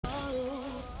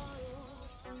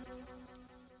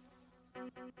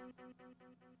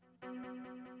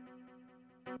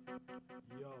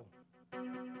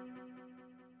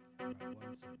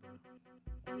One sec, bro.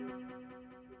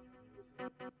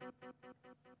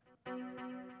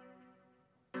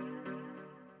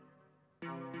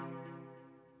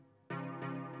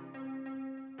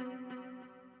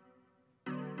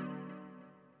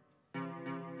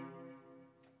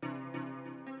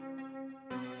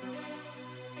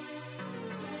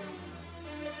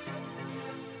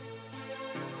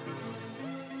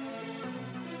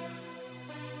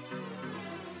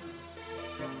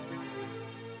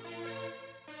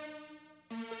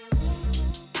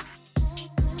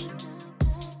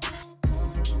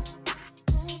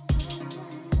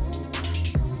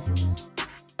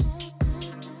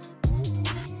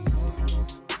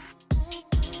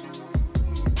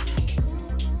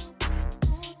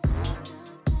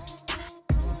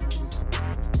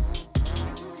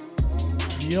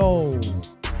 Yo,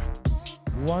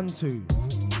 1 2.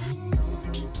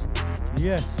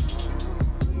 Yes.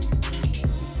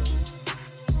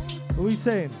 What are we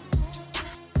saying?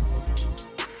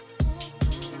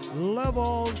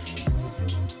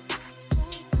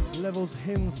 Levels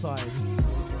inside.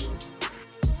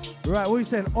 Right, what are we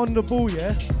saying? On the ball,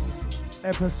 yeah?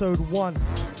 Episode 1.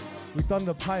 We've done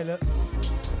the pilot.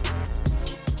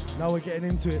 Now we're getting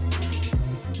into it.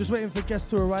 Just waiting for guests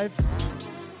to arrive.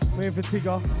 Waiting for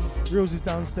Tigger. Reels is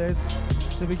downstairs.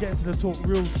 So we get into the talk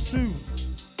real soon.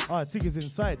 Ah, Tigger's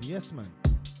inside. Yes, man.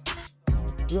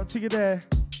 We got Tigger there.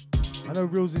 I know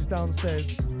Reels is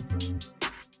downstairs.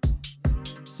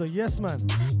 So yes, man.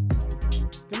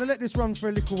 Gonna let this run for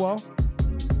a little while.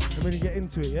 And really get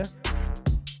into it, yeah?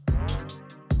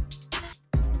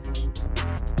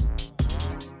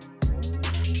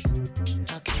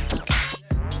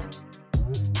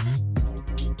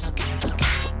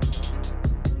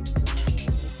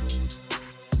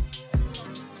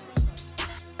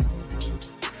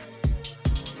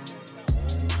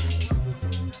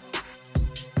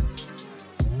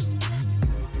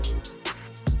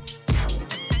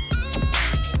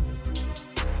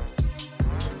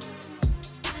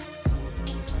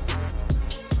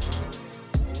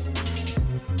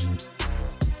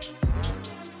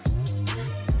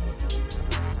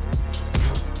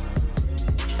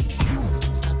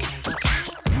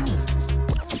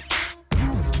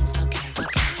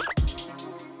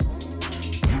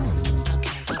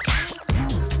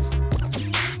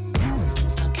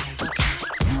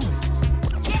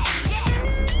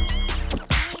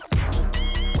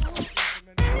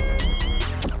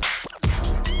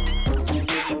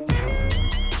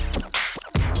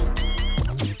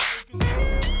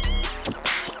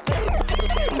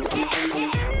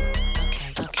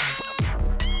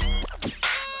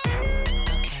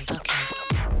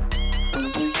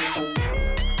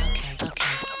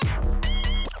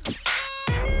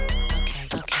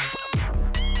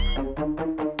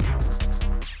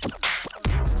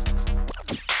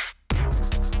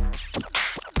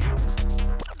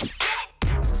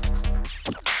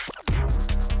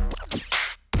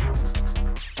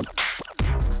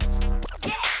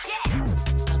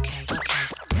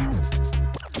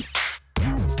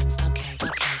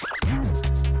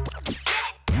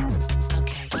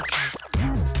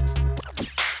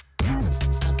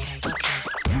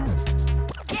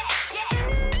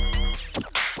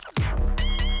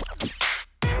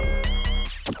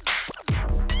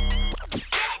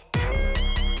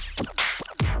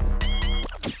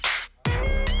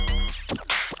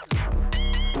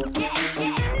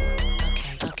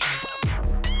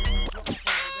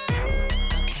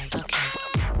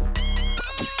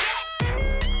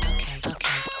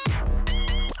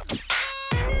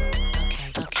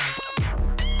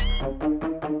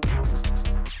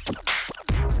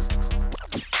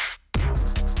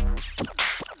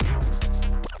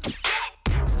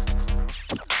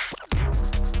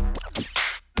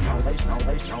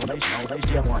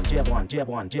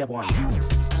 Jab one.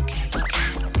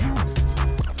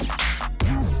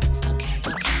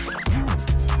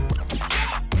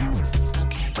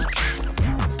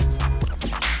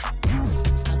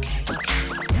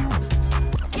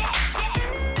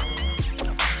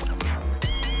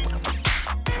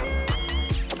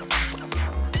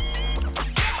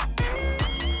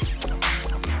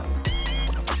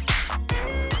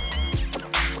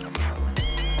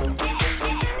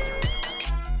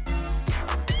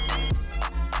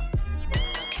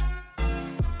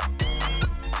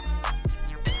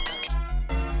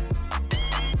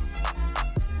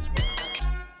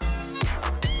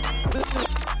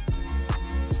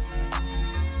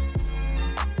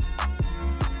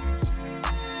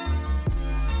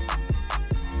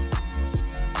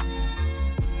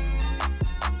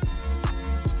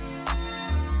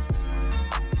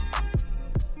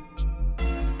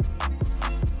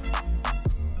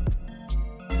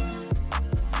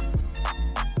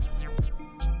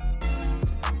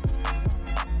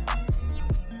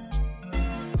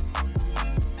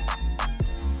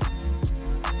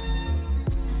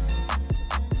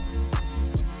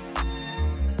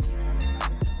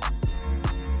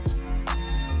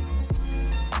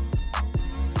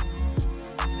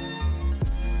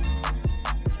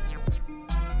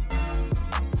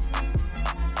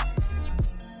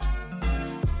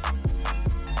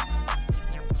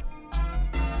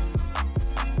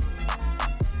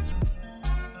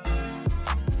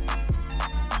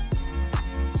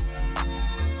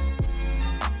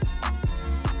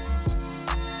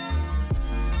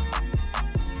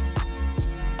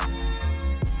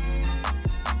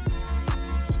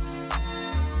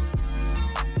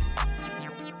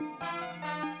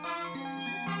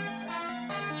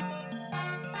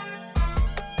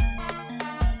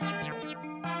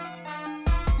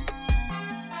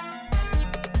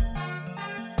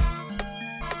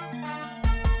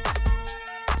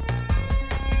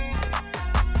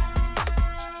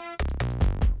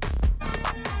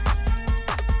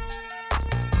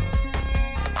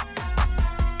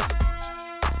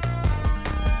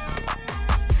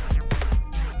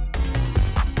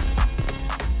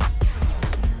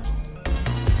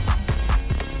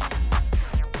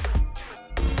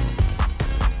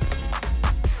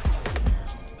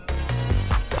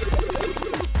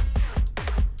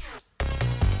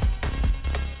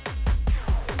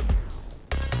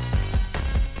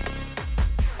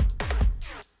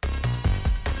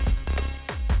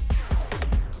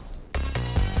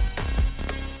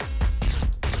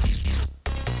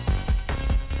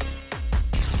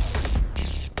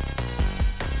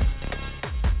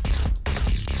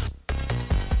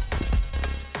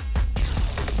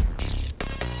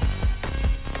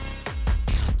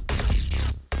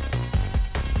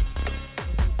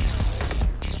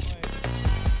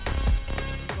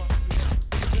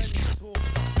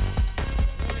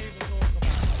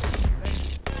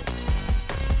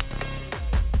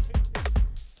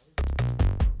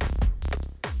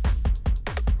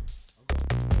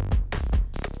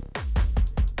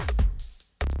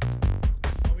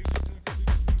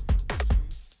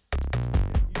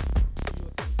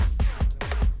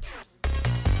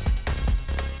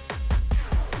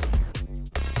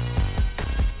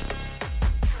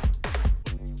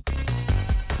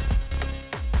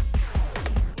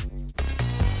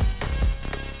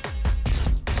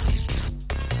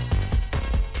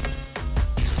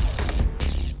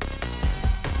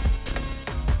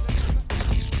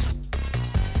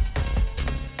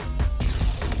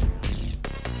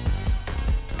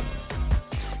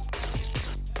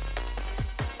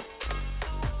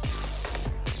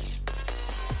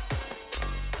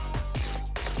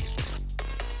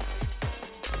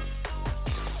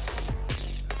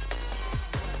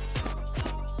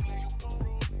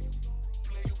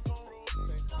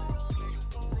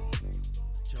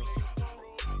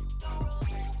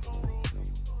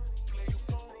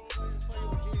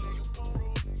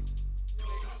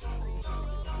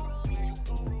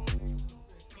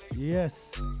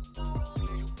 Yes.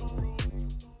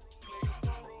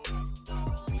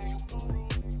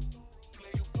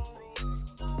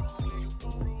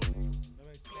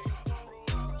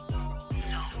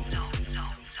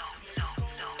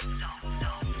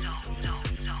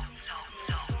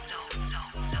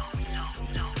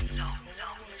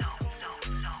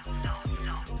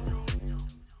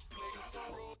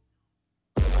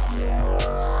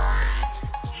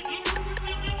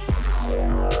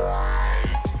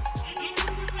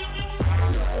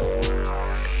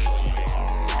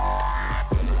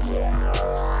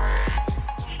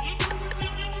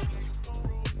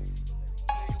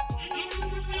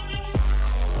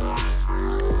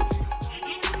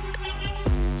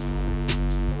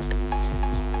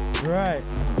 Right.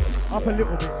 Up a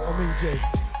little bit on me, Jay.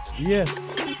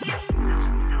 Yes.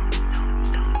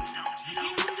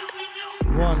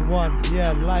 1-1.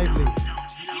 Yeah, lively.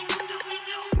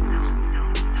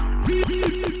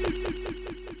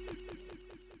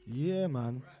 Yeah,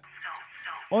 man.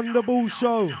 On the Ball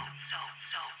Show.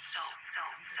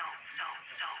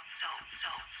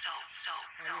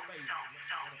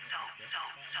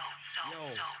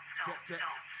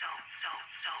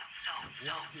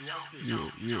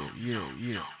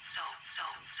 Yeah.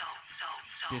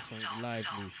 This one's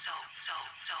lively.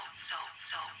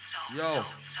 Yo,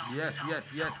 yes.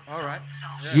 All right.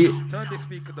 Yeah. Turn this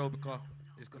speaker though because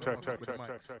it's gonna fuck with the mic.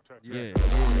 Yeah.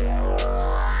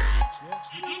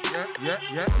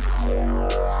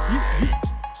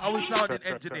 How we sounding,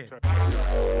 engineer?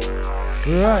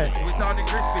 Right. We sounding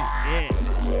crispy.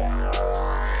 Yeah.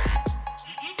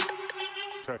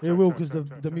 It will, because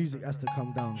the music has to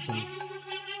come down. So.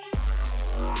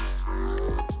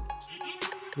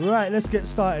 Right, let's get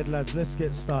started, lads. Let's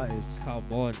get started. Come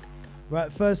on.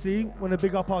 Right, firstly, want to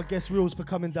big up our guest Reels for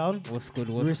coming down. What's good?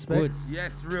 Respect.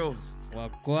 Yes, Reels.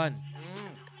 Well, go on.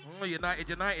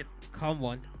 United. Come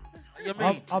on. How you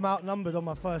mean? I'm outnumbered on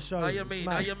my first show. How you It's mean?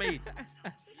 mad. You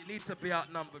need to be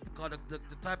outnumbered because the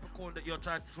type of corner that you're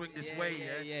trying to swing this way,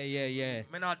 Yeah.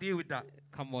 Man, I'll deal with that.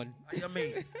 Come on. How you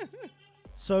mean?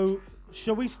 So,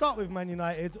 shall we start with Man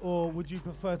United, or would you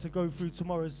prefer to go through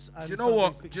tomorrow's? And Do you know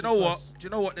what? Sunday's Do you know what? fixtures Do you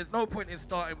know what? There's no point in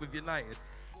starting with United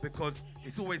because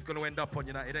it's always going to end up on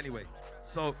United anyway.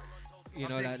 So, You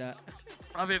know, like that.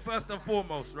 I mean, first and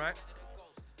foremost, right?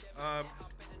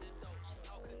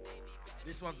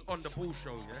 This one's on the ball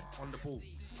show, yeah? On the ball.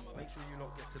 Make sure you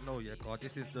lot get to know, yeah, cause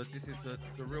this is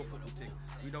the real football thing.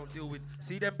 We don't deal with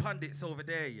them pundits over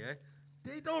there, yeah?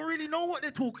 They don't really know what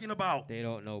they're talking about. They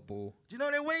don't know, boo. Do you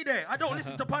know their way there? I don't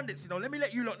listen to pundits, you know. Let me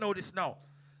let you lot know this now.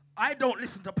 I don't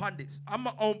listen to pundits. I'm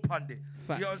my own pundit.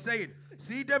 Facts. You know what I'm saying?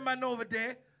 See them man over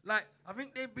there, like, I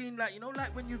think they've been like, you know,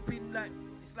 like when you've been like,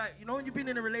 it's like, you know, when you've been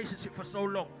in a relationship for so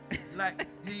long, like,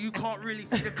 you can't really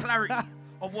see the clarity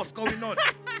of what's going on.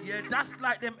 Yeah, that's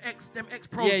like them ex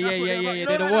pros. Yeah. You know,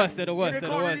 They're the like worst. that. They're the worst. Yeah, They're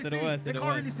the worst. They're the worst. They They're the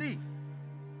can't really worst. see.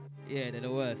 Yeah, they're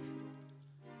the worst.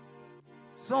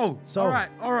 So,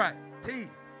 all right, T.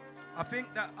 I think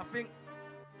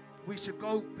we should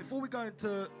go before we go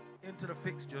into the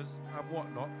fixtures and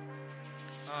whatnot.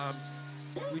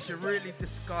 We should really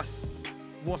discuss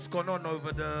what's gone on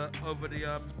over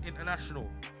the international.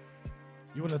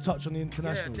 You want to touch on the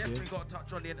internationals? Yeah, definitely got to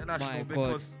touch on the international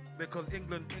My because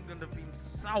England have been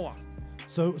sour.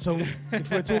 So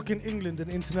if we're talking England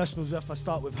and internationals, we have to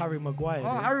start with Harry Maguire.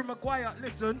 Oh, then. Harry Maguire,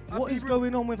 listen. What is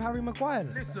going on with Harry Maguire?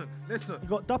 Listen. He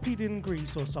got duppied in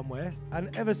Greece or somewhere,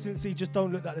 and ever since he just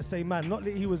don't look like the same man. Not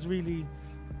that he was really,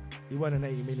 he won an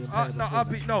 80 million player.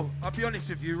 I'll be honest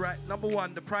with you, right? Number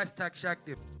one, the price tag shagged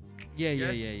him.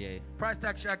 Yeah. Price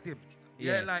tag shagged him.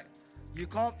 Yeah, like you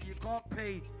can't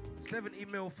pay 70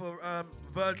 mil for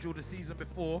Virgil the season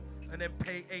before and then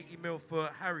pay 80 mil for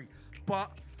Harry.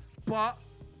 But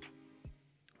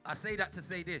I say that to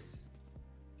say this.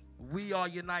 We are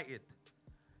United.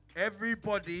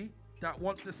 Everybody that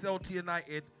wants to sell to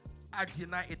United, add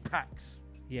United tax.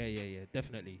 Yeah.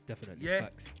 Definitely. Yeah,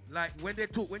 Facts. like when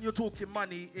you're talking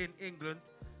money in England,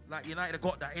 like United have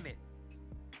got that in it.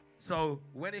 So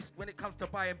when it comes to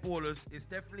buying ballers, it's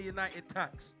definitely United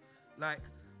tax. Like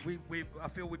I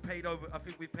think we paid over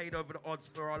the odds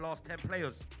for our last 10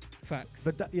 players. Facts.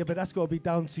 But that's got to be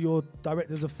down to your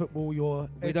directors of football. We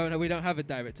don't have a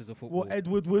directors of football. What Ed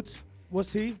Woodward?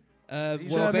 What's he?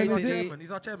 He's Well, our basically,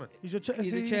 He's our chairman. He's the chairman,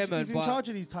 He's in but- charge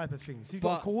of these type of things. He's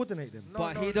got to coordinate them.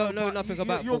 But he don't know but nothing you-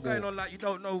 about You're football. going on like you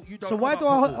don't know. So know about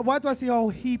football. why do I see a whole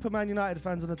heap of Man United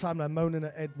fans on the timeline moaning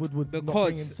at Ed Woodward not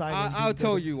bringing Because signings? I'll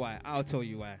tell you why.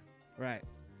 Right.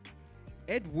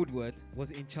 Ed Woodward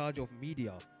was in charge of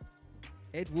media.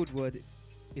 Ed Woodward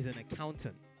is an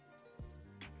accountant.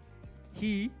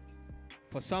 He,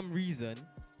 for some reason,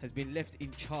 has been left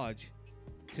in charge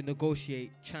to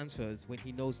negotiate transfers when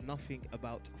he knows nothing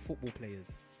about football players.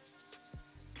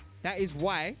 That is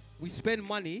why we spend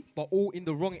money, but all in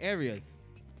the wrong areas.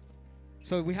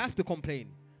 So we have to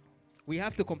complain. We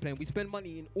have to complain. We spend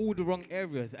money in all the wrong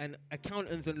areas, and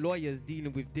accountants and lawyers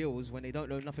dealing with deals when they don't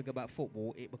know nothing about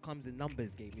football, it becomes a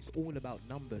numbers game. It's all about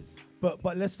numbers.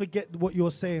 But let's forget what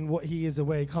you're saying, what he is and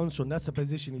where he comes from. That's a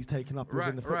position he's taken up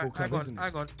within the football club, isn't it?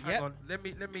 Hang on. Let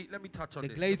me touch on The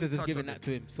this. Glazers have given that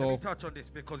to him. So let me touch on this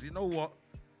because you know what?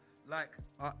 Like,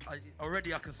 I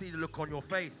already can see the look on your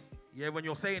face. Yeah, when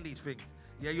you're saying these things.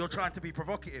 Yeah, you're trying to be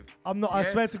provocative. I'm not. Yeah? I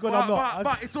swear to God, I'm not.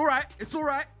 But it's all right.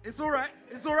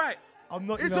 I'm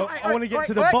not. It's I want to get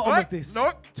to the bottom of this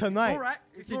tonight. It's all right.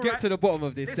 if you get to the bottom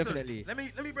of this, Listen, definitely. Let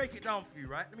me break it down for you,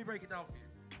 right? Let me break it down for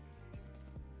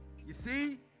you. You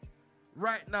see,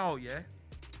 right now, yeah,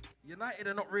 United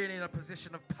are not really in a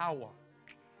position of power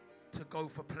to go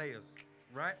for players,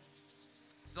 right?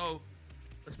 So,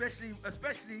 especially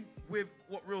with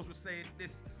what Reels was saying,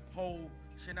 this whole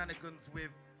shenanigans with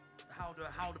how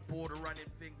the board are running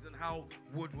things and how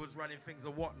Wood was running things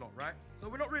and whatnot, right? So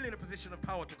we're not really in a position of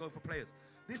power to go for players.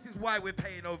 This is why we're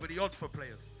paying over the odds for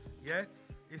players, yeah?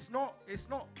 It's not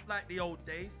like the old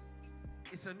days.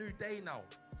 It's a new day now.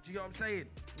 Do you know what I'm saying?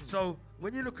 So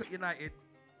when you look at United,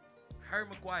 Harry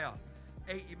Maguire,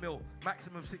 80 mil,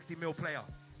 maximum 60 mil player.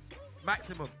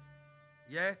 Maximum.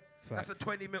 Yeah? Facts. That's a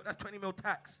 20 mil, that's 20 mil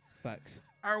tax. Facts.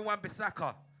 Aaron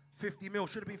Wan-Bissaka, 50 mil,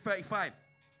 should have been 35.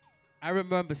 Aaron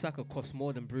Wan-Bissaka costs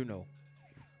more than Bruno.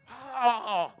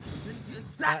 Oh,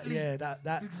 exactly.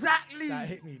 Exactly. That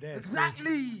hit me there.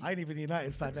 Exactly. I ain't even a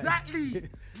United fan. Exactly.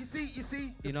 you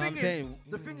see. You know what I'm saying?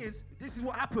 The thing is, this is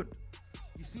what happened.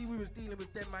 You see, we was dealing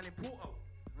with them man in Porto,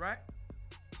 right?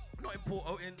 Not in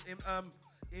Porto,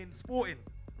 in Sporting,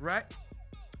 right?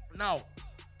 Now,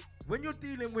 when you're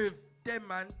dealing with them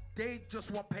man, they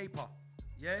just want paper,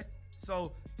 yeah?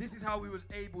 So this is how we was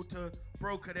able to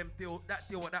broker that deal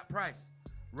at that price,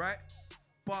 right?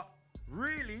 But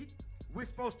really, we're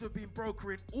supposed to have been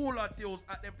brokering all our deals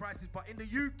at them prices. But in the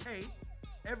UK,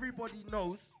 everybody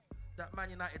knows that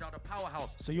Man United are the powerhouse.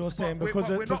 So you're saying but because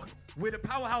we're the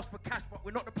powerhouse for cash, but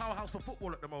we're not the powerhouse for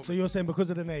football at the moment. So you're saying because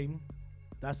of the name,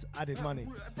 that's added money.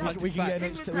 We can get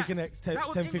an extra, we can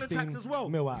 10, 15 as well.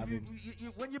 mil out of him.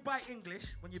 When you buy English,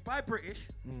 when you buy British,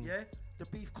 yeah, the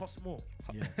beef costs more.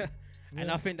 Yeah. And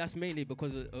I think that's mainly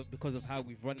because of how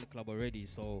we've run the club already.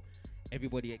 So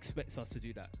everybody expects us to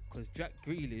do that. Because Jack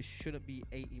Grealish shouldn't be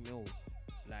 80 mil,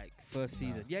 like first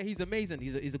season. Yeah, he's amazing.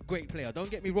 He's a great player.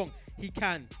 Don't get me wrong. He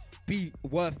can be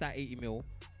worth that 80 mil,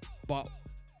 but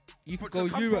you can go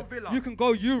Europe. You can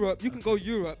go Europe. You can go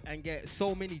Europe and get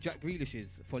so many Jack Grealishes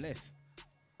for less.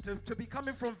 To be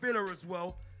coming from Villa as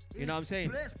well. You know what I'm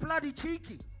saying? It's bloody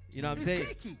cheeky. You know what I'm saying?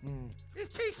 Cheeky.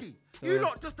 It's cheeky. So You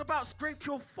lot just about scraped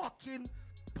your fucking,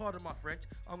 pardon my French,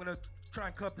 I'm going to try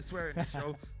and curb the swearing in this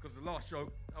show, because the last show,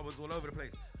 I was all over the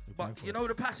place. But, you know,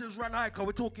 the passions run high, because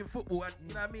we're talking football, and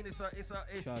you know what I mean?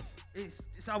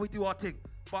 It's how we do our thing.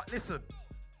 But listen,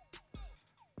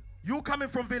 you're coming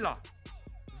from Villa.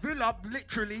 Villa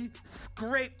literally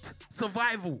scraped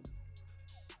survival.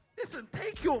 Listen,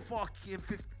 take your fucking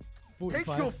 50.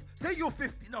 45. Take your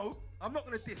 50. No, I'm not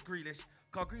going to diss Grealish.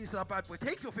 Because Grealish is a bad boy.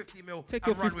 Take your 50 mil. Take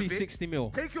your and run 50, with it. 60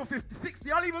 mil. Take your 50,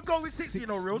 60. I'll even go with 60, you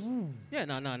know, Reels. Yeah,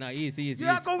 no. He is.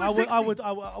 Yeah, I'll go with 60.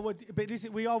 I would. But this,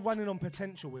 we are running on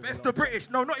potential with Best the British.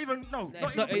 No, not even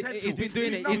potential. He's been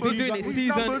doing it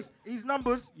season. His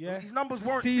numbers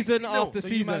warrant season 60 after mil. So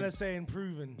season. you man are saying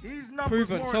proven. His numbers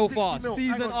Proven warrant so 60 far, mil.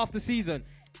 season Hang on. after season.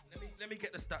 Let me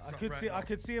get the stats I up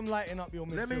could see him lighting up your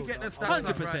midfield. Let me get the stats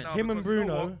up 100%. right now. Him and because you know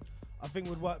Bruno, what? I think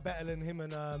would work better than him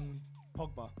and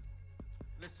Pogba.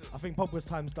 Listen, I think Pogba's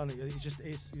time's done it.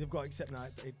 You've got to accept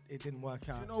that it didn't work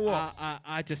out. you know what?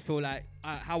 I just feel like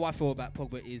how I feel about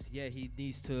Pogba is he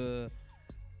needs to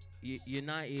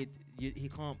United. He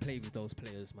can't play with those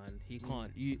players, man. He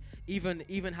can't.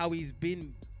 Even how he's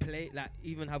been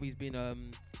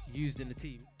used in the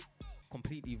team,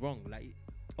 completely wrong. Like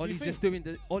Ollie's just doing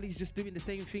the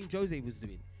same thing Jose was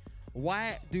doing.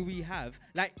 Why do we have,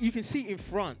 like, you can see in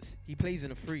France, he plays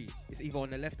in a free. It's either on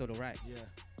the left or the right. Yeah.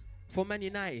 For Man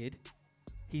United,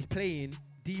 he's playing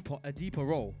a deeper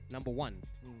role, number one.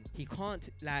 He can't,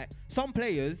 like, some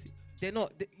players,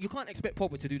 you can't expect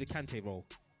Pogba to do the Kante role.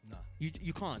 No.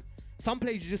 You can't. Some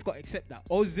players, you just got to accept that.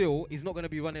 Ozil is not going to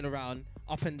be running around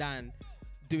up and down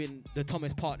doing the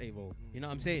Thomas Partey role. You know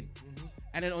what I'm saying?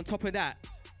 And then on top of that,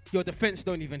 your defense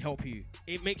don't even help you.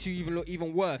 It makes you even look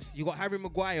even worse. You got Harry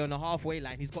Maguire on the halfway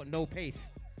line. He's got no pace.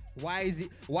 Why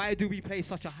do we play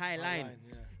such a high line?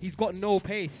 Yeah. He's got no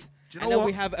pace. you know and then what?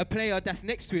 we have a player that's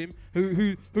next to him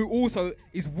who also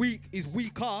is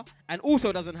weaker, and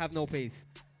also doesn't have no pace.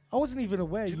 I wasn't even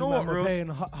aware you know man what, were Rose? playing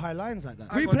high lines like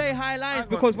that. We Hang on. play high lines Hang on.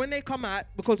 because when they come out,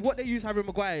 because what they use Harry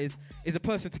Maguire is a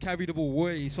person to carry the ball.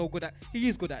 Where he's so good at, he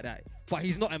is good at that, but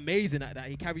he's not amazing at that.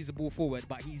 He carries the ball forward,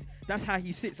 but that's how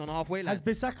he sits on the halfway line. Has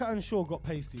Bissaka and Shaw got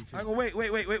pace, do you think? Hang on,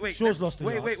 wait. Shaw's lost the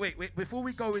wait, yards. wait. Before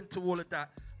we go into all of that,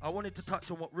 I wanted to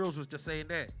touch on what Reels was just saying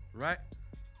there, right?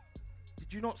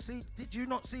 Did you not see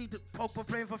the Pogba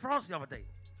playing for France the other day?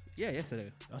 Yeah,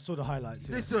 yesterday. I saw the highlights.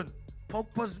 Yeah. Listen,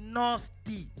 Pogba's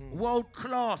nasty, world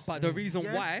class. But the reason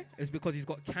Yeah? why is because he's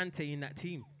got Kante in that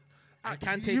team. And You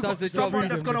Kante got does the job. someone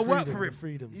that's freedom, gonna the work freedom, for him. the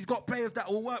freedom. He's got players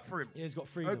that will work for him. Yeah, he's got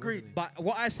freedom. Agreed. hasn't he? But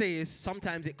what I say is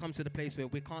sometimes it comes to the place where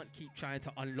we can't keep trying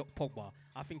to unlock Pogba.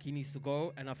 I think he needs to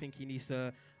go, and I think he needs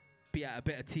to be at a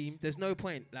better team. There's no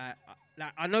point. Like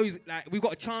I know we've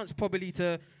got a chance probably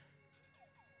to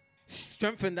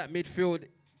strengthen that midfield,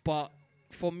 but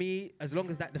for me, as long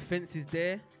as that defense is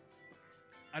there,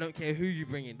 I don't care who you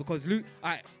bring in because Luke.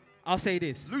 I'll say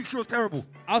this. Luke Shaw's terrible.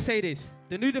 I'll say this.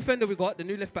 The new defender we got, the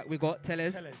new left back we got,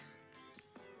 Tellez, Tell us.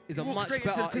 is a He walked much straight into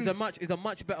better. the Is team. a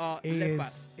much better He left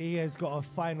back. he has got a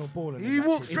final ball. In He the back.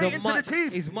 walked He's straight into the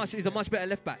team. He's a much better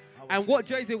left back. I would And say what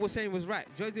so. Jose was saying was right.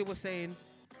 Jose was saying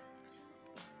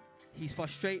he's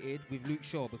frustrated with Luke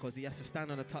Shaw because he has to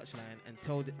stand on the touchline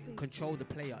and control the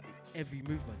player in every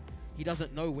movement. He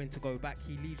doesn't know when to go back.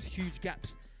 He leaves huge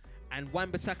gaps. And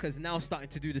Wan-Bissaka is now starting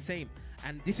to do the same.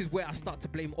 And this is where I start to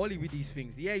blame Oli with these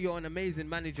things. Yeah, you're an amazing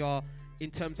manager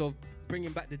in terms of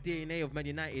bringing back the DNA of Man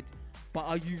United, but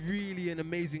are you really an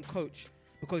amazing coach?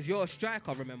 Because you're a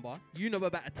striker, remember? You know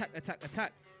about attack.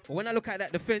 But when I look at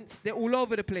that defense, they're all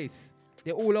over the place.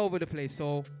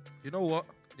 So, You know what?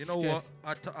 Stress.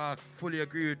 I fully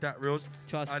agree with that, Reels.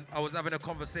 trust. And I was having a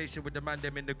conversation with the man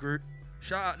them in the group.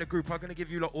 Shout out the group. I'm going to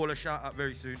give you lot all a shout out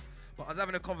very soon. But I was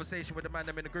having a conversation with the man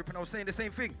them in the group and I was saying the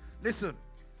same thing. Listen,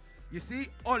 you see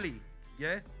Oli,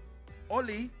 yeah?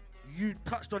 Oli, you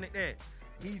touched on it there.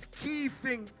 His key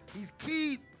thing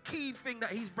that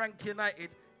he's brought to United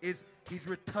is he's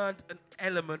returned an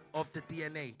element of the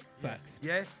DNA. Facts.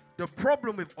 Yeah? The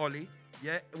problem with Oli,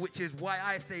 yeah, which is why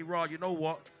I say, Ra, you know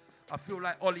what? I feel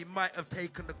like Oli might have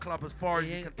taken the club as far as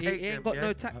he can take He ain't them. got yeah?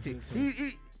 no tactics. so.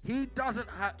 He doesn't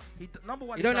have. Number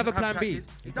one, He don't have a doesn't plan B.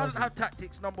 tactics. He He doesn't doesn't. have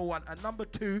tactics. Number one, and number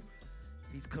two,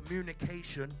 his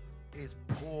communication is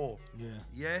poor. Yeah.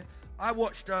 Yeah, I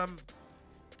watched the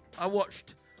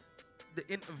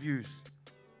interviews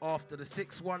after the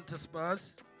 6-1 to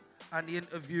Spurs, and the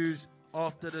interviews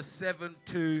after the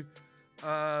 7-2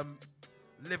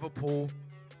 Liverpool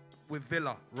with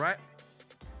Villa, right?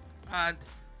 And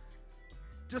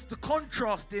just the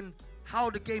contrast in how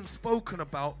the game's spoken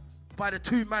about by the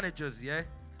two managers, yeah?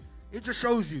 It just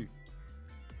shows you.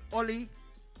 Oli,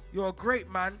 you're a great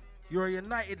man, you're a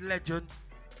United legend,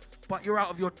 but you're out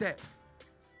of your depth.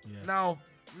 Yeah.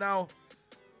 Now,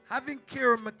 having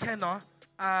Kieran McKenna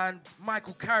and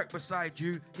Michael Carrick beside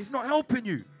you is not helping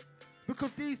you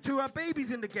because these two are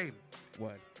babies in the game.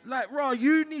 Word. Like, Ra,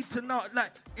 you need to know,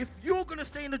 like, if you're going to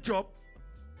stay in the job,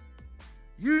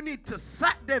 you need to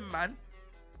sack them, man,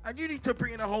 and you need to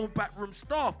bring in a whole backroom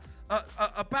staff,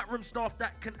 a backroom staff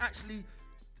that can actually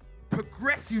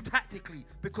progress you tactically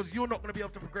because you're not going to be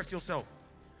able to progress yourself.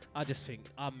 I just think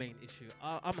our main issue.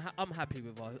 I'm happy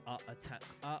with our attack.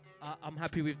 I'm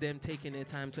happy with them taking their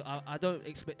time to. I don't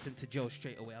expect them to gel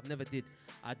straight away. I've never did.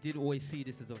 I did always see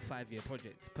this as a 5-year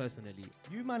project personally.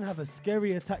 You man have a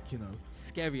scary attack, you know.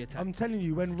 Scary attack. I'm telling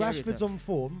you, when Scary Rashford's attack. on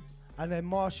form, and then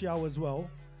Martial as well,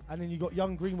 and then you got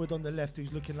young Greenwood on the left,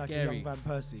 who's looking like a Scary. young Van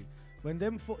Persie. When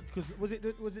them, because was it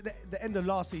the end of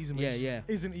last season, which Yeah.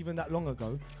 isn't even that long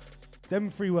ago. Them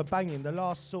three were banging. The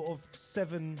last sort of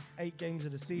 7-8 games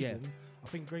of the season, I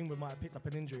think Greenwood might have picked up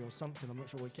an injury or something. I'm not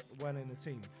sure. Weren't in the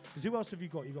team. Because who else have you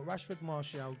got? You got Rashford,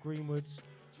 Martial, Greenwood,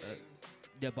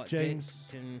 Yeah, but James,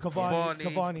 James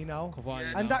Cavani now. Cavani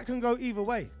Yeah. And that can go either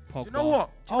way. Do you know what?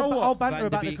 Do you know I'll what? banter Van de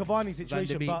about the Beek, Cavani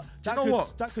situation, Beek. but Do you know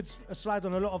what? that could slide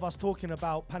on a lot of us talking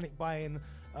about panic buying,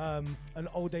 an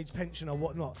old age pension or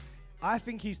whatnot. I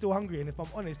think he's still hungry, and if I'm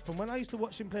honest, from when I used to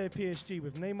watch him play at PSG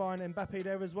with Neymar and Mbappe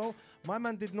there as well, my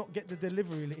man did not get the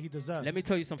delivery that he deserved. Let me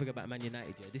tell you something about Man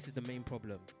United. Yeah, this is the main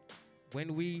problem.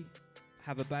 When we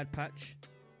have a bad patch,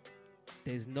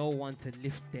 there's no one to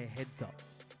lift their heads up.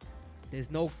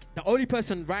 The only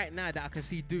person right now that I can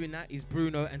see doing that is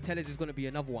Bruno, and Tellez is going to be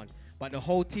another one. But the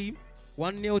whole team,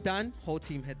 1-0 down, whole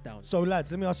team head down. So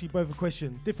lads, let me ask you both a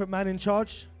question. Different man in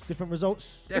charge, different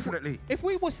results. Definitely. If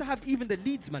we was to have even the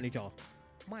Leeds manager,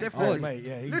 my Definitely. God, Mate,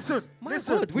 yeah. Listen, my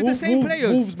listen. God, with the same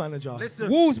players. Wolves manager. Listen,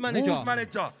 Wolves manager. Wolves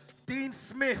manager. Dean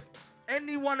Smith,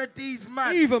 any one of these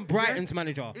man. Even Brighton's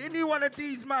manager. Any one of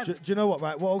these man. Do you know what,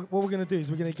 right? What we're going to do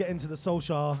is we're going to get into the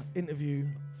Solskjaer interview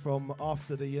from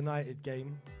after the United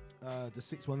game, the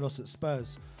 6-1 loss at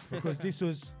Spurs. Because this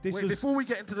was... Wait, before we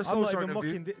get into the I'm not Solskjaer even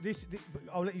interview. mocking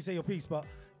I'll let you say your piece, but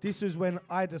this was when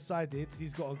I decided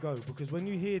he's got to go. Because when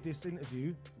you hear this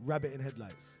interview, rabbit in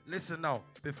headlights. Listen now,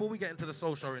 before we get into the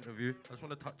Solskjaer interview, I just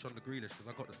want to touch on the Grealish because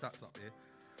I got the stats up here.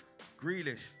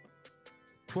 Grealish,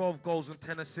 12 goals and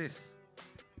 10 assists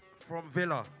from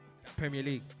Villa. Premier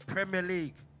League. Premier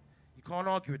League. You can't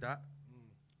argue with that.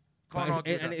 Can't But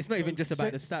argue with and that. it's not even just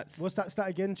about the stats. What's that stat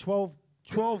again? 12?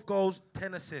 12 goals,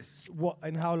 10 assists What,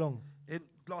 in how long? in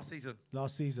last season.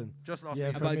 Last season. Just last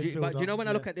Yeah, season. for a But do you know when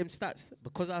I midfielder, look at them stats?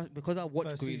 Because I watch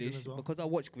First season as Grealish,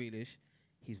 well.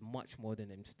 he's much more than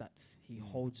them stats. He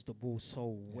holds the ball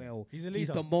so well. He's a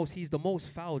leader. He's the most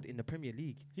fouled in the Premier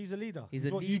League. He's a leader. He's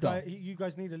It's a what leader. You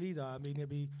guys need a leader. I mean, it'd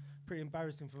be pretty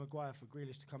embarrassing for Maguire, for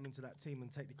Grealish to come into that team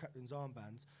and take the captain's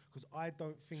armbands, because I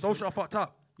don't think... Solskjaer fucked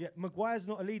up. Yeah, Maguire's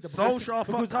not a leader. Solskjaer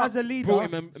because fucked up. as a leader... Brought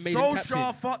him and made him Solskjaer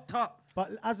captain. fucked up.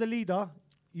 But as a leader,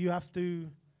 you have to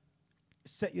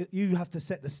set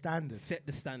the standard. Set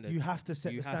the standard. You have to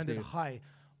set You the have standard to. high.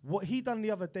 What he done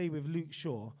the other day with Luke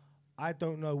Shaw, I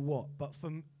don't know what, but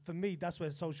for me, that's where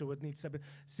Solskjaer would need to step in.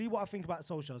 See, what I think about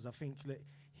Solskjaer is I think that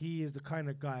he is the kind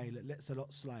of guy that lets a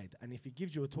lot slide, and if he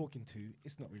gives you a talking to,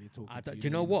 it's not really talking to Do you. you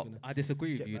know You're not what? gonna I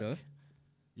disagree with get you back. though.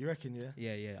 You reckon, yeah?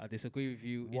 Yeah, I disagree with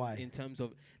you. Why? In terms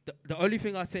of the only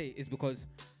thing I say is because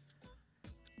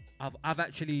I've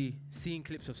actually seen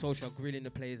clips of Solskjaer grilling the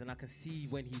players, and I can see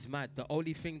when he's mad. The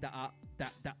only thing that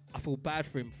I feel bad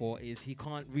for him for is he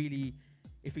can't really,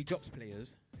 if he drops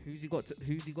players, who's he got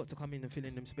to come in and fill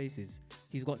in them spaces?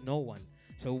 He's got no one.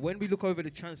 So when we look over the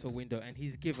transfer window and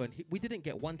we didn't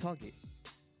get one target.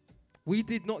 We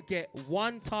did not get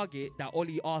one target that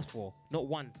Oli asked for. Not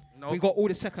one. Nope. We got all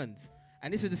the seconds.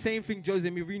 And this is the same thing Jose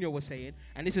Mourinho was saying.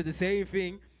 And this is the same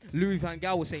thing Louis van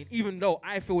Gaal was saying. Even though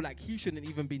I feel like he shouldn't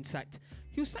even been sacked.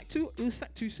 He was sacked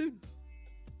too soon.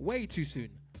 Way too soon.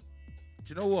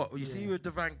 Do you know what? You see with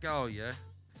the Van Gaal, yeah?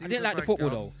 See I with didn't like the Van football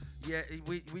Gaal, though. Yeah,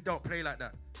 we don't play like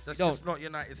that. That's don't. just not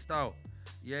United style.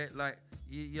 Yeah, like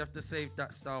you have to save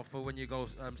that style for when you go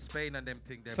Spain and them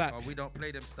thing there. Facts. We don't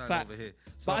play them style Facts. over here.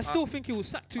 But I still think he was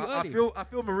sacked too I early. feel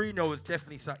Mourinho was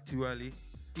definitely sacked too early.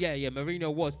 Yeah,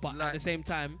 Mourinho was. But Like- at the same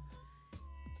time,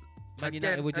 Man Again-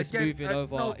 United were just again, moving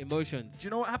over no. emotions. Do you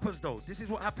know what happens though? This is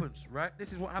what happens, right?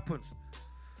 This is what happens,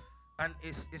 and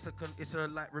it's a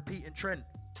like repeating trend.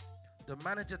 The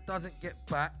manager doesn't get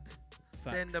backed,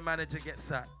 Facts. then the manager gets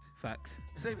sacked. Facts.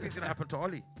 Same thing's gonna happen to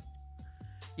Oli.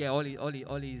 Yeah,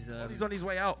 Ollie's... He's on his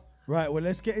way out. Right, well,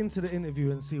 let's get into the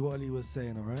interview and see what Ali was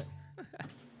saying, all right?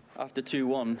 After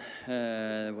 2-1,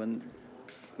 when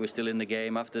we're still in the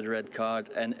game, after the red card,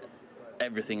 and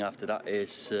everything after that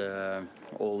is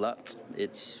all that.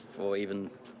 It's for even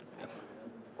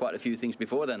quite a few things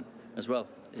before then as well.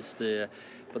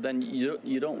 But then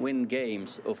you don't win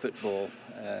games of football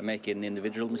making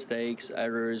individual mistakes,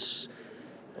 errors,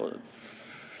 or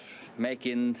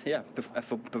making a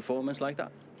performance like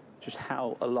that. Just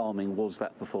how alarming was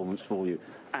that performance for you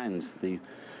and the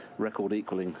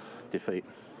record-equalling defeat?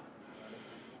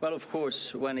 Well, of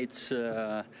course, when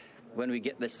we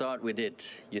get the start we did,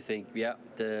 you think, we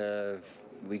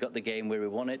got the game where we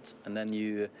won it, and then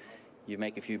you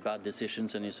make a few bad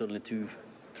decisions and you're suddenly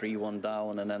 2-3-1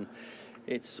 down, and then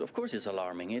it's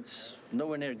alarming. It's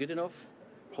nowhere near good enough.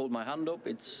 Hold my hand up.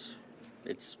 It's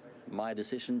my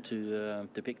decision to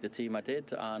pick the team I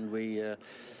did, and we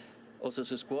also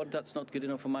as a squad, that's not good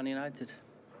enough for Man United.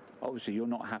 Obviously, you're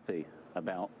not happy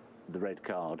about the red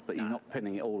card, but you're not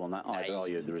pinning it all on that either, are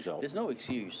you, the result? There's no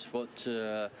excuse, but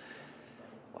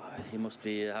he must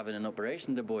be having an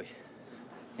operation, the boy,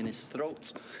 in his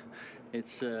throat.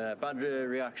 It's a bad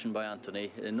reaction by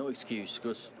Anthony. No excuse,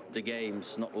 because the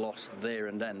game's not lost there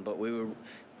and then, but we were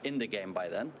in the game by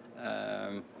then.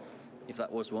 If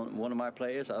that was one of my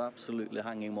players, I'd absolutely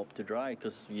hang him up to dry,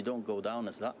 because you don't go down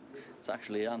as that. It's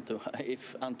actually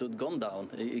if Anto had gone down,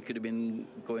 it could have been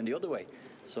going the other way.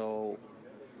 So,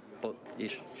 but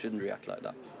he shouldn't react like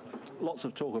that. Lots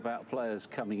of talk about players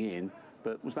coming in,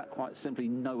 but was that quite simply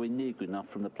nowhere near good enough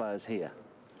from the players here?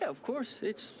 Yeah, of course.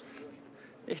 It's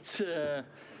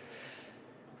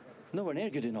nowhere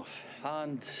near good enough.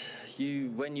 And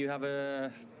when you have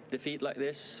a defeat like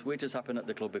this, which has happened at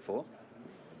the club before,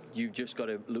 you've just got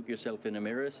to look yourself in the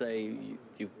mirror, say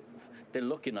they're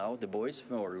lucky now, the boys,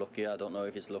 or lucky, I don't know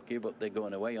if it's lucky, but they're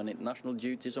going away on international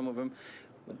duty, some of them.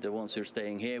 But the ones who are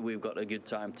staying here, we've got a good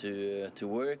time to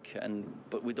work,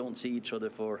 but we don't see each other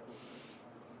for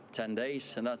 10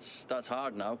 days, and that's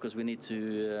hard now because we need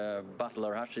to battle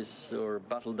our hatches or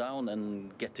battle down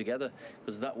and get together,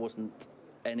 because that wasn't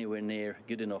anywhere near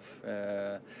good enough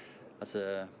as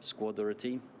a squad or a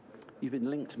team. You've been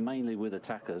linked mainly with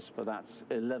attackers, but that's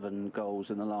 11 goals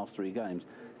in the last 3 games.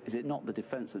 Is it not the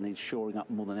defence that needs shoring up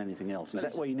more than anything else? Is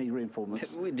that where you need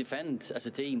reinforcements? We defend as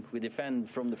a team. We defend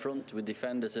from the front. We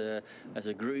defend as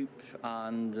a group,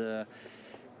 and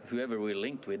whoever we're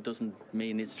linked with doesn't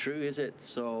mean it's true, is it?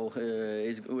 So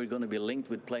we're going to be linked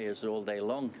with players all day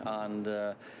long,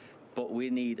 and but we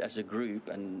need as a group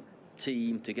and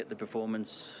team to get the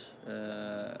performances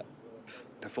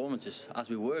as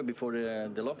we were before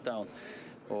the lockdown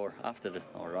or after the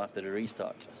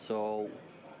restart. So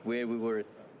where we were a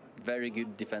very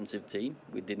good defensive team,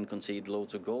 we didn't concede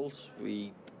loads of goals.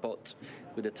 But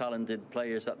with the talented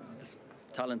players,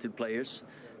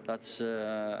 that's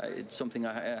it's something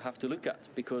I have to look at,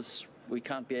 because we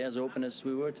can't be as open as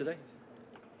we were today.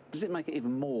 Does it make it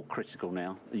even more critical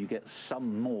now that you get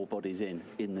some more bodies in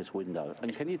this window?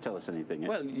 And can you tell us anything?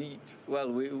 Well,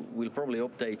 we'll probably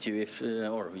update you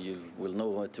or you will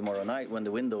know tomorrow night when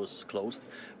the window's closed.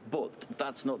 But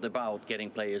that's not about getting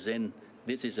players in.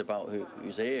 This is about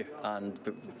who's here and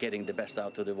getting the best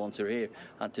out of the ones who are here.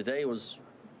 And today was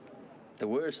the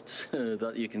worst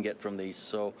that you can get from these.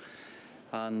 So,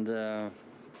 and no,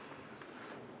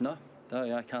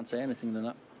 I can't say anything than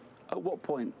that. At what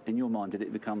point in your mind did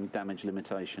it become damage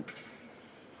limitation?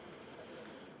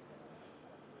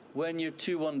 When you're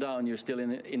 2-1 down, you're still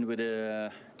in with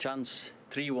a chance.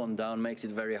 3-1 down makes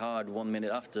it very hard 1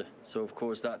 minute after. So of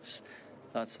course that's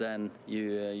then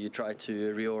you try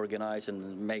to reorganize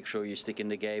and make sure you stick in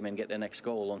the game and get the next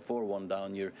goal. On 4-1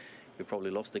 down, you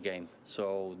probably lost the game.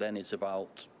 So then it's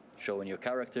about showing your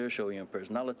character, showing your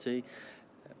personality.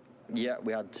 Yeah,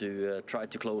 we had to try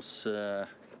to close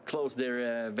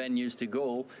their venues to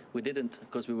goal. We didn't,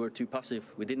 because we were too passive.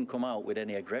 We didn't come out with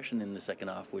any aggression in the second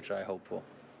half, which I hope for.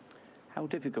 How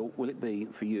difficult will it be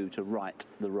for you to right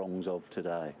the wrongs of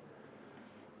today?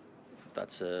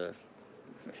 That's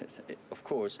of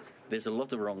course, there's a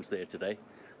lot of wrongs there today.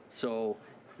 So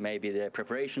maybe the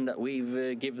preparation that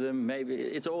we've give them, maybe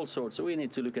it's all sorts. So we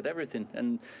need to look at everything.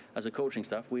 And as a coaching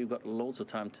staff, we've got loads of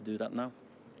time to do that now.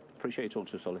 Appreciate you talking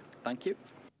to us, Ollie. Thank you.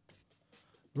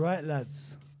 Right,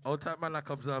 lads. Old type man like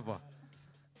Observer.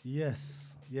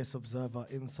 Yes, Observer,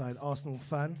 inside Arsenal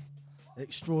fan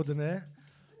extraordinaire.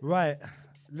 Right,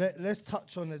 let's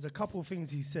touch on, there's a couple of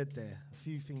things he said there, a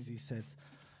few things he said.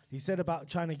 He said about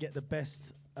trying to get the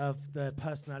best of their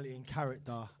personality and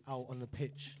character out on the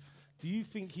pitch. Do you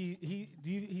think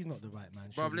he's not the right man?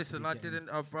 Bruv, listen, I didn't,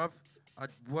 bruv, I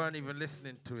weren't even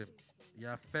listening to him.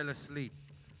 Yeah, I fell asleep.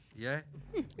 Yeah?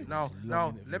 Now,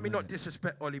 let me not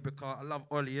disrespect Ollie, because I love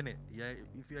Ollie, innit? Yeah,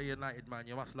 if you're a United man,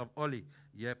 you must love Ollie.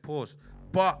 Yeah, pause.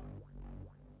 But,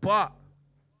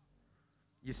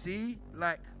 you see,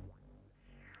 like,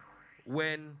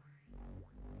 when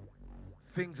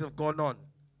things have gone on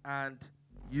and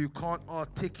you can't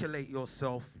articulate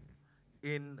yourself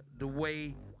in the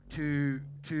way to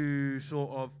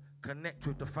sort of connect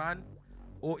with the fan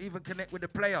or even connect with the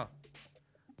player,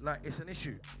 like, it's an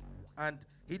issue. And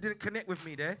he didn't connect with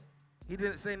me there. He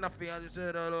didn't say nothing. I just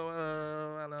said all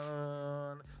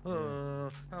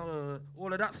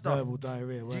of that stuff. Verbal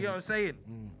diarrhea. Do you get what I'm saying?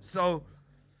 So,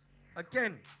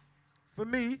 again, for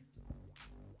me,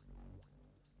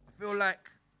 I feel like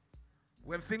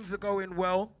when things are going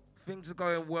well, things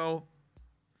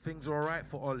are all right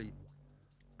for Ollie.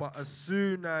 But as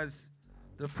soon as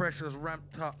the pressure's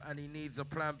ramped up and he needs a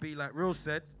plan B, like Real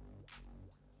said,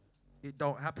 it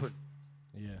don't happen.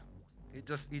 Yeah.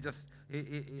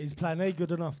 Is plan A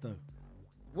good enough though?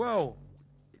 Well,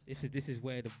 this is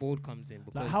where the board comes in.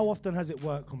 Like, how often has it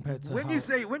worked compared to when you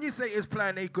say is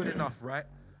plan A good enough, right?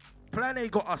 Plan A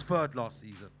got us third last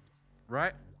season,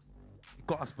 right? It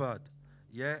got us third,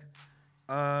 yeah.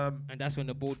 And that's when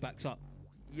the board backs up.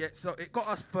 Yeah, so it got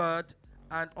us third,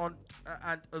 and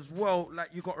as well,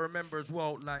 like, you got to remember as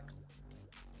well, like,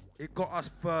 it got us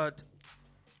third.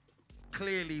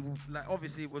 Clearly, like,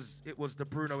 obviously it was the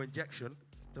Bruno injection.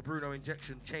 The Bruno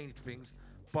injection changed things,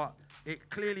 but it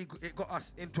got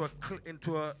us into a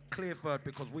clear third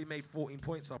because we made 14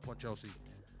 points up on Chelsea.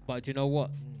 But you know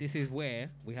what? This is where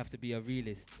we have to be a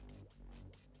realist.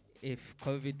 If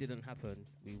COVID didn't happen,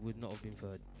 we would not have been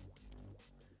third.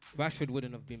 Rashford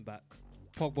wouldn't have been back.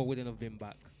 Pogba wouldn't have been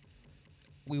back.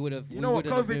 We would have. You know what?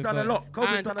 COVID done a lot.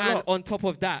 COVID done a lot. And on top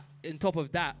of that,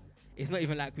 it's not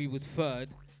even like we was third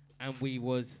and we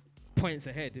was points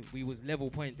ahead. We was level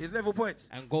points. It's level points.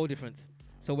 And goal difference.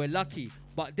 So we're lucky.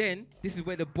 But then, this is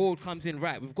where the board comes in.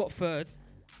 Right, we've got third.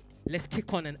 let's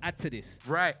kick on and add to this.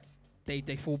 Right.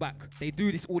 They fall back. They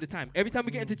do this all the time. Every time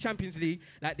we get into Champions League,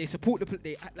 like they support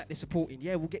they act like they're supporting.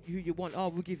 Yeah, we'll get you who you want. Oh,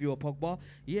 we'll give you a Pogba.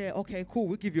 Yeah, okay, cool.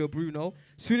 We'll give you a Bruno.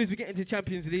 Soon as we get into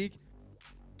Champions League,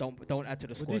 don't add to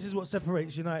the squad. Well, this is what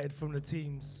separates United from the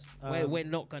teams.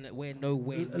 We're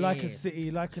nowhere like near. a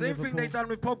City, like a Same Liverpool. thing they done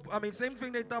with Pogba. I mean, same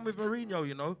thing they done with Mourinho.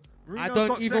 You know, Mourinho I don't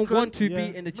got even second. want to Yeah.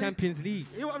 be in the Champions League.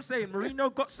 You know what I'm saying?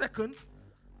 Mourinho got second,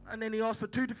 and then he asked for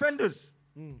 2 defenders.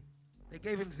 They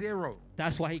gave him 0.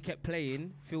 That's why he kept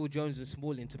playing Phil Jones and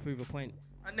Smalling to prove a point.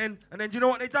 And then do you know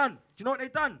what they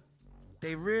done?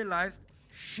 They realized,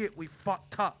 shit, we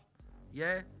fucked up.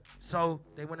 Yeah? So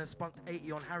they went and spunked 80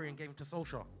 on Harry and gave him to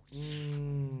Solskjaer.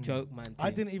 Joke, man.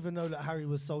 I didn't even know that Harry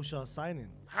was Solskjaer signing.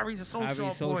 Harry's a Solskjaer Harry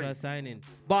boy. Solskjaer signing.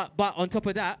 But on top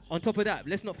of that,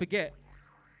 let's not forget,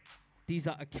 these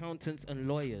are accountants and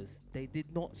lawyers. They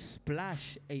did not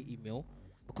splash 80 mil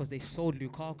because they sold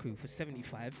Lukaku for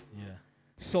 75. Yeah.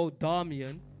 Sold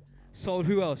Darmian. Sold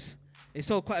who else? They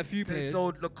sold quite a few They players.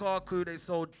 sold Lukaku, they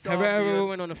sold Herrera Darmian,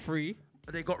 went on a free.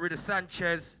 they got rid of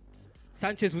Sanchez.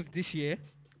 Sanchez was this year.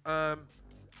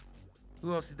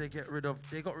 Who else did they get rid of?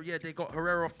 They got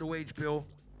Herrera off the wage bill.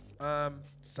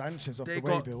 Sanchez off They the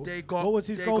way got- bill. they got- what was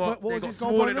his they goal? got- What they was got his goal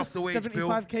Smalling bonus? off the wage bill.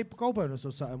 75k goal bonus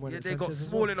or something. When Yeah, it's they got Sanchez as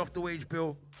Smalling off the wage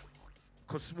bill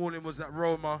because Smalling was at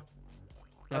Roma.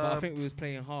 Yeah, but I think we was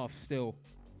playing half still.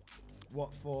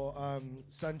 What for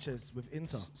Sanchez with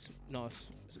Inter? No,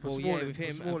 For well, yeah, Smalling, with for him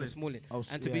and Smalling. for Smalling. Oh,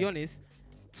 And to be honest,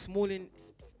 Smalling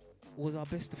was our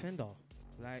best defender.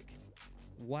 Like,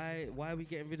 why are we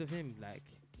getting rid of him? Like,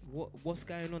 what's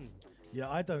going on? Yeah,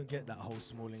 I don't get that whole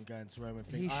Smalling going to Roma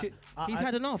thing. He's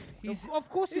had enough. Of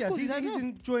course he has. He's had enough.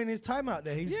 enjoying his time out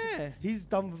there. He's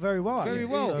done very well. Very I think.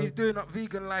 well. So- He's doing up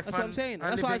vegan life. That's what I'm and- saying. and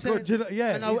That's what living I'm saying. good. Do you know-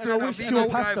 yeah, And I he's wish doing I up was pure vegan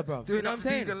pasta, life, bro. doing You know up what I'm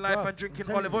saying? vegan life Bruv, and drinking I'm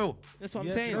telling olive you. oil. That's what I'm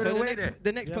Yes, saying. no, So no the way next, there.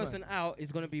 the next Yeah, person out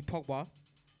is going to be Pogba.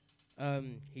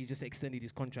 He just extended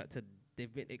his contract.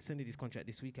 They've extended his contract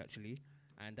this week actually,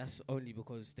 and that's only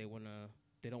because they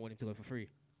don't want him to go for free.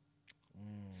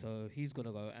 So he's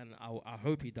gonna go, and I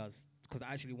hope he does, because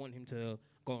I actually want him to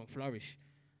go and flourish.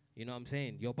 You know what I'm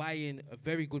saying? You're buying a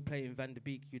very good player in Van de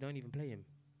Beek. You don't even play him.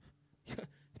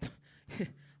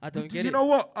 I don't get it. You know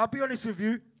what? I'll be honest with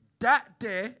you. That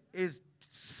there is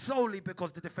solely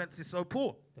because the defense is so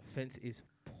poor. Defense is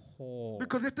poor.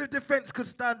 Because if the defense could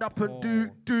stand up and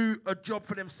do a job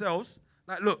for themselves,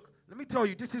 like, look, let me tell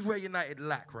you, this is where United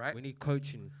lack, right? We need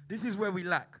coaching. This is where we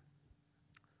lack.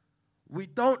 We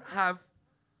don't have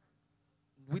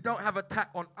attack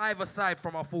on either side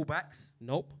from our fullbacks.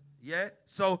 Nope. Yeah.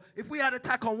 So if we had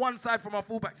attack on one side from our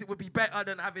fullbacks, it would be better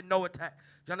than having no attack.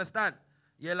 Do you understand?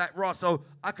 Yeah, like Ross. So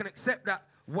I can accept that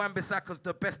Wan-Bissaka's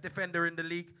the best defender in the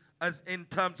league as in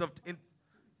terms of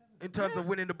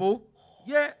winning the ball.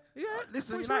 Yeah. Yeah.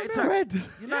 Listen, What's United wrong tax.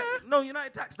 with No,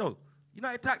 United tax though.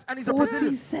 United tax, and he's a Brazilian.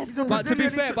 He's a But to be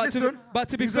Brazilian, fair, he but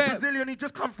to be he's fair, a Brazilian. He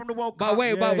just come from the World but Cup.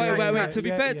 wait. To be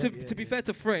yeah, fair, yeah, to be fair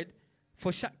to Fred,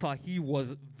 for Shakhtar he was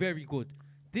very good.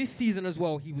 This season as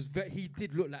well, he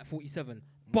did look like 47.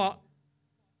 But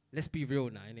let's be real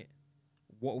now, innit?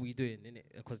 What are we doing, innit?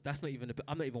 Because that's not even.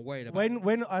 I'm not even worried about.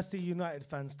 When I see United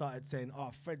fans started saying, "Oh,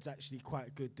 Fred's actually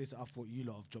quite good," I thought you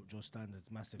lot have dropped your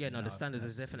standards massively. Yeah, no, the now. standards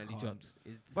has That's- definitely you can't. dropped.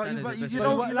 But Standards you has know-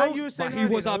 definitely But dropped. like you were saying But he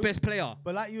was earlier, our though, best player.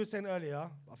 But like you were saying earlier,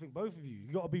 I think both of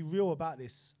you got to be real about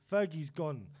this. Fergie's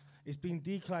gone. It's been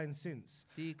declined since.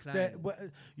 Decline.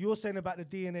 You're saying about the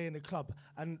DNA in the club,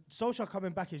 and Solskjaer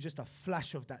coming back is just a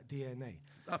flash of that DNA.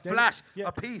 A Then- flash, yeah,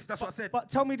 a piece. That's what I said. But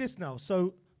tell me this now.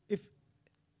 So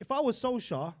if I was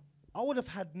Solskjaer, I would have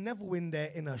had Neville in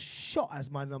there in a shot as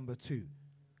my number 2.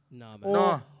 Nah, man. Or,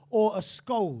 Nah. or a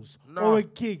Scholes. Nah. Or a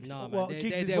Giggs. Nah, man. Well, They-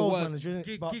 Giggs is they're Wolves worse. manager, isn't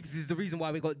it? But Giggs is the reason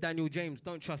why we got Daniel James.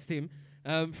 Don't trust him.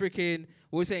 Freaking,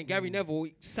 we were saying Gary Neville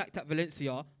sacked at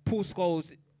Valencia. Paul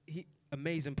Scholes,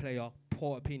 amazing player.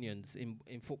 Poor opinions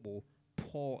in football.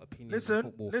 Poor opinions in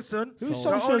football. Listen. Who's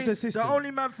So- Solskjaer's assistant? The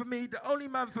only man for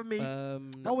me.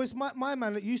 Oh, it's my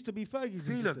man that used to be Fergie's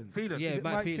assistant. Phelan. Yeah, Is it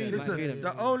Mike Mike Phelan, Phelan? Mike Listen, Phelan.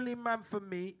 the only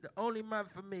man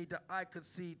for me that I could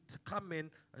see to come in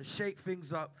and shake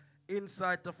things up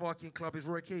inside the fucking club is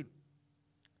Roy Keane.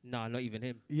 Nah, not even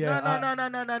him. Yeah,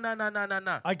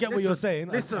 No. I get what you're saying.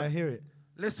 Listen, I hear it.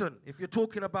 Listen, if you're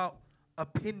talking about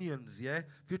opinions, yeah?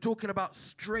 If you're talking about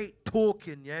straight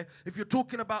talking, yeah? If you're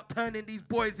talking about turning these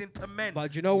boys into men,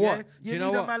 But you know yeah? what? You Do need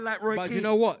know a what? man like Roy But Keane. you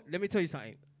know what? Let me tell you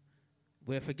something.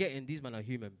 We're forgetting these men are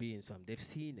human beings, fam. They've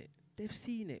seen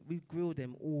it. We've grilled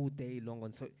them all day long.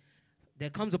 And so there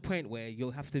comes a point where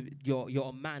you're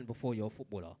a man before you're a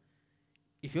footballer.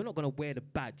 If you're not going to wear the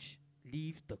badge,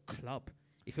 leave the club.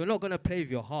 If you're not going to play with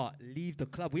your heart, leave the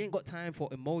club. We ain't got time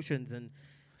for emotions and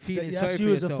feeling That's sorry for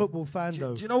you as a yourself. football fan,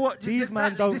 though. Do you know what? These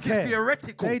man don't this care. Is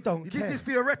theoretical. They don't This care. is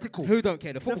theoretical. Who don't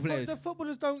care? The The, football players. the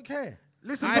footballers don't care.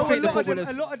 Listen, I to No, think a, the lot of them,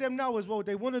 footballers- a lot of them now as well,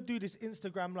 they want to do this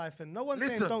Instagram life, and no one's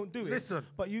saying Listen, don't do it. listen.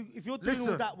 But if you're doing all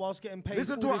Listen. that whilst getting paid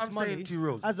Listen to all what this I'm money, saying to you,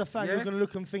 Rose. as a fan, Yeah? you're going to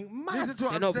look and think, mad. Listen to what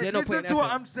They're I'm not- saying. they're not Listen putting to what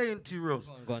effort. I'm saying to you, Rose.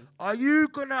 Go on. Are you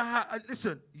gonna have?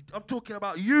 Listen, I'm talking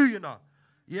about you. You know,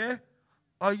 yeah.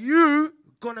 Are you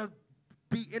gonna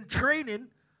be in training,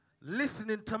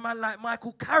 listening to man like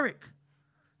Michael Carrick?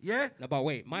 Yeah. No, but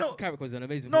wait, Michael No. Carrick was an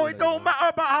amazing. No, footballer, it don't you know. matter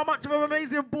about how much of an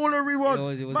amazing baller he was.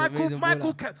 It was amazing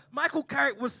baller. Michael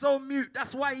Carrick was so mute.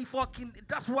 That's why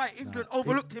England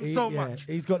overlooked him so yeah, much.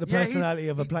 He's got the Yeah, he's- personality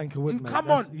of a plank of wood, man. Come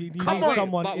That's- on, you come need on.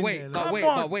 someone but in wait, there. but like- wait,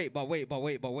 Come but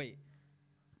on. wait.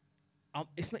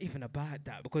 It's not even about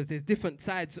that because there's different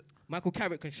sides. Michael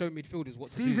Carrick can show midfielders what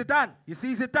to See do. Zidane. You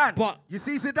see Zidane. But- you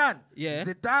see Zidane. Yeah.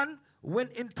 Zidane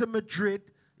went into Madrid.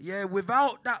 Yeah,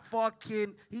 without that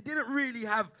fucking, he didn't really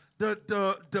have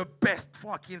the best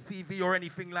fucking CV or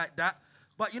anything like that.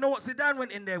 But you know what Zidane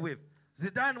went in there with?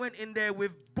 Zidane went in there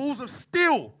with balls of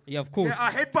steel. Yeah, of course. Yeah,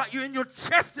 I headbutt you in your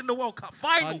chest in the World Cup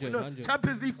final, 100.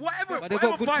 Champions League, whatever, But they've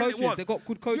whatever got good final coaches. it was. They've got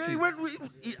good Yeah, he coaches.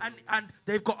 went and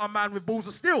they've got a man with balls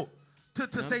of steel to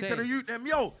I'm say to the saying. youth, them,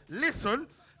 yo, listen,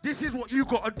 this is what you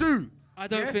got to do. I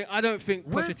don't think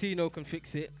When- Pochettino can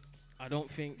fix it. I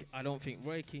don't think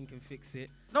Roy Keane can fix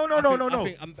it. No.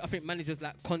 I think managers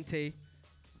like Conte.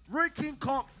 Roy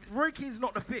Keane's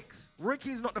not the fix. Roy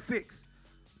Keane's not the fix.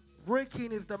 Roy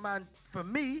Keane is the man for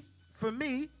me,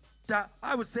 that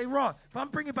I would say, raw. If I'm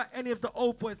bringing back any of the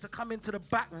old boys to come into the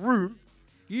back room,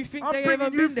 You think I'm they bringing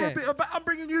haven't you been for a there? bit of back. I'm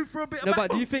bringing you for a bit No, of back.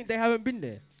 but do you think they haven't been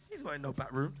there? He's not in no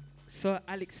back room. Sir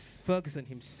Alex Ferguson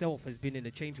himself has been in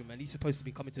the change room and he's supposed to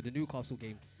be coming to the Newcastle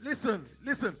game. Listen,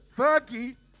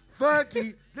 Fergie,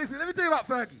 listen, let me tell you about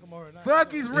Fergie. Tomorrow night.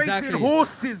 Fergie's racing Exactly.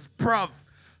 horses, bruv.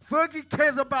 Fergie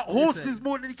cares about horses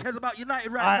more than he cares about United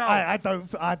right now. I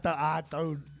don't. I've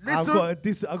Listen, got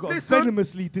to listen.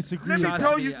 venomously disagree. Let me with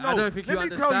tell that. you, I no. don't think you Let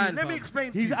me tell you. understand, Let me fam.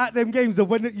 explain to He's you. at them games that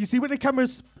when you see when the camera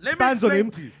Let me spans on explain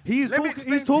him, to you. he's Let me talking.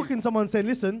 explain He's to you. talking to someone saying,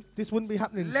 "Listen, this wouldn't be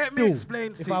happening Let still me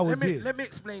explain to if you. I was let me, here." Let me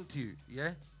explain to you,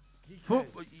 yeah? cares?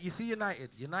 You see United.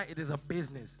 United is a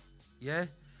business, yeah?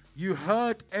 You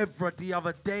heard Evra the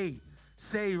other day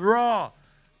say, raw,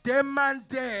 them man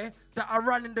there that are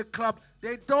running the club,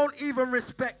 they don't even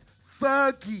respect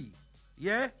Fergie,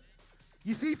 yeah?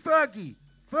 You see Fergie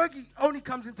only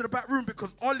comes into the back room because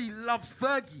Ollie loves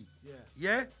Fergie,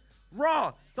 yeah?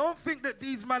 Raw, don't think that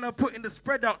these men are putting the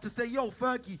spread out to say, yo,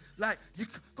 Fergie, like, you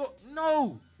got,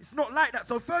 no, it's not like that.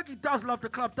 So Fergie does love the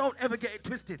club. Don't ever get it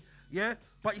twisted, yeah?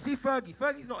 But you see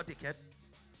Fergie's not a dickhead.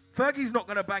 Fergie's not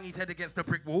going to bang his head against the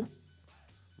brick wall.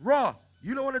 Raw,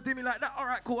 you don't want to do me like that? All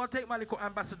right, cool, I'll take my little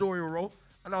ambassadorial role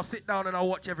and I'll sit down and I'll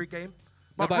watch every game.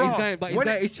 No, but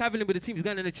Raw, he's traveling with the team. He's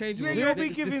going in the change room. Yeah, We'll yeah,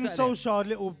 be giving Solskjaer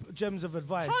little gems of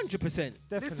advice. 100%.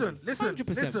 Definitely. Listen,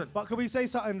 100%. listen. But can we say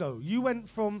something though? You went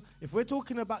from, if we're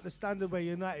talking about the standard where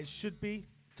United should be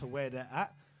to where they're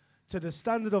at, to the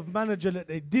standard of manager that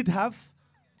they did have,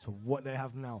 to what they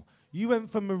have now. You went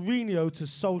from Mourinho to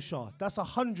Solskjaer. That's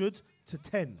 100 to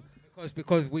 10.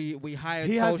 Because we hired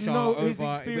He had Solskjaer his over.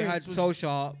 We had experience was-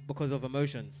 Solskjaer because of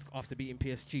emotions after beating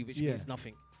PSG, which Yeah. means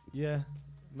nothing. Yeah,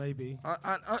 maybe.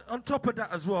 And on top of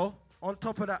that as well,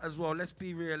 let's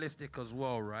be realistic as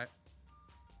well, right?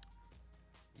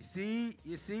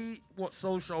 You see what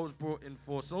Solskjaer was brought in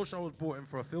for? Solskjaer was brought in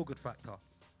for a feel-good factor.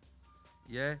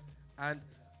 Yeah? And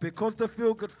because the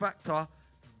feel-good factor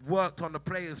worked on the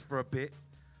players for a bit,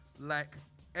 like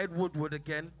Ed Woodward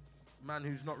again, man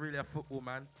who's not really a football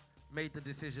man, made the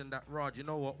decision that, Raj, you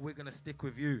know what, we're going to stick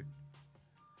with you.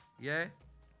 Yeah?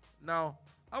 Now,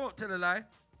 I won't tell a lie.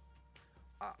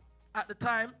 At the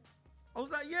time, I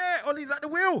was like, yeah, Ollie's at the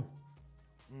wheel.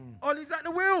 Ollie's at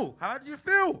the wheel. How did you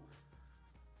feel?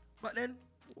 But then...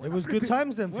 It was good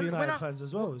times then for United fans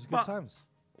as well. It was good but times.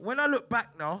 When I look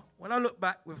back now,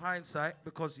 with hindsight,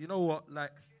 because you know what,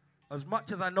 like, as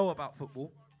much as I know about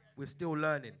football, we're still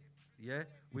learning. Yeah?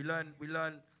 We learn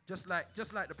just like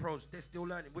the pros, they're still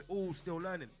learning. We're all still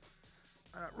learning.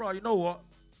 Raw, you know what?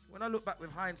 When I look back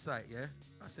with hindsight, yeah,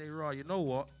 I say, Raw, you know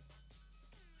what?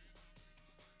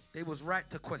 They was right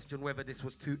to question whether this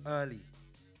was too early.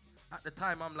 At the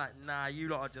time, I'm like, nah, you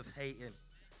lot are just hating.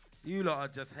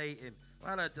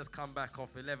 Why not just come back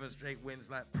off 11 straight wins?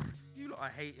 Like, you lot are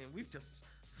hating. We've just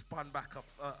spun back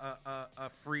a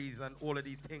freeze and all of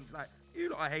these things. Like, you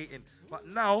lot are hating. But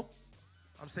now,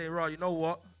 I'm saying, Raw, you know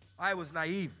what? I was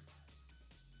naive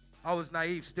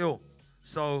still.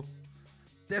 So,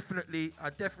 I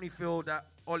definitely feel that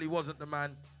Ollie wasn't the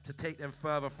man to take them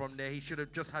further from there. He should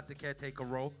have just had the caretaker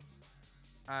role.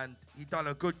 and he done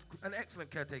an excellent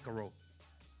caretaker role.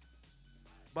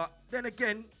 But then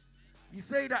again, you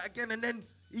say that again, and then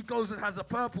he goes and has a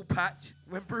purple patch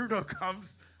when Bruno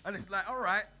comes, and it's like, all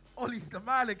right, Ollie's the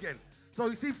man again. So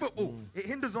you see football, it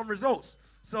hinders on results.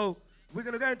 So we're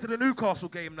going to go into the Newcastle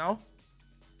game now.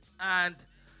 And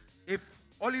if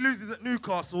Ollie loses at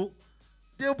Newcastle,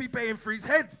 they'll be baying for his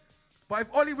head. But if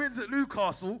Ollie wins at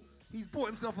Newcastle, he's bought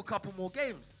himself a couple more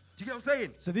games. Do you get what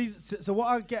I'm saying? So what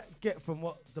I get from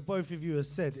what the both of you have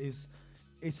said is,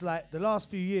 it's like the last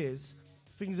few years,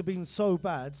 things have been so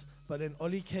bad, but then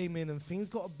Ollie came in and things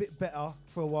got a bit better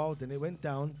for a while, then it went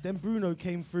down. Then Bruno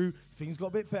came through, things got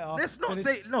a bit better. Let's not then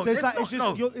say, no, so it's let's like, it's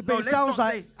not, just, no. but it sounds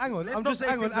like, hang on, I'm just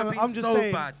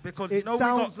saying, bad because it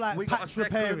sounds like we got patch a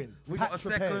second, repairing. we got a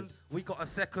second, we got a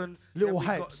second, little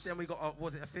then hypes. then we got a,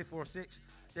 was it a fifth or a sixth?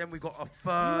 Then we got a You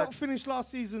third. lot finished last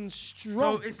season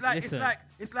strong. So it's like, Listen.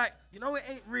 it's like, you know, it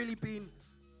ain't really been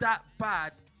that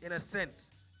bad in a sense.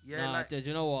 Yeah, Nah, like, do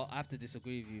you know what? I have to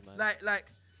disagree with you, man. like.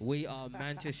 We are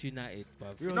Manchester United,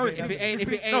 bruv. No, it's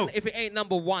If it ain't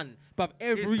number one, bruv,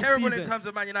 every It's terrible season, in terms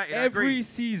of Man United. I every agree.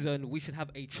 season we should have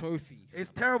a trophy.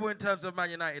 It's terrible in terms of Man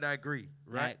United. I agree,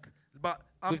 right? Like, But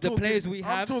I'm with the talking, players we I'm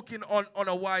have- talking on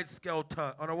a wide scale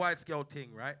on a wide scale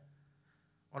thing, right?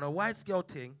 On a wide scale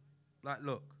thing, like,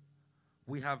 look,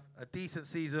 we have a decent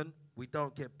season. We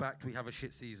don't get backed. We have a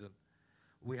shit season.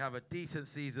 We have a decent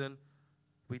season.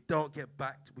 We don't get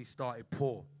backed. We started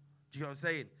poor. Do you know what I'm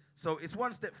saying? So it's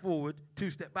one step forward,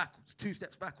 two steps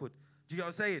backward. Do you know what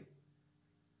I'm saying?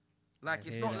 Like,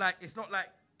 it's not like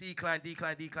decline. Do you get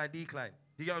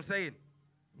what I'm saying?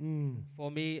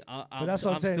 For me, But that's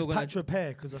what I'm saying. It's patch repair,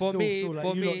 because I still feel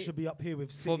like you lot should be up here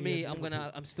with City. For me, and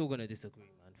Liverpool. I'm still gonna disagree,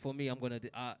 man. For me,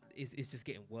 it's just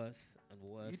getting worse and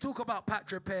worse. You talk about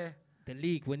patch repair, The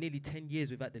league, we're nearly 10 years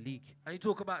without the league. and you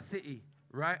talk about City,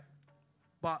 right?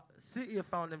 But City have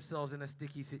found themselves in a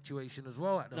sticky situation as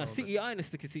well at the No, moment. City are in a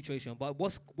sticky situation, but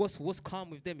what's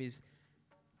calm with them is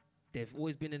they've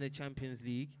always been in the Champions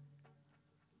League,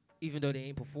 even though they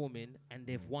ain't performing, and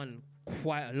they've won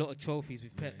quite a lot of trophies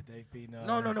with Pep. Yeah, they've been.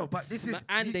 No, but this is...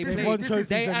 And they They've play- won this is- trophies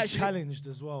they and actually- challenged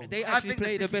as well. They I actually think the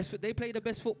play the sticky- best. They play the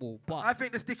best football, but I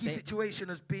think the sticky they- situation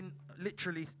has been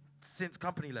literally since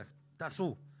Company left. That's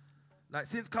all. Like,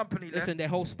 since Company left... listen, their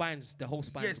whole spines, Yes, gone.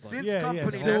 since yeah, Company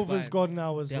left... Silver's gone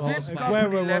now as Yeah, well. since Since Company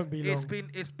Company Aguero left, won't be long.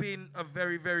 it's been a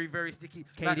very, very, very sticky...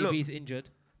 Like, look, KDB's injured.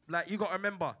 like, you got to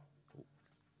remember,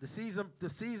 the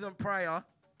season prior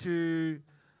to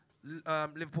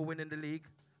Liverpool winning the league,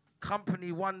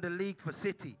 Company won the league for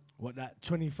City. What, that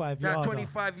 25 That yard?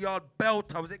 25-yard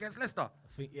belter, was it against Leicester?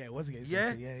 I think, yeah, it was against Yeah,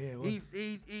 Leicester. Yeah, it was.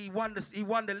 he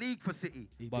won the league for City.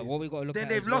 He But did. what we got to look Then at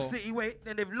they've as lost well, City.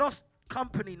 Then they've lost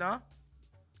Company now,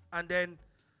 and then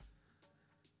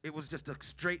it was just a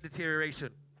straight deterioration.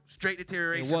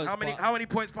 It was, How many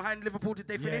points behind Liverpool did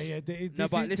they Yeah, finish? yeah. No,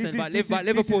 but listen, but this is a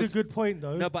Liverpool's good point,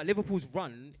 though. no, but Liverpool's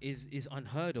run is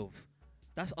unheard of.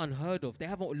 That's unheard of. They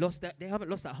haven't lost that. They haven't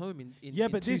lost at home in yeah,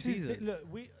 but two this seasons. is look.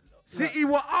 City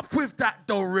were up with that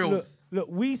though, Reels. Look,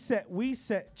 we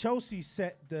set Chelsea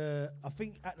set the, I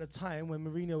think at the time when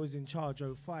Mourinho was in charge,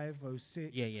 05,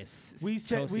 06. Yeah, yes. We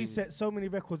Chelsea- set so many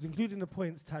records, including the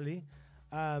points tally.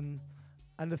 And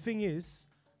the thing is,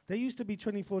 there used to be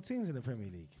 24 teams in the Premier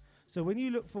League. So when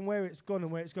you look from where it's gone and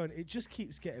where it's going, it just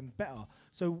keeps getting better.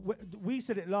 So we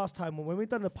said it last time when we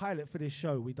done the pilot for this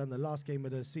show. We done the last game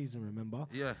of the season, remember?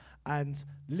 Yeah. And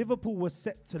Liverpool was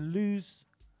set to lose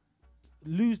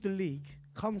the league,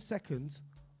 come second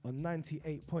on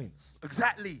 98 points.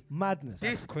 Exactly. Madness.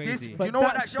 This, crazy. But you know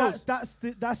what that shows?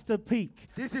 That's the peak.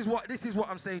 This is what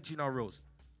I'm saying to you now, Reels.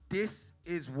 This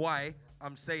is why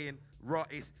I'm saying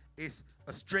it's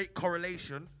a straight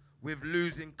correlation with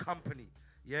losing Company.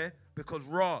 Yeah? Because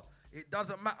it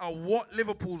doesn't matter what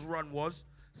Liverpool's run was,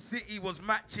 City was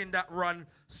matching that run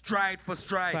stride for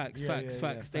stride. Facts. They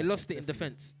facts, lost it in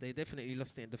defense. They definitely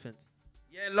lost it in defense.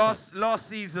 Yeah, last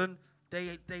season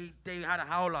they had a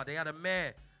howler, they had a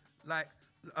mare. Like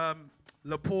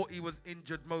Laporte was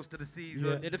injured most of the season.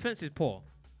 Yeah. The defense is poor.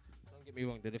 Don't get me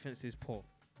wrong. The defense is poor,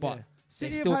 but Yeah.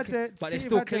 City still have had their, but City they're have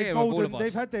still had their clear of all golden. of us.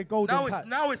 They've had their golden patch.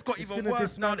 Now it's got It's even gonna worse. Now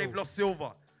dismantle. they've lost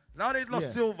Silva. Now they've lost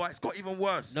Yeah. Silva. It's got even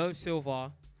worse. No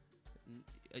Silva.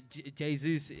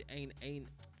 Jesus ain't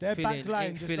Their filling, back line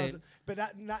ain't just filling. doesn't. But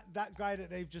that guy that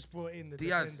they've just brought in, the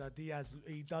Diaz. defender, Diaz,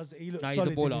 he looks Nah, he's a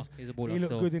solid. baller. He's a baller. He looked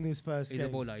still. good in his first He's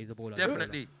game. a baller. He's a baller.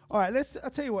 Definitely. All right, I'll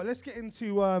tell you what. Let's get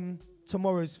into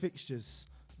tomorrow's fixtures.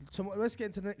 Let's get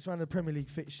into the next round of Premier League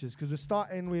fixtures because we're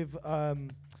starting with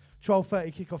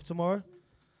 12:30 kickoff tomorrow.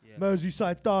 Yeah.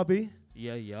 Merseyside derby,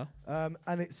 Yeah.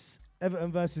 and it's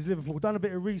Everton versus Liverpool. Done a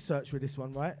bit of research with this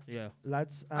one, right? Yeah.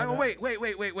 Lads. Hang on, wait.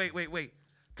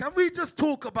 Can we just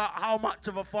talk about how much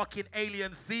of a fucking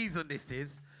alien season this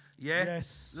is? Yeah.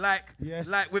 Yes. Like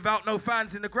without no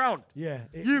fans in the ground. Yeah.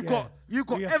 You got We have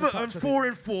to Everton touch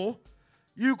on 4-4.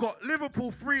 You got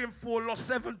Liverpool 3-4, lost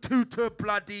 7-2 to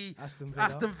bloody Aston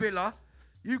Villa.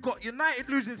 You got United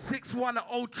losing 6-1 at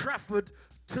Old Trafford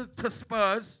to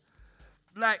Spurs.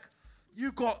 Like,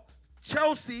 you got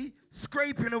Chelsea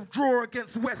scraping a draw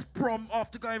against West Brom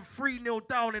after going 3-0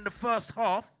 down in the first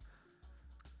half.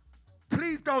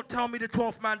 Please don't tell me the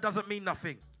 12th man doesn't mean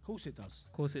nothing. Of course it does.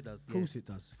 Of course it does. Of course it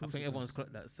does. I think everyone's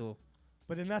clocked that. So.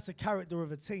 But then that's a character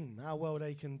of a team, how well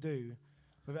they can do.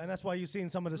 And that's why you're seeing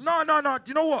some of the... No. Do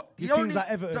you know what? The teams like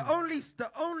Everton. The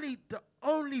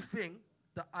only thing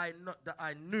that I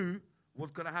knew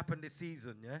was going to happen this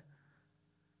season, yeah,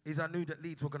 is I knew that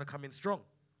Leeds were going to come in strong.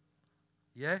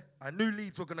 Yeah? I knew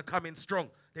Leeds were going to come in strong.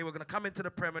 They were going to come into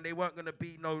the Prem and they weren't going to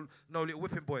be no little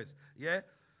whipping boys. Yeah?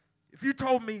 If you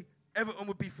told me Everton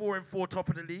would be 4-4 top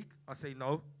of the league, I say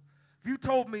no. If you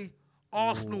told me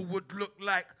Arsenal would look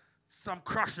like some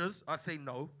crushers, I say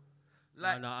no.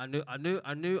 Like, no, I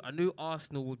knew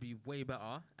Arsenal would be way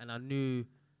better, and I knew.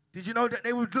 Did you know that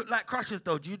they would look like crushers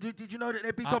though? Did you know that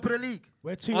they'd be top of the league?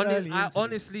 We're too early. I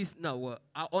honestly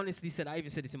said, I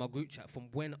even said this in my group chat. From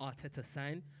when Arteta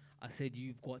signed, I said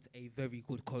you've got a very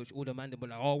good coach. All the man were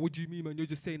like, oh, what do you mean, man? You're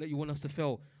just saying that you want us to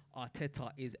fail.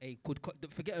 Arteta is a good coach.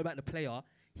 Forget about the player.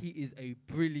 He is a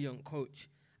brilliant coach.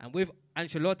 And with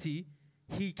Ancelotti,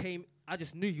 he came. I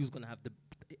just knew he was gonna have the.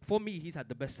 For me, he's had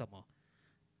the best summer.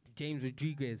 James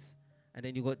Rodriguez, and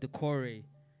then you got Decore,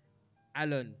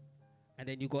 Allen, and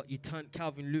then you turned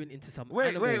Calvin Lewin into some.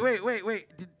 Wait. Did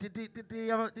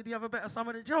he have a better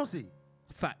summer than Chelsea?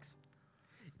 Facts.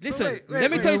 Listen,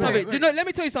 let me tell you something. Let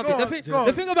me tell you something.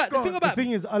 The thing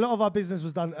is, a lot of our business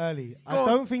was done early. I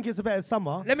don't think it's a better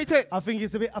summer. Let me tell you. I think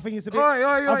it's a bit. That's a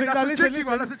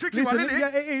tricky one, isn't it?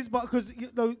 Yeah, it is, but because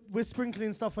we're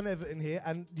sprinkling stuff on Everton here,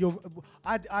 and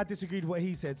I disagreed with what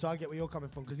he said, so I get where you're coming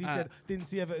from. Because he said didn't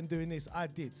see Everton doing this. I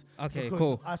did. Okay, because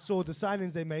cool. I saw the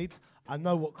signings they made. I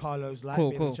know what Carlo's like,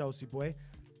 being a Chelsea boy.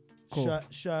 Cool.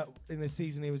 Shirt in the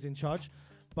season he was in charge,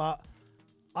 but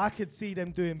I could see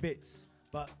them doing bits.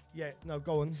 But yeah, no,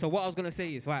 go on. So what I was gonna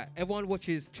say is, right, everyone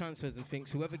watches transfers and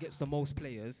thinks whoever gets the most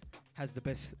players has the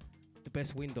best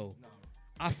window. No.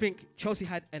 I think Chelsea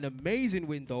had an amazing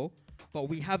window, but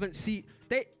we haven't seen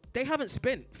they haven't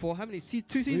spent for how many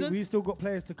 2 seasons? We still got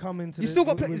players to come into. You still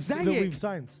got players that we've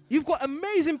signed. You've got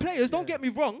amazing players. Don't get me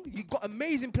wrong. You've got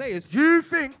amazing players. Do you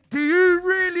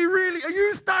really? Are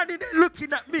you standing there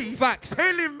looking at me? Facts.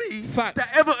 Telling me Facts. that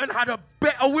Everton had a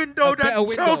better window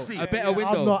than Chelsea? A better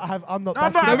window. I'm not.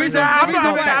 The reason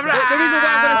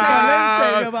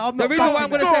why I'm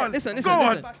going to say. Listen.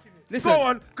 Go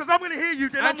on, because I'm going to hear you.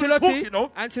 Then I'm going to talk, you know.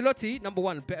 Ancelotti, number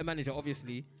one, better manager,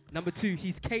 obviously. Number two,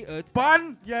 he's catered.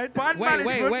 Bun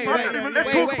management.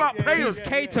 Let's talk about players.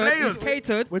 He's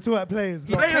catered. We're talking about players.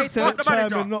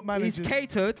 Not managers. He's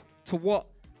catered to what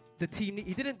the team need.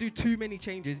 He didn't do too many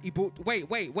changes. He brought.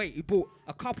 He brought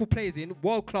a couple players in,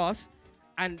 world class,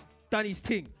 and done his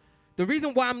thing. The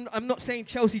reason why I'm not saying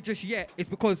Chelsea just yet is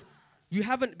because you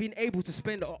haven't been able to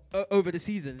spend over the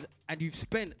seasons, and you've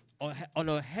spent on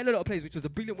a hell of a lot of players, which was a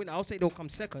brilliant window. I'll say they'll come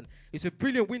second. It's a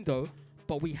brilliant window,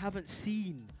 but we haven't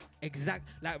seen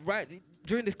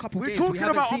during this couple games. We're talking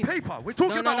about on paper. We're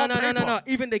talking about on paper. No.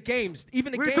 Even the games.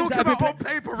 We're talking about on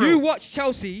paper. You watch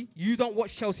Chelsea. You don't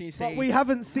watch Chelsea and say. But we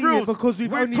haven't seen it because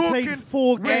we've only played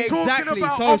 4 games. Exactly.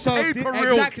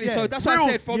 So that's why I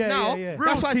said from now.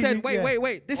 That's why I said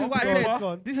wait. This is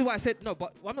why I said no.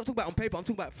 But I'm not talking about on paper. I'm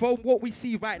talking about from what we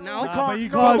see right now. We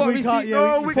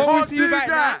can't do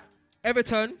that.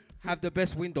 Everton have the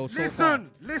best window so far.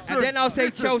 Listen. And then I'll say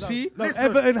Chelsea.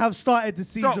 Everton have started the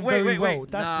season very well.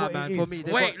 That's what it is. For me,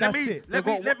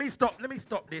 let me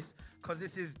stop this because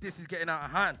this is getting out of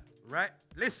hand, right?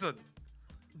 Listen.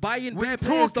 Buying bare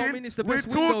players don't mean it's the best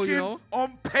window, you know.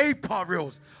 On paper,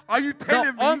 Reels. Are you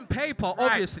telling me? On paper,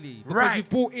 obviously, because you've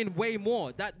bought in way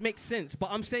more. That makes sense.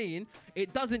 But I'm saying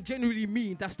it doesn't generally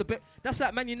mean that's the best. That's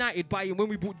like Man United buying when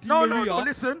we bought Di Maria. No,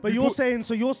 listen. But you're saying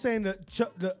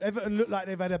that Everton look like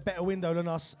they've had a better window than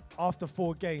us after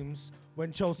 4 games.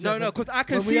 When Chelsea, because I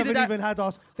can see we haven't even had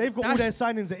us. They've got all their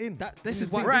signings in. This is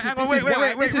why.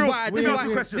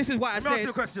 This is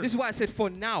why I said for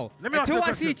now. Until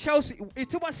I see a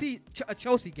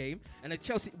Chelsea game and a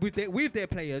Chelsea with their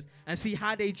players and see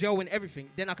how they gel and everything,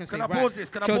 then I can say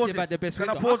Chelsea about the best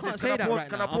window. I can't say that right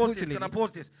now. Can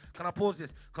I pause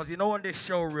this? Because you know on this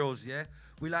show, Reels, yeah,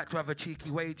 we like to have a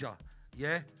cheeky wager.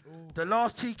 Yeah. The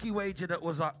last cheeky wager that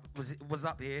was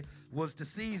up here was the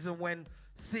season when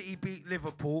City beat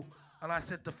Liverpool, and I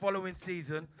said the following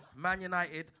season, Man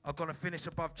United are gonna finish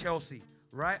above Chelsea,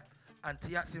 right? And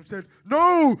Tiatsim said,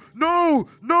 no.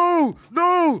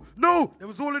 There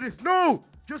was all of this, no.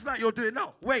 Just like you're doing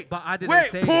now. Wait. But I didn't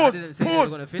wait, say. pause. I didn't say they were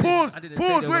gonna finish. Pause. I didn't Pause.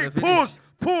 say they were Wait. gonna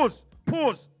finish.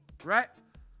 Pause. Right.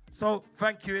 So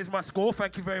thank you. Here's my score.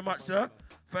 Thank you very much, sir.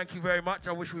 Thank you very much.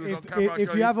 I wish we was on camera.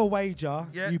 If you have a wager,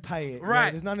 Yeah. you pay it. Right.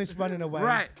 Yeah, there's none of this running away.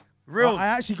 Right. Reels. I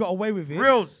actually got away with it.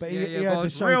 Reels. But Yeah, he go had on. the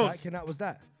show Reels. back, and that was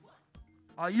that.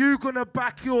 Are you gonna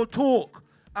back your talk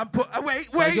and put? Wait.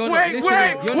 you're not listening.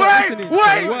 You're not listening to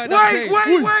the word I'm saying.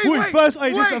 Wait, first,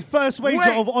 this is a wait, first wager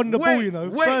wait, of on the ball, wait, you know.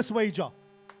 wait. First wager.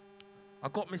 I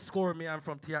got me scoring me and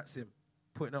from Tiatsim,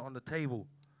 putting it on the table.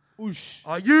 Oosh.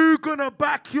 Are you gonna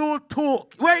back your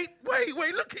talk? Wait.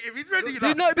 Look at him. He's ready.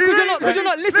 You're not- because you're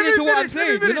not listening to what I'm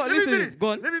saying. You're not listening.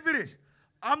 Go on. Let me finish.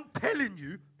 I'm telling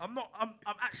you. I'm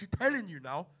actually telling you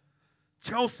now.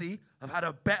 Chelsea have had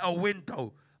a better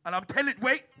window. And I'm telling,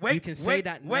 wait. You can say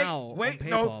that now on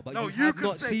paper, but you have can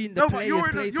not say, seen the no, but players you're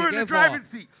in play you're in the together. driving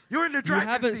seat. You're in the driving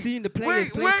seat. haven't seen the players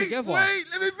play together. Wait,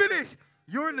 let me finish.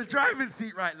 You're in the driving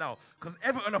seat right now because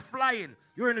Everton are flying.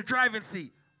 You're in the driving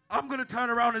seat. I'm going to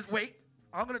turn around and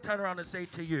say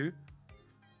to you,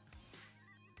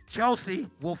 Chelsea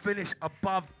will finish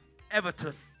above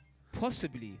Everton.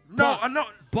 Possibly. No, I'm not.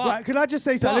 But Right, can I just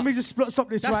say something? Let me just stop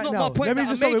this That's right not now. my point Let me that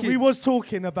just I'm stop it. We making. was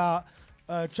talking about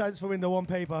transfer window on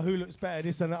paper, who looks better,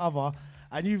 this and the other,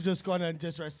 and you've just gone and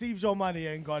just received your money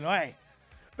and gone, hey,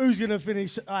 who's going to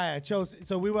finish higher? Chelsea.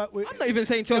 So we were. I'm not even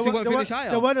saying Chelsea won't finish higher.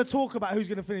 There weren't a talk about who's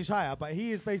going to finish higher, but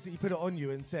he has basically put it on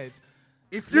you and said,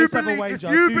 If you let's have a believe, wager.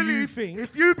 if you Do believe, you think-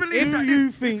 if you believe, do that you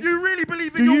if, think- if you really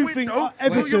believe do in your you think window, put your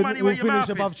Everton money will where your finish mouth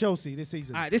above is. Chelsea this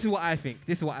season? Alright, this is what I think.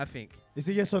 It's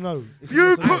a yes or no. It's a You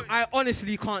yes or no. put- I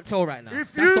honestly can't tell right now.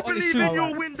 If That's you the honest believe truth. in your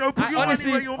Alright. window, put I your money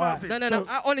honestly- where your mouth is. No, So-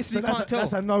 I honestly so can't tell.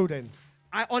 that's a no then.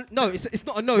 No, it's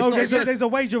not a no. No, It's not a yes. there's a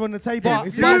wager on the table. But-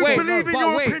 It's You a yes wait, or no. believe in but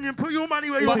your wait. opinion, put your money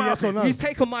where It's your a mouth yes or is. no. He's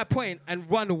taken my point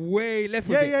and run way left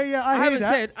with Yeah, it. yeah, yeah, I hear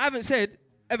that. I haven't said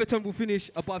Everton will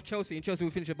finish above Chelsea and Chelsea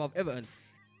will finish above Everton.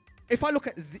 If I look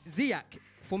at Ziyech,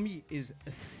 for me, is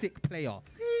a sick player.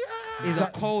 Is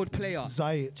a cold player.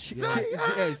 Ziyech.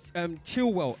 Yeah.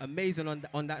 Chilwell, amazing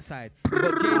on that side.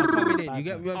 But James coming in, you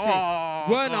get what I'm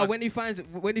saying? Werner, God. when he finds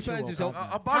himself,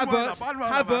 Havertz.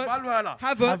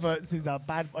 Havertz is a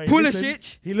bad boy. Pulisic. Listen,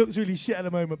 he looks really shit at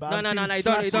the moment, but No, I've no, seen no, you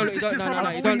don't, flashes.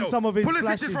 I've seen some of his Pulisic is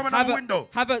flashes. from another window.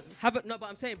 No,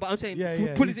 but I'm saying, Yeah,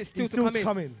 yeah, Pulisic he's still still to come in.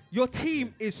 coming. Your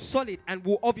team is solid and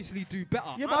will obviously do better.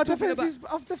 Yeah, I'm but our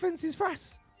talking defense is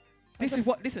frass. This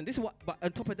is what. But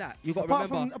on top of that, you got to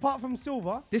Apart remember. Apart from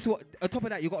Silva, This is what. On top of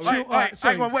that, you got to Wait, remember. Alright,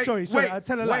 sorry, hang on, wait, sorry, wait, I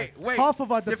tell a lie. wait. Half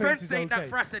of our defense is ain't okay.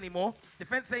 that frass anymore.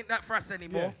 Defense ain't that frass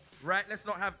anymore. Right? Let's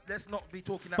not be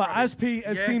talking that. But rubbish. as P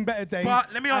has Yeah? seen better days,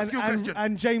 But let me ask you a question.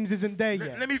 and James isn't there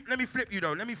yet. Let me flip you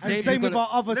though. Let me flip And James you. is same with gonna- our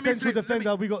other let me central flip- let me-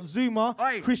 defender, we got Zuma,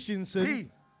 Aye. Christensen, T.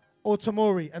 or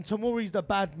Tomori. And Tomori's the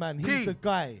bad man. He's T. the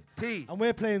guy. T. And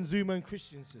we're playing Zuma and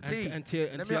Christensen. And, T.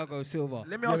 and Let me- Thiago Silva.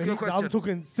 Let me Yeah, ask but you a question. I'm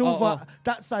talking Silva. Oh.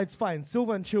 That side's fine.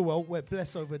 Silva and Chilwell, we're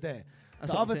blessed over there. That's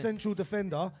The what I'm other saying. central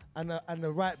defender and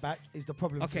the right back is the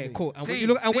problem. for Okay, me. cool. And when T, you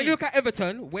look T. at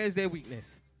Everton, where's their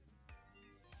weakness?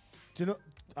 Do you know?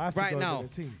 I have to Right go now. over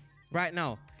the team. Right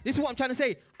now. This is what I'm trying to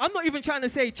say. I'm not even trying to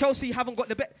say Chelsea haven't got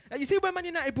the best. Like, you see when Man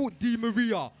United bought Di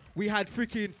Maria, we had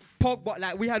freaking Pogba,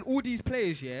 like we had all these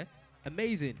players, yeah?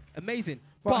 Amazing.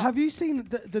 But have you seen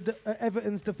the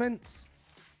Everton's defence?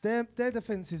 Their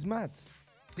defence is mad.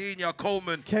 Dina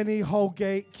Coleman. Kenny,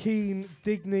 Holgate, Keane,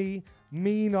 Digny,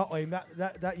 Mina. Oh,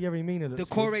 that Yerry Mina looks the good.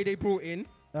 Corey they brought in,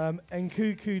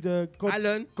 Nkuku,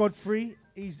 Alan. Godfrey,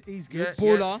 he's good.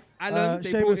 Yeah. Baller, Alan,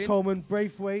 they brought Seamus in. Coleman,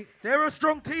 Braithwaite. They're a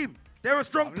strong team. They're a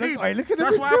strong Look- team. hey, look at the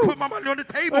That's why I midfield. put my money on the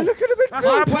table. Hey, look at the That's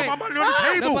why I midfield. put my money on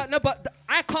the table. No, but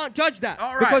I can't judge that.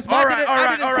 All right, because all right,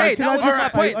 I didn't say it. Can That I was just my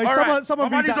point. all right. someone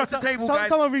My read money's that? off the table, guys.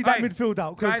 Someone read that Hey, midfield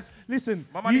out. Because guys, listen,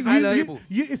 my money's you- off the you- table.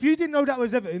 if you didn't know that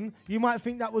was Everton, you might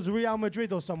think that was Real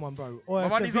Madrid or someone, bro, or My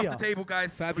money's Sevilla. off the table,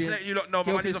 guys. Fabian, Just letting you lot know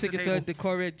my money's off the table. Sigerson,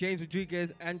 Decore, James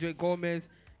Rodriguez, Andre Gomez,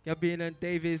 Gabin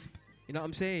Davis. You know what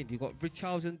I'm saying? You got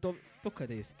Richarlison. Look at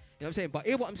this. You know what I'm saying? But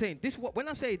hear what I'm saying. When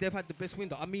I say they've had the best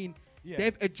window, I mean Yeah.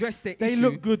 they've addressed their They issue.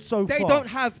 look good so They far. don't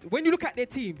have. When you look at their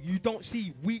team, you don't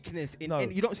see weakness in. No,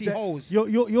 You don't see They- holes.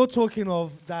 You're talking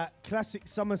of that classic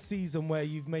summer season where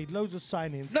you've made loads of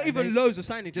signings. Not and even they- loads of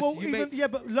signing. Just Well, you even, make. yeah,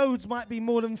 but loads might be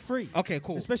more than 3. Okay,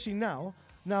 cool. Especially now.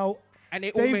 Now, And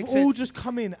it all they've makes all sense. just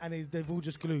come in and they've all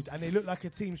just glued and they look like a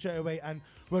team straight away. And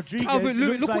Rodriguez Calvert-Lewin,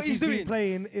 looks look like what he's been doing.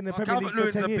 playing in the Premier League for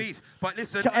Calvert-Lewin's 10 a years. beast. But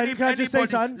listen, Can I just say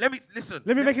something? Let me listen.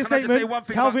 Let me make a can I just say statement. one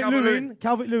thing about Calvert-Lewin?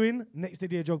 Calvert-Lewin next to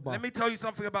Didier Drogba. Let me tell you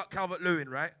something about Calvert-Lewin,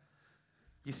 right?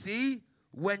 You see,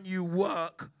 when you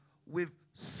work with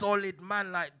solid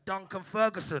man like Duncan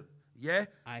Ferguson, yeah?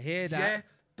 I hear that. Yeah,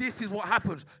 this is what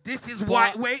happens. This is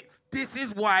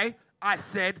why I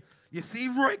said, you see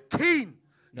Roy Keane,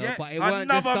 No, yeah? but it weren't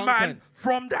just Another man Duncan.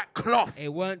 from that cloth. It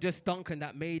weren't just Duncan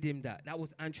that made him that. That was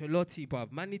Ancelotti,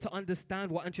 bruv. Man need to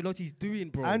understand what Ancelotti's doing,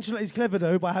 bro. Ancelotti's clever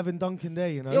though by having Duncan there,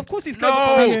 you know. Yeah, of course he's No,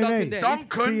 clever for having DNA.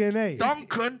 Duncan there. DNA.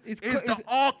 Duncan It's is co- the it's-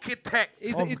 architect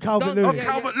Of Calvert-Lewin. of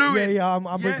Calvert-Lewin. Yeah, I'm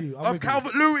with you. I'm of with you.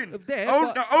 Calvert-Lewin. There,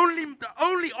 but- The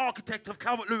only architect of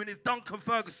Calvert-Lewin is Duncan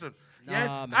Ferguson. Nah,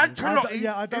 Yeah, man. Ancelotti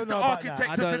I don't is know the about that. architect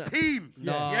I of don't the team.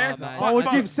 Nah, yeah, man. I would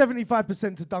but- give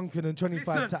 75% to Duncan and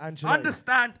 25 Listen, to Ancelotti.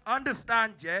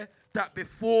 understand, yeah, that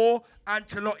before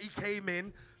Ancelotti came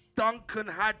in, Duncan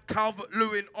had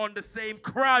Calvert-Lewin on the same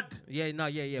crud.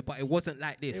 Yeah, but it wasn't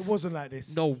like this. It wasn't like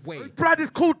this. No way. Brad, it's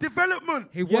called development.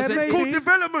 He Yeah, wasn't. maybe. It's called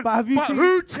development. But have you seen-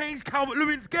 who changed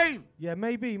Calvert-Lewin's game? Yeah,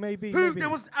 maybe. Who? There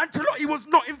was Ancelotti was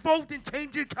not involved in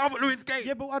changing Calvert-Lewin's game.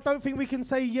 Yeah, but I don't think we can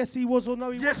say yes he was or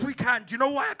no he Yes, wasn't. we can. Do you know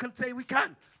why I can say we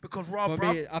can? Because Rob,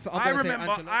 For me, I'm I gonna say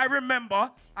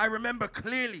Ancelotti. remember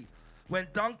clearly when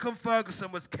Duncan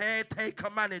Ferguson was caretaker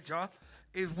manager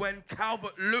is when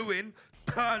Calvert-Lewin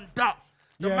turned up.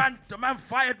 Yeah. The man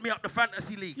fired me up the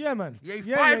fantasy league. Yeah, man. Yeah,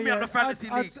 he fired me up the fantasy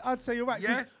I'd, league. I'd say you're right.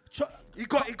 'cause Yeah. He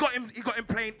got him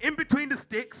playing in between the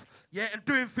sticks, yeah, and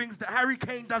doing things that Harry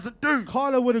Kane doesn't do.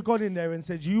 Carlo would have gone in there and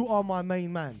said, "You are my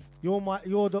main man.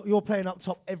 You're playing up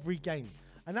top every game."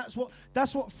 And that's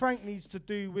what Frank needs to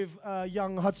do with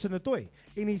young Hudson-Odoi.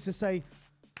 He needs to say,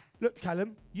 "Look,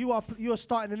 Callum, you are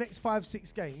starting the next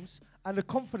 5-6 games, and the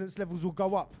confidence levels will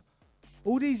go up.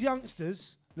 All these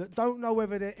youngsters that don't know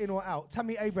whether they're in or out.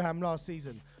 Tammy Abraham last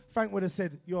season, Frank would have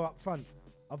said, "You're up front.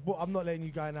 I'm not letting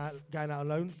you going out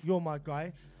alone. You're my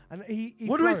guy." And he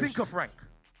What do we flourished. think of Frank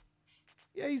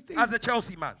Yeah, he's as a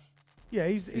Chelsea man? Yeah,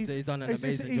 he's done an he's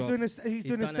amazing doing job. he's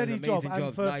doing a done an steady job, amazing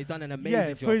and for Nah, he's done an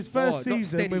amazing job. for his first Not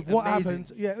season steady, with what amazing.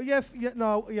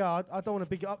 happened. I don't want to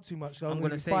big it up too much. So I'm I'm gonna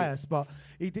going to say bias, but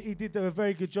he did a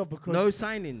very good job because No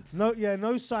signings. no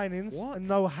signings What? and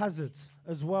no hazards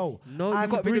as well. No, you and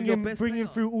got rid of your best bringing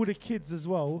player. through all the kids as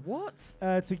well. What?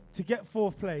 To get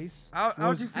fourth place. How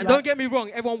was do you feel And like- don't get me wrong,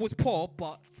 everyone was poor,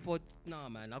 but for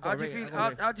man, I How got do you feel?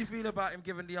 How do you feel about him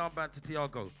giving the armband to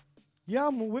Thiago? Yeah,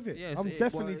 I'm all with it. Yes, I'm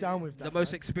definitely down with that. The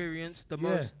most man. experienced, the Yeah.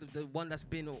 most, the one that's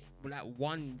been like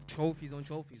won trophies on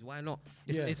trophies. Why not?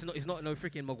 It's, Yeah. it's not no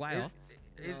freaking Maguire.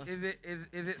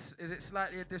 Is it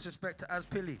slightly a disrespect to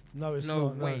Azpili? No, it's No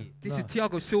not. way. This no. is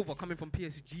Thiago Silva coming from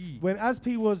PSG. When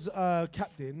Aspi was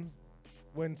captain,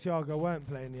 when Thiago weren't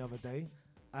playing the other day,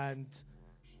 and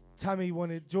Tammy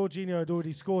wanted, Jorginho had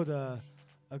already scored a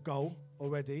goal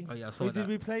already. Oh, yeah, I saw Did that.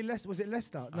 we play Leicester? Was it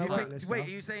Leicester? No, Do you not think, Leicester. wait, are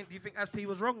you saying? Do you think Azpi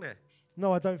was wrong there?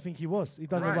 No, I don't think he was. He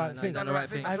done the right no, thing. he done the right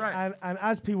thing. That's right. And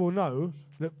as people know,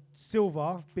 that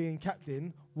Silva being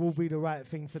captain will be the right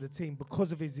thing for the team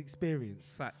because of his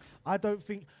experience. Facts. I don't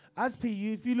think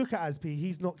Aspi. If you look at Aspi,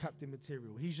 he's not captain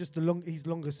material. He's just he's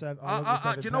longer serve.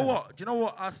 Do you know what? Do you know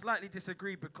what? I slightly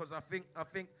disagree because I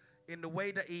think in the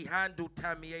way that he handled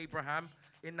Tammy Abraham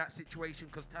in that situation,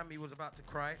 because Tammy was about to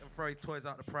cry and throw his toys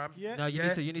out the pram. Yeah. No, you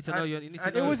need to know. You need to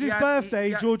and It know. was his He had- birthday.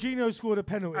 he had- Jorginho scored a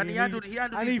penalty, And he handled and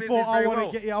his he business thought, very I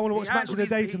want well. to watch Match of the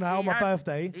Day tonight on my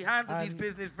birthday. He handled his And-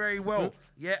 business very well.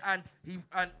 Yeah, and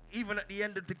even at the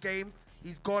end of the game,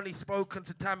 he's gone. He's spoken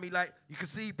to Tammy like you can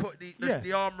see. He put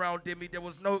the arm round him. There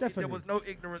was no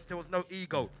ignorance. There was no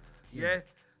ego. Yeah.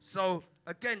 So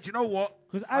again, do you know what?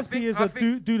 Because I Aspi think- is I a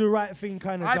think- do the right thing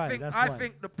kind of guy. That's I why.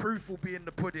 think the proof will be in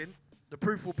the pudding. The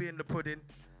proof will be in the pudding.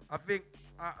 I think,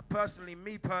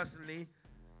 me personally,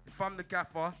 if I'm the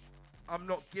gaffer, I'm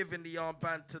not giving the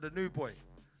armband to the new boy.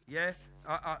 Yeah?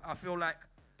 I feel like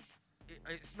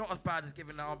it's not as bad as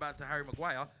giving the armband to Harry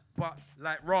Maguire, but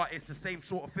it's the same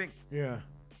sort of thing. Yeah.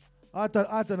 I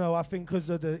don't know. I think because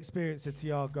of the experience of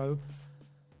Thiago.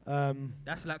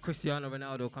 That's like Cristiano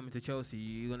Ronaldo coming to Chelsea.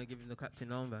 You're gonna give him the captain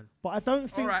armband? But I don't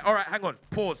think. All right, hang on.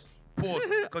 Pause.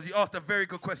 Because you asked a very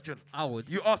good question. I would.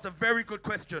 You asked a very good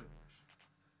question.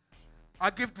 I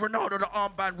give Ronaldo the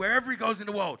armband wherever he goes in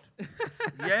the world.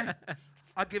 Yeah?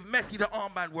 I give Messi the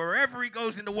armband wherever he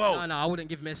goes in the world. No, I wouldn't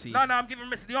give Messi. No, I'm giving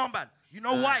Messi the armband. You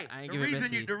know why? I ain't giving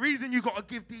Messi. The reason you gotta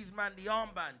give these man the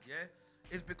armband, yeah,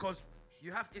 is because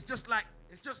you have. It's just like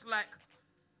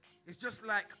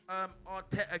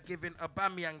Arteta giving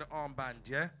Aubameyang the armband,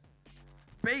 yeah.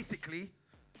 Basically,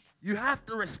 you have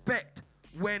to respect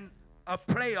when a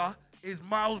player is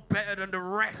miles better than the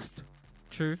rest.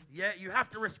 True. Yeah, you have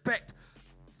to respect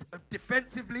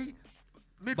defensively,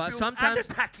 midfield, But and sometimes,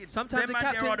 attacking. sometimes Them the man there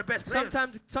are captain, the best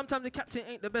players. sometimes the captain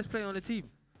ain't the best player on the team.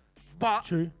 But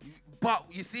True. But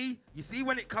you see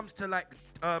when it comes to like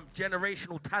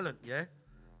generational talent, yeah,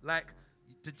 like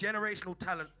the generational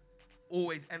talent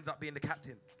always ends up being the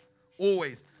captain.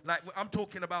 Always. Like I'm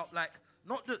talking about like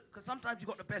not the because sometimes you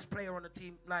got the best player on the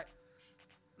team, like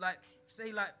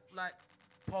say like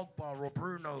Pogba or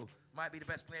Bruno might be the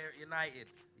best player at United,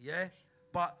 yeah,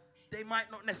 but they might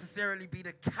not necessarily be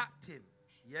the captain,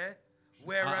 yeah.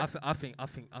 Whereas I think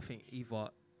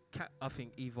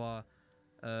either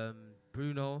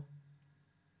Bruno,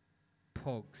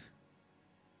 Pogs,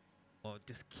 or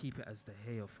just keep it as De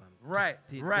Gea, fam. Right,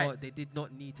 Just right. They did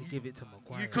not need to give it to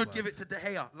Maguire. you could bruv. give it to De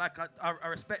Gea, like I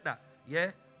respect that,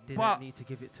 yeah. Didn't But need to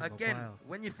give it to again, Maguire.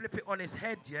 when you flip it on his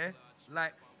head, yeah,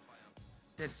 like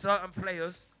there's certain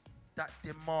players that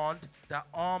demand that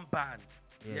armband,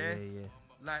 yeah.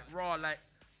 Like raw, like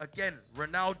again,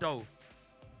 Ronaldo,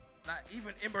 like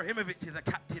even Ibrahimovic is a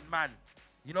captain man.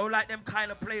 You know, like them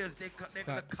kind of players, they're gonna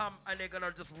Facts. come and they're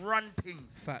gonna just run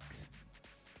things. Facts.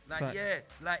 Like Facts. yeah,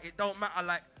 like it don't matter.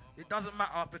 Like it doesn't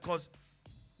matter because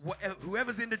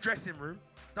whoever's in the dressing room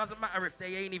doesn't matter if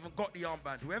they ain't even got the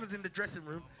armband. Whoever's in the dressing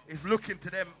room is looking to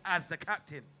them as the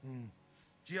captain. Do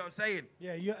you know what I'm saying?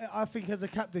 Yeah, I think as a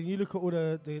captain, you look at all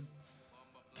the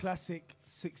classic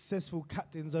successful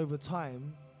captains over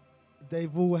time,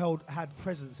 they've all had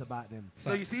presence about them.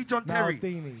 So you see John Terry.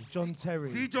 Maldini, John Terry,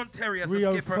 See John Terry as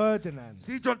Rio the skipper. Ferdinand,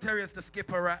 See John Terry as the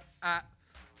skipper at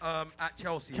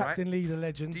Chelsea, captain, right? leader,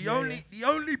 legend. The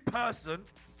only person,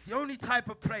 the only type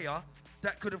of player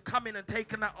that could have come in and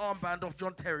taken that armband off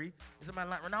John Terry is a man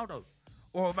like Ronaldo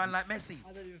or a man like Messi.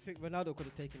 I don't even think Ronaldo could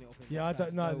have taken it off him. Yeah, I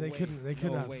don't know. They couldn't. They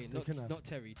couldn't No have. way. They couldn't have. Not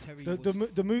Terry. Terry The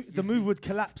was the move would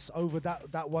collapse over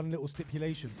that one little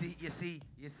stipulation. You see,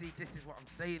 this is what I'm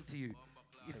saying to you.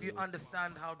 If you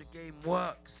understand how the game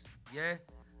works, yeah,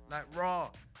 like raw,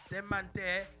 them man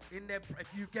there in there. If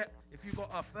you got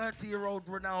a 30-year-old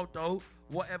Ronaldo,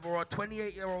 whatever, or a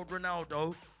 28-year-old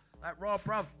Ronaldo, like raw,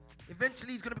 bruv,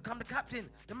 eventually he's gonna become the captain.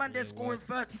 The man there scoring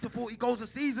 30 to 40 goals a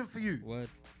season for you. Word.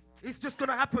 It's just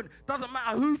gonna happen. Doesn't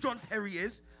matter who John Terry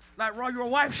is. Like raw, you're a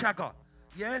wife shagger.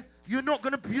 Yeah, you're not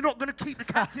gonna keep the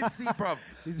captaincy, bruv.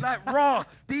 Like raw,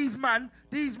 these man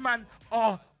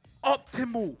are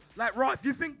optimal. Like raw, if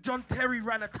you think John Terry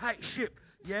ran a tight ship,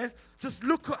 yeah, just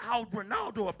look at how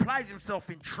Ronaldo applies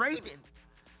himself in training.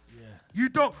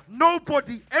 Yeah.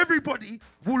 Everybody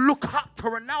will look up to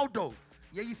Ronaldo.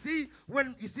 Yeah, you see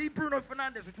Bruno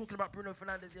Fernandes, we're talking about Bruno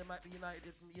Fernandes, he might be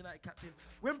United captain.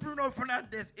 When Bruno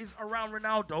Fernandes is around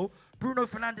Ronaldo, Bruno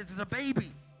Fernandes is a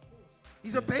baby.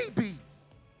 He's a baby.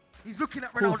 He's looking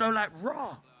at Ronaldo like,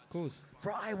 raw. Of course.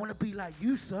 Raw, I want to be like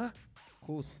you, sir. Of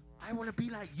course. I want to be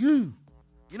like you.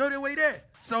 You know the way there?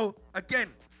 So, again,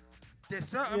 there's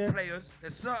certain players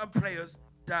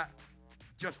that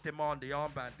just demand the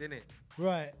armband, innit?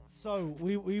 Right, so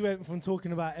we went from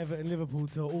talking about Everton, Liverpool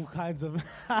to all kinds of.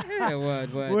 Yeah,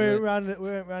 word. we went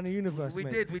around the universe. We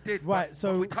mate. did. Right, but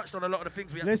so we touched on a lot of the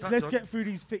things we had to touch let's on. get through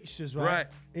these fixtures, right?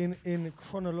 In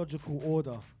chronological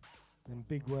order. And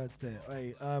big words there.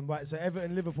 Hey, right, so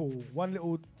Everton, Liverpool. One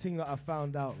little thing that I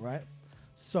found out, right?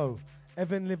 So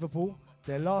Everton, Liverpool,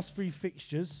 their last three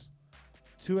fixtures,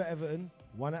 2 at Everton,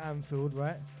 1 at Anfield,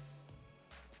 right?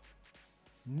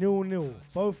 0-0.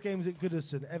 Both games at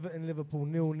Goodison, Everton, Liverpool,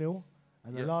 0-0.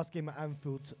 And the last game at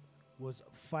Anfield was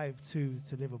 5-2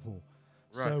 to Liverpool.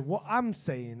 Right. So what I'm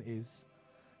saying is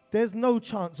there's no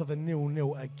chance of a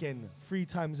 0-0 again 3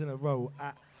 times in a row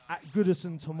at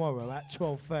Goodison tomorrow at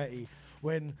 12:30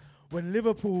 when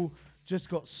Liverpool just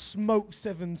got smoked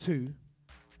 7-2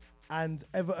 and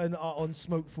Everton are on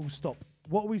smoke full stop.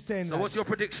 What are we saying? So what's your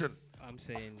prediction? I'm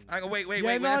saying. Hang on, wait. Yeah,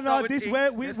 Let's no. start with This T.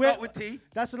 where Let's start with T.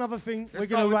 That's another thing. Let's We're gonna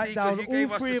start with write T, 'cause down you all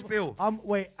gave us 3 the of. spiel.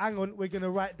 Wait, hang on. We're gonna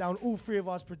write down all 3 of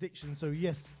us predictions. So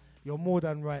yes, you're more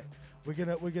than right. We're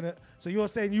gonna. So you're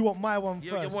saying you want my one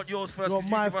first. You want yours first. You Could want you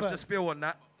give my us the first. spiel on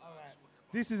that?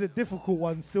 This is a difficult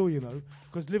one still, you know,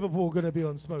 because Liverpool are gonna be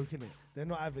on smoke, innit? They're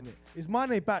not having it. Is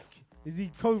Mane back? Is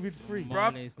he COVID free?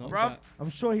 Mane's not Bruv, back. I'm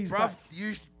sure he's back.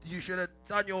 you should have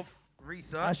done your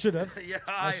research. I should have. Yeah,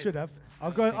 I should have.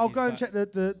 I'll think go he's and back. check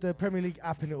the Premier League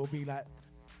app, and it will be like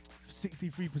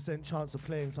 63% chance of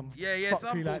playing some Yeah, some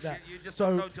fuckery like bullshit. that. You just So-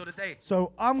 don't know till the day.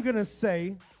 So I'm gonna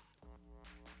say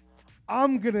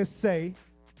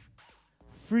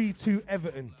 3-2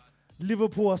 Everton.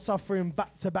 Liverpool are suffering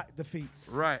back-to-back defeats.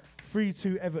 Right.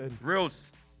 3-2 Everton. Reels,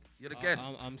 you're the guest.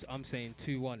 I'm saying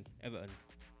 2-1 Everton.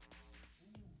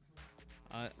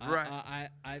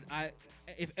 Right.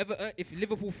 If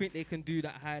Liverpool think they can do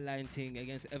that high line thing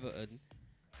against Everton,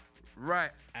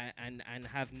 Right. and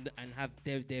have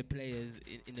their players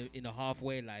in the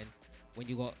halfway line, when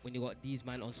you got these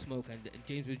man on smoke and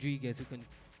James Rodriguez who can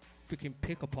freaking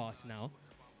pick a pass now.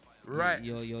 Right.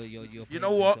 You're You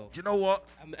know what? Do you know what?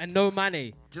 And no Mane.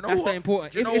 Do you know That's what? the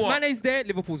important. Do you know If what? Mane's there,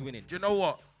 Liverpool's winning. Do you know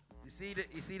what? You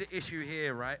see the issue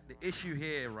here, right? The issue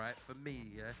here, right, for me,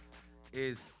 yeah,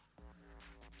 is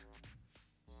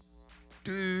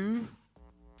do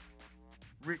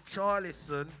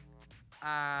Richarlison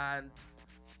and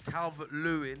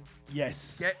Calvert-Lewin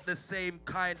Yes. get the same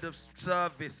kind of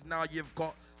service now you've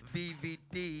got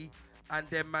VVD and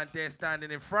them man there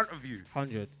standing in front of you?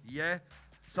 100. Yeah?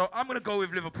 So I'm going to go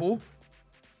with Liverpool.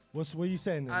 What are you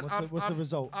saying then? And What's the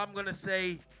result? I'm going to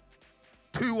say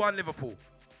 2-1 Liverpool.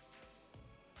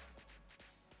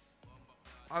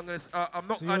 I'm gonna. I'm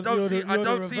not. So I you're don't the- see. I you're the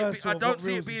don't see. reverse I of don't what see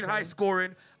it Reels being is high saying.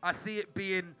 scoring. I see it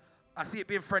being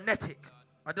frenetic.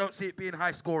 I don't see it being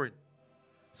high scoring.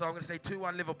 So I'm gonna say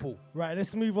 2-1 Liverpool. Right,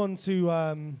 let's move on to.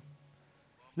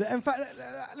 In fact,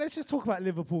 let's just talk about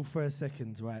Liverpool for a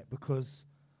second, right? Because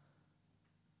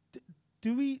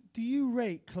do you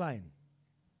rate Klein?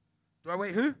 Do I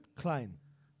wait? Who? Klein.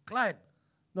 Klein.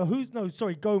 No,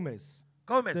 sorry, Gomez.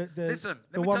 Gomez. The- Listen.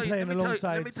 the let me one tell you, playing let me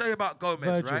alongside tell you about Gomez,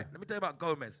 Virgil. right? Let me tell you about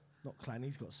Gomez. Not Klein,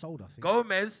 he's got sold, I think.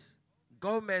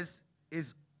 Gomez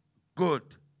is good.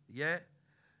 Yeah.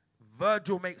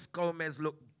 Virgil makes Gomez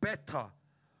look better.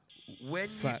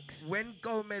 Facts. When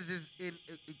Gomez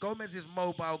is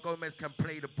mobile, Gomez can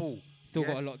play the ball. Still yeah?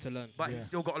 got a lot to learn. But Yeah. he's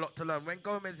still got a lot to learn. When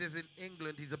Gomez is in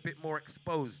England, he's a bit more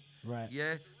exposed. Right.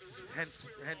 Yeah. Hence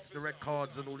the red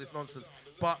cards and all this nonsense.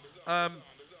 But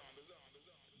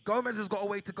Gomez has got a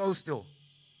way to go still.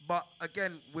 But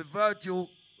again, with Virgil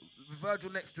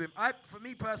next to him, for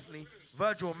me personally,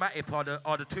 Virgil and Matip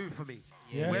are the two for me.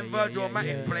 Yeah. When Yeah, Virgil yeah, and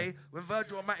Matip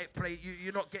yeah. play,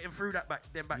 you're not getting through that back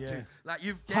Yeah. two. Like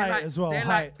Height as well,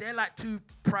 height. They're like two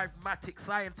pragmatic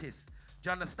scientists. Do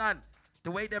you understand?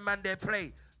 The way their man there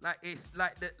play, like it's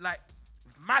like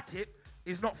Matip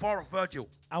is not far off Virgil.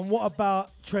 And what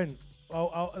about Trent?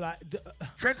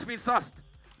 Trent's been sussed.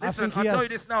 I Listen, think he I'll tell has. you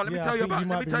this now. Let me Yeah, tell I you think you about.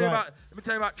 might Let me be tell you right. about. Let me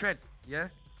tell you about Trent. Yeah,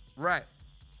 right.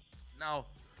 Now,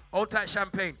 old tight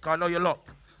champagne. 'Cause I know you're locked.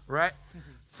 Right.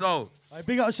 So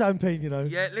Big up Champagne, you know.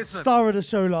 yeah, listen. Star of the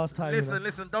show last time. you know.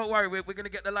 Listen. Don't worry. We're gonna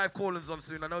get the live call-ins on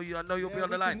soon. I know you'll be Yeah, on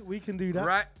the line. We can do that.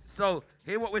 Right. So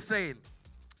hear what we're saying.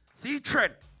 See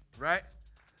Trent. Right.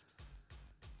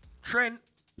 Trent,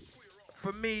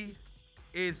 for me,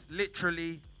 is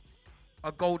literally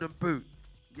a golden boot.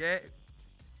 Yeah.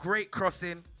 Great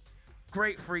crossing,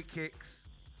 great free kicks.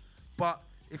 But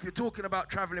if you're talking about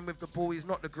traveling with the ball, he's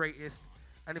not the greatest.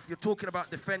 And if you're talking about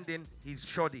defending, he's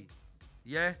shoddy.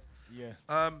 Yeah? Yeah.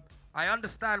 I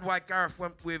understand why Gareth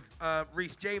went with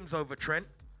Reece James over Trent,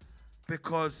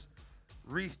 because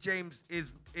Reece James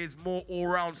is more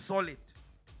all-round solid.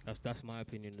 That's my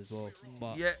opinion as well.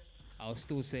 But Yeah. I'll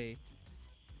still say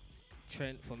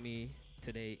Trent for me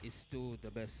today is still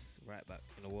the best right back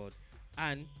in the world.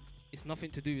 And it's nothing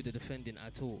to do with the defending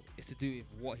at all. It's to do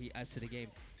with what he adds to the game.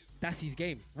 That's his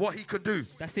game. What he could do.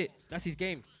 That's it. That's his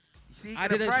game. You see, I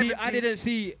in a didn't private team-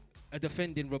 see a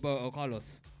defending Roberto Carlos.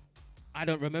 I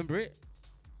don't remember it.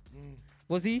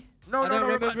 Was he? No, I don't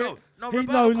remember it. No,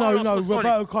 Roberto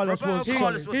Roberto Carlos was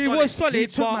solid. He was solid. He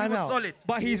took but- man out. solid.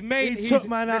 But his main, He took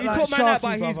man out he like took man out, Sharky,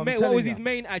 but his bruv, I'm main, what telling was ya. his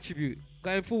main attribute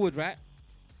going forward, right?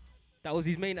 That was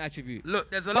his main attribute. Look,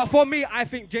 there's a But lot. for me, I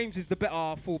think James is the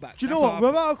better fullback. Do you know That's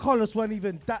what? how I Roberto Carlos weren't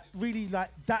even that really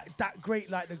like that great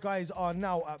like the guys are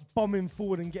now at bombing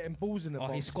forward and getting balls in the feel.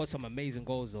 Oh, he box scored some amazing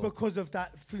goals though. because of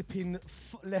that flipping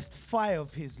left thigh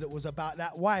of his that was about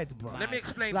that wide, bro. Let me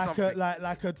explain like something.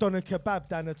 like a doner kebab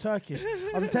down the Turkish.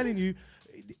 I'm telling you,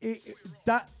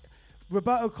 that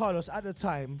Roberto Carlos at the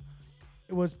time.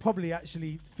 It was probably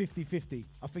actually 50-50.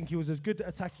 I think he was as good at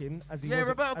attacking as he Yeah, was.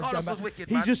 Roberto as Carlos going back. was wicked,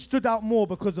 He man. just stood out more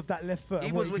because of that left foot He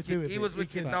and what was he could do wicked. with He it. was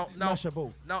wicked. could Now, smash a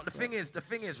ball. Now the thing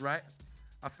is, right?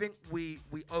 I think we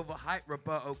overhype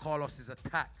Roberto Carlos's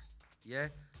attack. Yeah.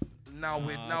 Now No,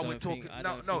 we're I now we're don't talking. think- I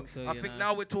No, don't no. think so, I you think know.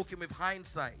 now we're talking with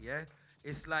hindsight. Yeah.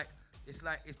 It's like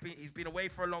he's been away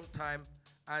for a long time,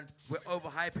 and we're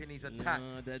overhyping his attack.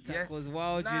 No, the yeah? attack was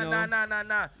wild, you know.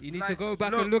 Nah. You need to go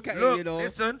back and look at it, you know.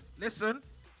 Listen.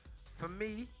 For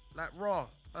me, like raw.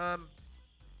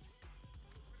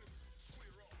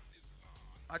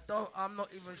 I'm not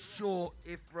even sure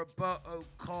if Roberto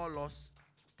Carlos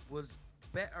was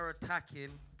better attacking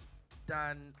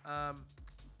than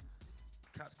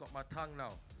Cat's got my tongue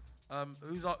now.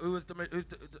 Who's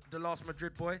the last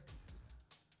Madrid boy?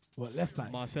 What, left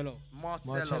back? Marcelo.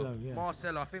 Marcelo, yeah.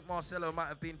 Marcelo. I think Marcelo might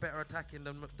have been better attacking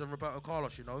than Roberto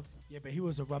Carlos, you know. Yeah, but he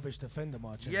was a rubbish defender,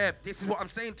 Marcelo. Yeah, this is what I'm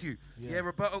saying to you. Yeah. Yeah,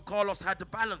 Roberto Carlos had the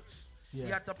balance. Yeah.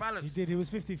 He had the balance. He did. He was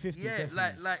 50-50. Yeah,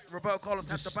 definitely. like Roberto Carlos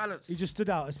had the balance. He just stood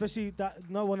out, especially that.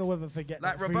 No one will ever forget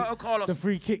Like that Roberto Carlos. the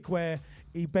free kick where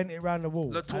he bent it around the wall.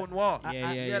 Le Tournois. Le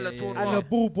Tournois. And the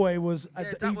ball boy was,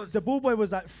 Yeah, the ball boy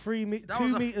was like 2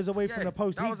 meters away yeah, from the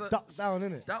post. that He was a- ducked down,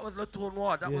 innit? That was Le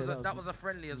Tournois. That Yeah, was a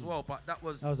friendly as well, but that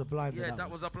was a blinder. Yeah, that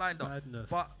was a blinder. Madness.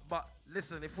 But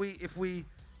listen, if we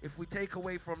take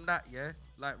away from that, yeah,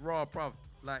 like raw bruv,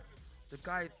 like the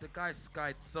guy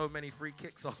skied so many free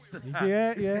kicks after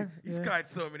that. Yeah. He skied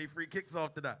so many free kicks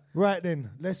after that. Right then,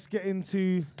 let's get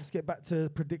back to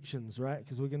predictions, right?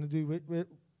 Because we're gonna do we're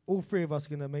all three of us are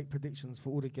gonna make predictions for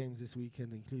all the games this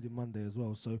weekend, including Monday as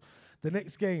well. So, the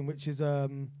next game, which is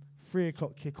 3:00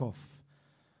 kickoff,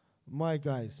 my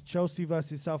guys, Chelsea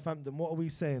versus Southampton. What are we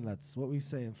saying, lads? What are we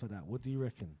saying for that? What do you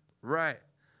reckon? Right.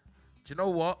 Do you know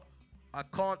what? I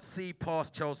can't see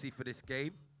past Chelsea for this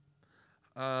game.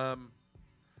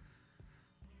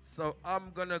 So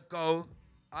I'm gonna go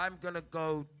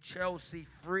Chelsea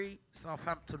 3,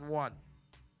 Southampton 1.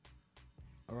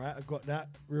 All right, I got that.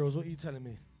 Reels, what are you telling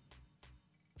me?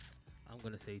 I'm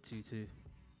gonna say 2-2.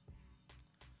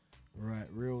 Right,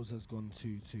 Reels has gone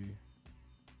 2-2.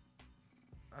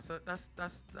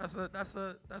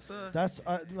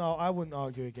 No, I wouldn't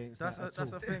argue against that. That's at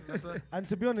a all. thing. And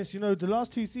to be honest, you know, the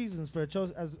last 2 seasons for a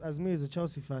Chelsea, as me as a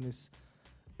Chelsea fan, is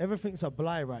everything's a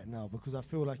blie right now because I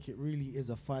feel like it really is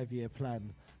a 5-year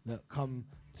plan that come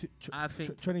I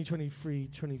think 2023,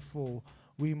 24,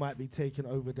 we might be taking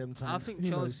over them times. I think Who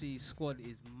knows? Chelsea's squad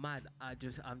is mad. I'm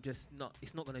just not.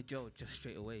 It's not gonna gel just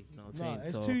straight away. You know what I'm saying?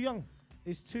 It's So too young.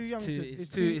 It's too young.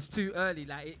 It's too early.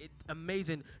 Like it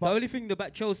amazing. The only thing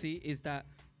about Chelsea is that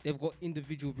they've got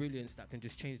individual brilliance that can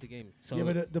just change the game. So yeah,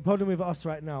 but the problem with us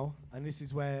right now, and this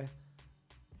is where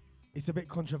it's a bit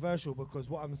controversial because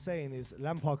what I'm saying is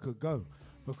Lampard could go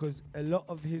because a lot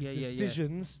of his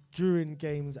decisions during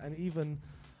games and even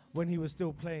when he was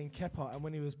still playing Kepa and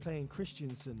when he was playing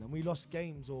Christensen and we lost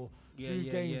games or drew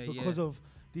games because of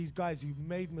these guys who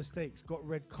made mistakes, got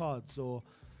red cards or,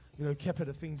 you know, Kepa,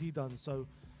 the things he done. So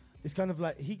it's kind of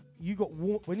like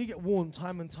when you get warned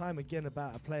time and time again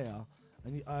about a player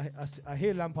and I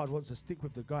hear Lampard wants to stick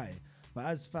with the guy, but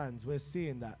as fans, we're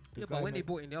seeing that. But when they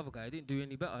brought in the other guy, it didn't do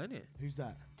any better, innit? Who's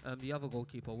that? The other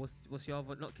goalkeeper. What's the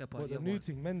other? Not Kepa. What, the new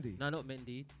thing, Mendy? No, not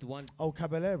Mendy. The one. Oh,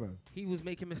 Caballero. He was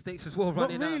making mistakes as well. Not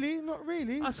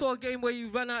really. I saw a game where he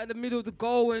ran out of the middle of the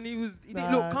goal and he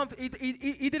didn't look confident.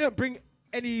 He didn't bring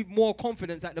any more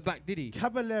confidence at the back, did he?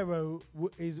 Caballero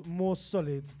is more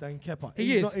solid than Kepa.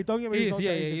 He is. Not, don't get me wrong.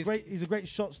 He's He's a great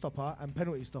shot stopper and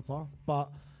penalty stopper, but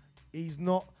he's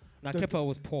not. Now Kepa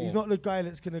was poor. He's not the guy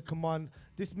that's going to command.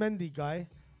 This Mendy guy,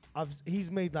 he's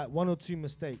made like 1 or 2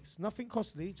 mistakes. Nothing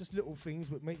costly, just little things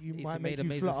that might make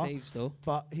you flutter. Saves though.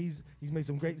 But he's made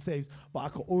some great saves. But I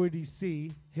could already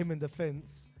see him in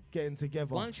defence getting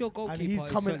together. Once your goalkeeper and he's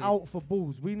coming out for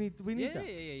balls. We need that.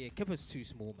 Yeah. Kepa's too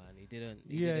small, man. He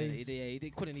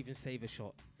couldn't even save a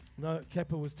shot. No,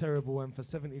 Kepa was terrible, and for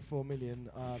 74 million,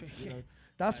 you know.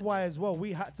 That's why as well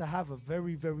we had to have a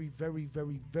very, very, very,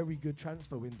 very, very good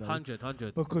transfer window.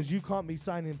 100. Because you can't be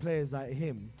signing players like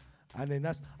him. And then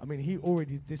he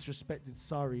already disrespected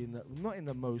Sarri not in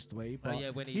the most way,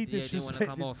 but when he disrespected didn't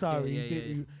come off.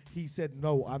 Sarri. He said,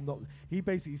 no, I'm not. He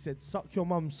basically said, suck your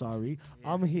mum, Sarri.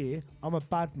 Yeah. I'm here. I'm a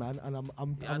bad man, and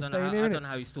I'm staying here. I don't know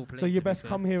how he's still playing. So you best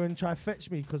come here and try fetch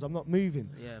me because I'm not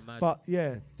moving. Yeah, man. But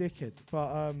yeah, dickhead.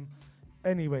 But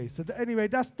anyway,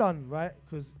 that's done, right?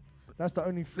 Because that's the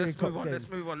only 3 o'clock game.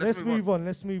 Let's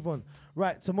move on.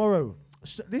 Right, tomorrow.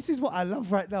 This is what I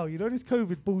love right now. You know this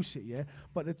COVID bullshit, yeah?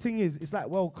 But the thing is, it's like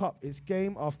World Cup. It's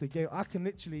game after game. I can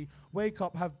literally wake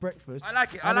up, have breakfast. I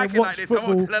like it. I like it like this. I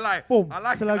won't tell a lie. Boom. I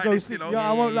like till it I like go this, sleep. you know? Yeah,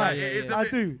 I won't lie. I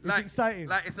do. It's exciting.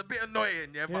 Like it's a bit annoying,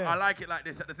 yeah, but I like it like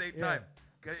this at the same time.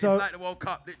 So, it's like the World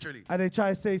Cup, literally. And they try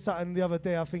to say something the other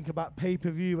day. I think about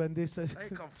pay-per-view and this.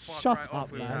 Shut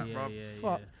up, man.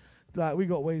 Fuck. Like we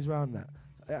got ways around that.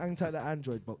 Hang tight the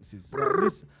Android boxes.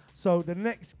 So the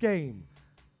next game,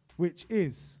 which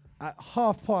is at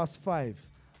 5:30,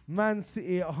 Man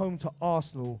City at home to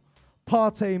Arsenal.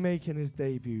 Partey making his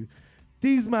debut.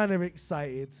 These men are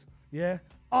excited, yeah?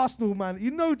 Arsenal, man,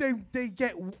 you know they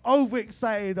get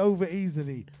overexcited over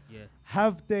easily. Yeah.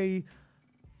 Have they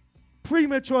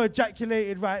premature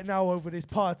ejaculated right now over this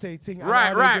Partey thing?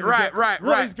 Right.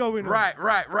 What is going on? Right.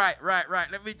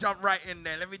 Let me jump right in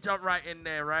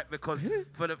there, right? Because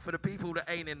for the people that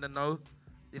ain't in the know,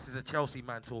 this is a Chelsea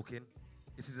man talking.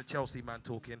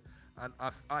 And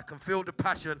I can feel the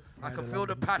passion. I can feel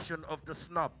the passion of the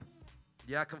snub.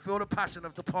 Yeah, I can feel the passion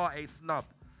of the Partey snub.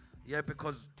 Yeah,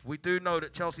 because we do know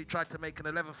that Chelsea tried to make an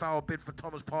 11th hour bid for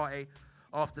Thomas Partey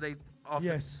after they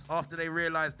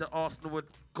realised that Arsenal had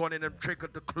gone in and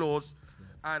triggered the clause.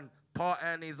 And Partey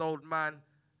and his old man,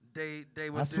 they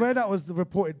were... I swear that was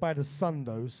reported by The Sun,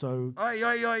 though, so... No,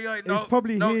 it's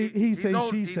probably he say,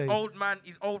 she say. He's old man.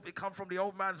 He's old. It come from the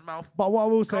old man's mouth. But what I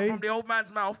will say... Come from the old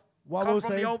man's mouth.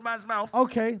 The old man's mouth.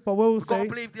 Okay, but we'll say... Gotta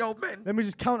believe the old men. Let me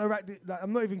just counteract it. Like,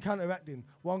 I'm not even counteracting.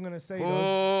 What I'm going to say,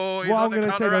 though... he's on the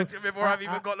counteracting before I've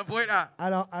even got the point out.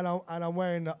 And I'm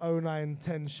wearing the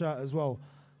 09-10 shirt as well.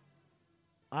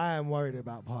 I am worried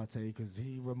about Partey because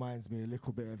he reminds me a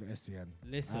little bit of Essien.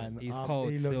 Listen, and, he's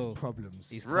cold he still. looks problems.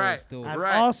 He's right. cold still. And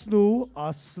right. Arsenal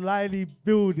are slightly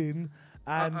building,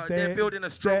 and they're building a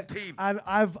strong team. And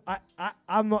I've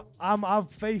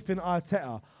faith in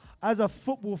Arteta. As a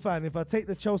football fan, if I take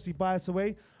the Chelsea bias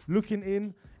away, looking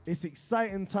in, it's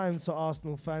exciting times for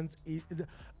Arsenal fans.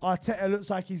 Arteta looks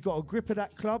like he's got a grip of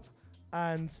that club,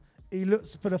 and he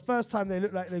looks, for the first time, they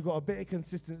look like they've got a bit of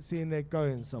consistency and they're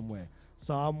going somewhere.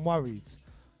 So I'm worried.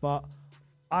 But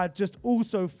I just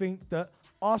also think that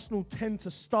Arsenal tend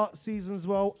to start seasons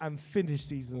well and finish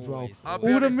seasons well.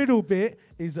 All the middle bit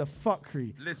is a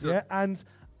fuckery. Listen. Yeah, and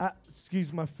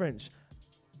excuse my French,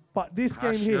 but this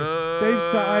game here, they've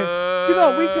started. Do you know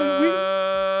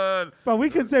what we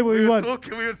can say what we want. We were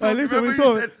talking. Listen, Do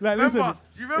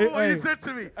you remember what he said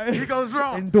to me? He goes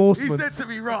raw. Endorsements. He said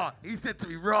to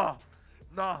me raw.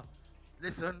 Nah,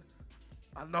 listen,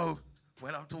 I know.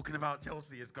 When I'm talking about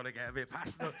Chelsea, it's going to get a bit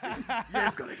passionate.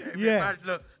 It's going to get a bit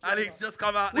passionate. And it's just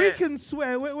come out there. We can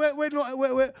swear. We're not.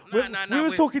 We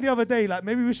was talking the other day, like,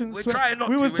 maybe we shouldn't swear. Trying not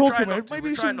we to. was we're talking, trying maybe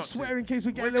we shouldn't swear in case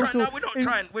we get a little... No, we're not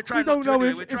trying. We're trying we don't not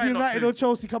know to. if United or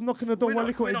Chelsea come knocking the door, one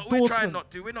little endorsement. We're trying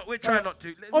not to. We're trying not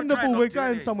to. On the ball, we're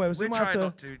going somewhere. So we're trying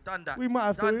not to. Done that. We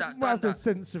might have to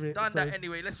censor it. Done that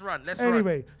anyway. Let's run.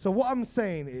 Anyway, so what I'm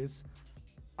saying is,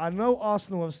 I know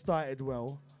Arsenal have started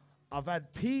well. I've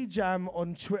had P Jam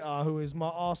on Twitter, who is my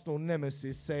Arsenal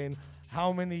nemesis, saying,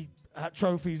 how many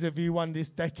trophies have you won this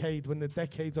decade when the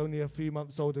decade's only a few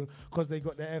months old because they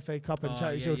got the FA Cup and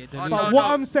Charity Shield. But what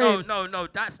I'm saying... No,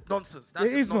 that's nonsense.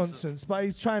 It is nonsense, but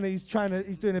he's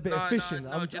doing a bit of fishing.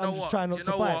 I'm just trying not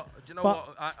to bite. Do you know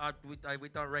what? We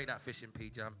don't rate that fishing, P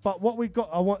Jam. But what we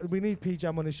got, we need P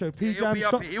Jam on the show. P Jam,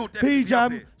 stop.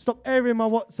 Stop airing my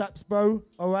WhatsApps, bro.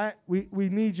 All right, we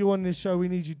need you on this show. We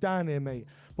need you down here, mate.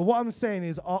 But what I'm saying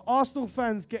is, are Arsenal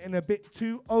fans getting a bit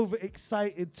too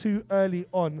overexcited too early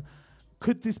on?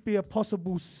 Could this be a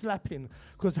possible slapping?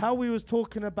 Because how we was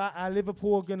talking about how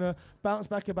Liverpool are going to bounce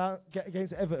back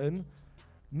against Everton,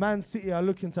 Man City are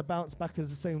looking to bounce back at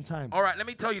the same time. All right, let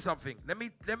me tell you something. Let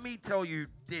me tell you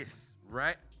this,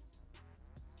 right?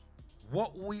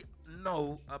 What we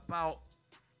know about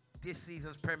this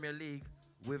season's Premier League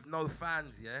with no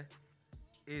fans, yeah,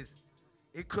 is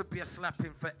it could be a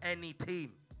slapping for any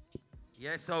team.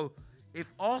 Yeah, so if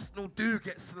Arsenal do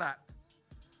get slapped,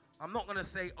 I'm not going to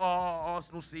say,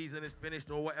 Arsenal season is finished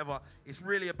or whatever. It's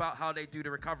really about how they do the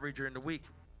recovery during the week.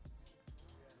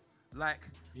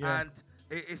 And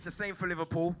it's the same for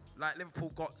Liverpool. Like,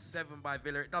 Liverpool got 7 by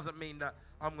Villa. It doesn't mean that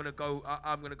I'm going to go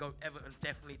Everton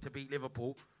definitely to beat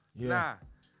Liverpool. Yeah. Nah.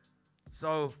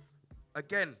 So,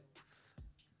 again,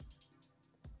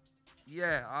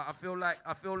 yeah, I feel like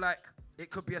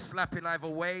it could be a slapping either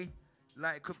way.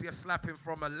 Like, it could be a slapping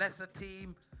from a lesser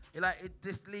team.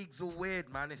 This league's all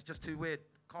weird, man. It's just too weird.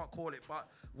 Can't call it. But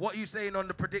what are you saying on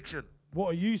the prediction? What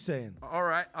are you saying? All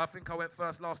right. I think I went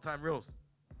first last time, Reels.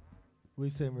 What are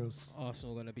you saying, Reels?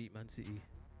 Arsenal going to beat Man City.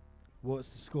 What's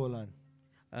the scoreline?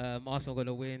 Arsenal going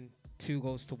to win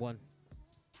 2-1.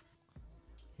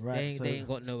 Right. They ain't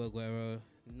got no Aguero,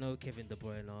 no Kevin De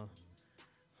Bruyne.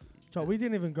 So we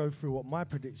didn't even go through what my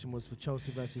prediction was for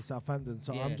Chelsea versus Southampton.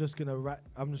 So I'm just gonna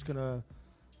I'm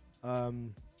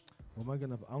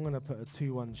gonna put a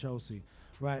 2-1 Chelsea.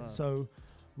 Right. So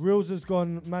Reels has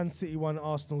gone Man City 1,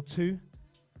 Arsenal 2.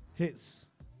 Hits.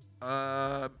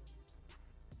 I'm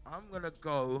gonna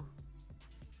go.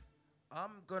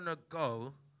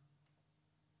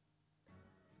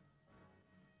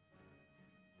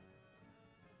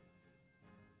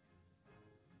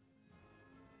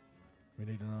 We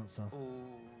need an answer.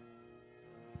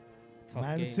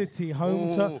 Man games. City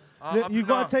home to... you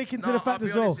got to take into the fact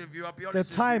as well. The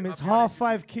time, it's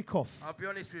 5:30 kickoff. I'll be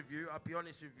honest with you.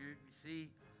 You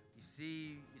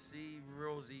see,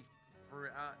 Rosie threw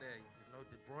it out there. There's no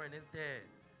De Bruyne is there.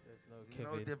 There's no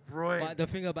Kevin. De Bruyne. But the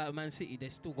thing about Man City, they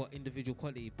still got individual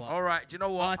quality. But all right, do you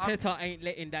know what? Arteta ain't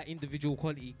letting that individual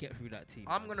quality get through that team.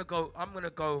 I'm gonna go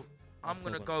I'm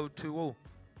going to go 2-2.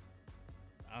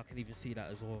 I can even see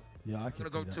that as well. Yeah, I I'm can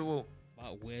going to see go that. 2-2.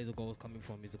 But where's the goal coming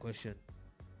from is the question.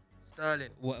 Sterling.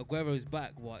 Well, Aguero's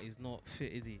back, but he's not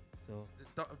fit, is he? So,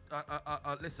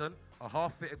 Listen, a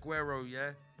half-fit Aguero,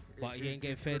 yeah? but he ain't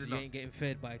getting fed. He ain't getting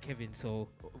fed by Kevin. So,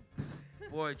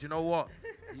 Boy, do you know what?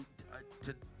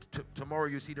 Tomorrow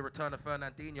you see the return of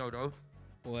Fernandinho, though.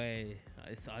 boy,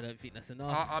 I don't think that's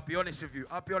enough. I'll be honest with you,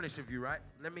 right?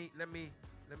 Let me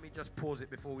just pause it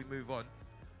before we move on.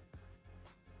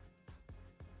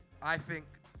 I think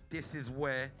this is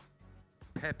where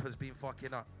Pep has been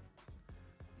fucking up.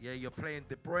 Yeah, you're playing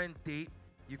De Bruyne deep.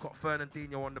 You got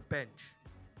Fernandinho on the bench,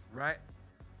 right?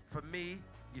 For me,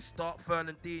 you start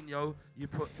Fernandinho. You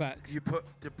put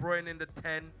De Bruyne in the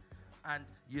 10, and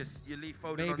you leave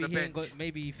Foden on the bench.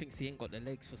 Maybe he thinks he ain't got the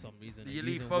legs for some reason. You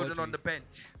leave Foden on the bench.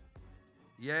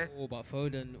 Yeah. Oh, but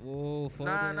Foden. Oh,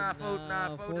 Foden.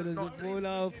 Foden's not doing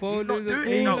it.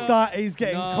 Foden's not He's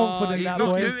getting confident, He's that not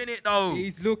boy. doing it though.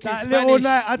 He's looking That Spanish. little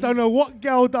night, I don't know what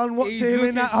girl done what to He's him in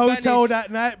looking that hotel Spanish.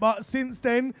 that night, but since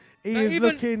then, he is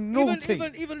looking naughty.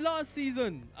 Even last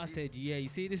season, I said, yeah, you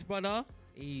see this brother?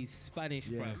 He's Spanish,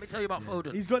 Yeah. bro. Let me tell you about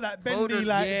Foden. He's got that bendy, Foden,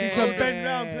 like, yeah. he can bend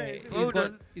round play. He's got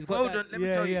that- Let me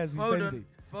tell you, he's bendy.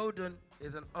 Foden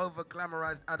is an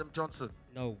over-glamorized Adam Johnson.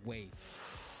 No way.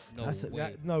 No That's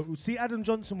way. no, see, Adam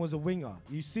Johnson was a winger.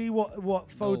 You see what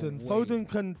Foden? way. Foden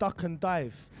can duck and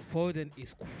dive. Foden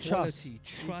is quality.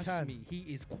 He Trust can. me. He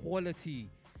is quality.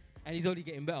 And he's only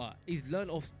getting better. He's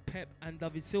learned off Pep and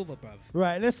David Silva, bruv.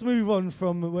 Right, let's move on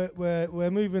from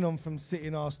we're moving on from City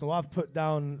and Arsenal. I've put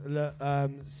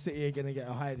down City are gonna get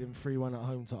a hiding 3-1 at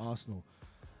home to Arsenal.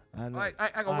 And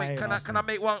Hang on, wait. Can I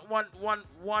make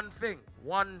one thing?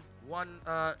 One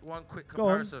quick Go on.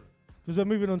 comparison. Because we're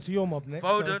moving on to your mob next.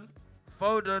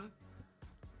 Foden,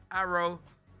 Arrow,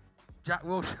 Jack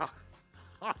Wilshere.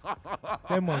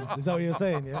 Them ones. Is that what you're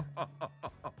saying? Yeah.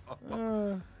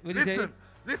 What do you say?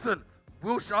 Listen.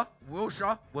 Wilshere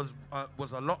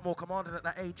was a lot more commanding at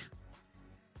that age.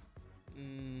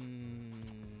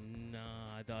 Nah,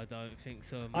 I don't think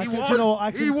so. I He can, was. you know,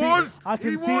 I can He see. was. I can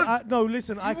He see. was. No,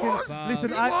 listen. I can was. listen.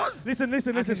 He I was. listen.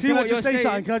 I can see Can I what just you're say saying.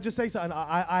 something? Can I just say something?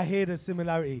 I hear the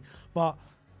similarity, but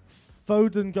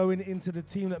Foden going into the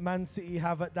team that Man City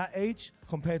have at that age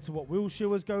compared to what Wilshere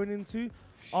was going into,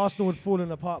 Arsenal had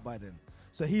fallen apart by then.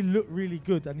 So he looked really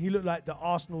good, and he looked like the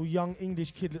Arsenal young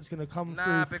English kid that's going to come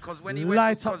through. Because when he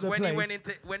light went, up the when he place.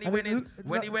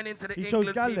 went into the He chose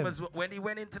England team Gallon. when he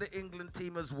went into the England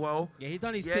team as well. Yeah, he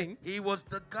done his thing. He was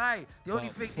the guy. The only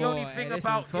But thing listen,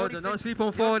 about Foden, don't sleep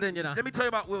on Foden, you know. Let me tell you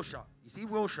about Wilshere. You see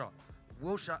Wilshere,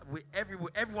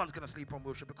 everyone's gonna sleep on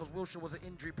Wilshere because Wilshere was an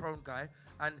injury-prone guy,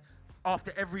 and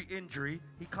after every injury,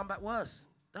 he come back worse.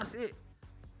 That's it.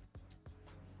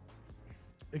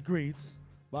 Agreed,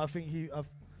 but I think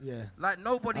yeah. Like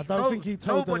nobody. I don't think he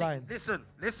told the line.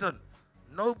 Listen.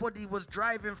 Nobody was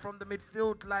driving from the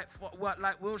midfield like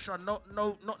Wilshere. Not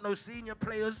no senior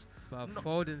players. But No.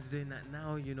 Foden's doing that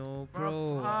now, you know,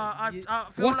 bro. I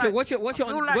feel Watch like, it, watch it, watch it I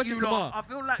feel on- like watch you it lot- tomorrow. I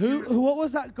feel like Who? What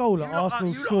was that goal that you lot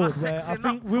Arsenal you lot scored? are Where I sexing think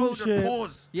up Foden. Wilshere.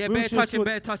 Pause. Yeah, Wilshere bare touching, scored-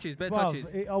 bare touches, bare Bruv,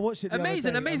 touches. I watched it. The other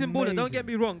Amazing, day. amazing baller. Don't Amazing. get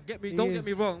me wrong. Don't get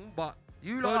me is. wrong. But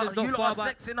You Foden's lot not far are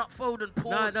back. sexing up Foden.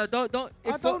 Pause. No, don't.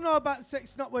 I don't know about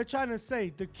sex. Not we're trying to say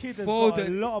the kid has got a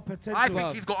Foden- lot of potential. I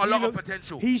think he's got a lot of looks-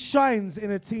 potential. He shines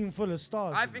in a team full of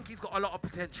stars. I think he's got a lot of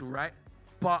potential, right?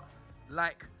 But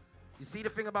like, you see the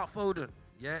thing about Foden,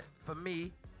 yeah, for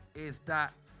me, is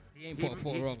that He ain't put a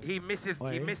foot wrong. he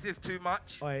misses too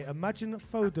much. Oi, imagine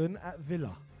Foden at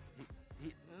Villa.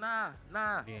 Nah.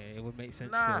 Yeah, it would make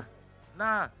sense. Nah. So.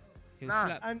 Nah. He'll Nah.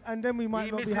 slap. And then we might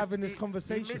He not be misses- having this he-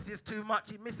 conversation. He misses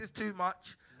too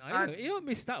much. No, And- he don't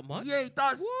miss that much. Yeah, he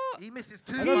does. What? He misses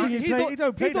too I don't much. think he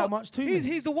don't play that much too much.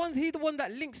 He's the one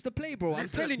that links the play, bro. I'm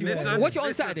Listen, telling you. listen, Watch it on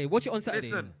listen, Saturday. Watch it on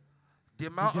Saturday. Listen, the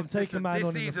amount can of take a man this on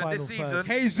in the season, final this third.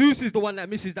 season, Jesus is the one that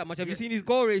misses that much. Have you Yeah. seen his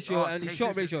goal ratio and his Jesus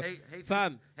shot is- ratio? Jesus-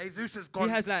 Fam, Jesus has gone.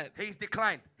 has like- he's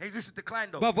declined. Jesus has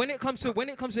declined though. but when it comes to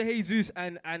Jesus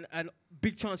and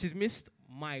big chances missed,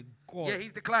 my God. Yeah,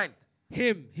 he's declined.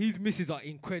 His misses are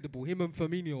incredible. Him and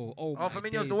Firmino. Oh, my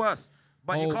Firmino's days. the worst.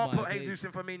 But you Oh can't my put days. Jesus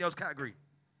in Firmino's category.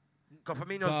 Because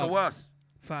Firmino's Bruv. the worst.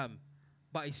 Fam.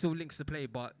 But he still links the play,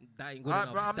 but that ain't good I'm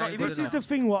enough. not That ain't even- good This is enough. the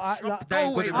thing. What Shut like, the hell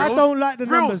away, I Reels. don't like the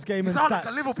Reels, numbers game you and sound like a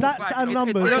stats. Liverpool Stats fan. and It-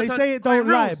 numbers. it- They it- say it it- don't Reels.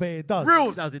 lie, but it does.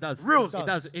 Reels. It does. Reels. It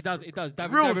does. It It does.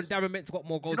 Reels. Darren Ment's got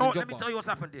more Do goals you know what? than Let me Jogba. tell you what's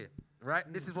happened here. right?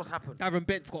 This is what's happened. Darren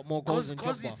Bent's got more goals than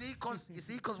Because Drogba. you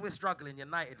see, because we're struggling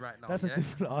United right now. That's yeah? a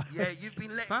different argument. Yeah, you've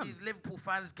been letting Fam. these Liverpool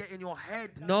fans get in your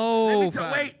head. No, Let me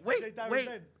fam.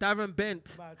 wait. Darren Bent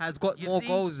has got You more see,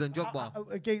 goals than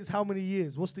Drogba. Against how many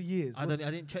years? What's the years? I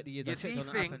didn't check the years. I You checked see, on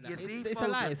the app and that. It's a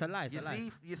lie. It's a lie. It's a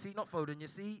lie. You see, not Foden. You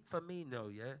see,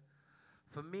 Firmino. Yeah,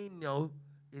 Firmino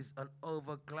is an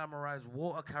over-glamorized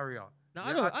water carrier. No,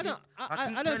 Yeah,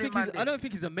 I don't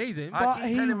think he's amazing. I But keep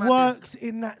he telling man works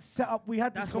in that setup. We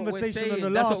had this That's what we're conversation on the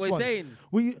saying. That's last what we're one.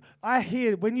 saying. I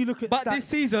hear when you look at But stats, this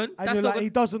season, and that's you're not like, gonna- he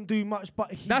doesn't do much,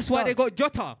 but he That's why they does. got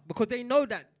Jota, because they know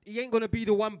that he ain't gonna be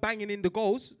the one banging in the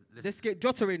goals. Let's get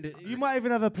Jota in. You might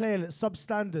even have a player that's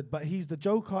substandard, but he's the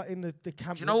joker in the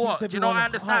camp. Do you know that what? keeps Do you know what I everyone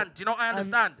understand? hyped. Do you know what I And-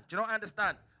 understand? Do you know what I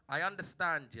understand? I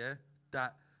understand, yeah,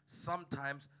 that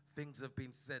sometimes things have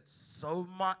been said so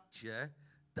much, yeah,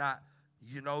 that,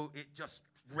 you know, it just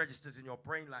registers in your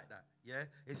brain like that, yeah?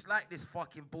 It's like this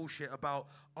fucking bullshit about,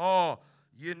 oh,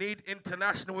 you need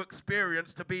international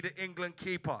experience to be the England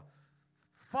keeper.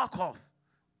 Fuck off.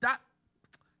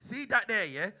 See that there,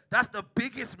 yeah? That's the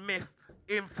biggest myth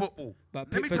in football.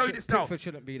 But Let me tell you this now. Pickford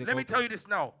shouldn't be the Let me goalkeeper. tell you this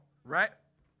now, right?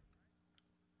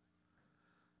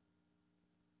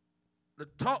 The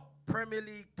top Premier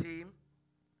League team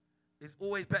is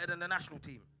always better than the national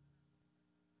team.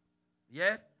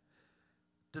 Yeah?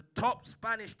 The top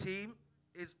Spanish team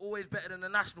is always better than the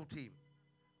national team.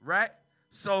 Right?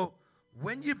 So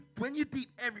when you deep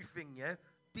everything, yeah,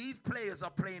 these players are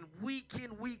playing week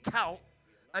in, week out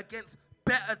against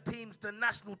better teams than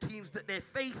national teams that they're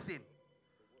facing.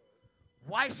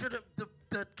 Why shouldn't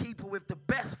the keeper with the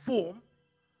best form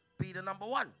be the number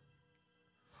one?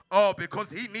 Oh, because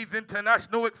he needs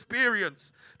international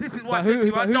experience. This is why I said to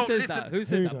you, I who don't says listen. that? Who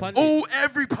says that? does? Pundit?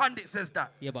 Every pundit says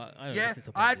that. Yeah, but I don't Yeah, listen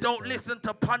to I pundits, don't so- listen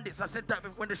to pundits. I said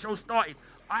that when the show started.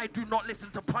 I do not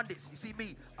listen to pundits. You see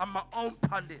me, I'm my own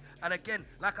pundit. And again,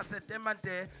 like I said, them and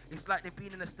there, it's like they've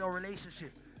been in a stale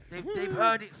relationship. They've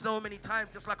heard it so many times,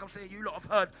 just like I'm saying, you lot have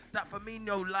heard that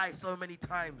Firmino lies so many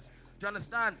times. Do you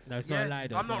understand? No, it's not a lie,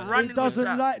 though. I'm It's not not a lie. running It doesn't with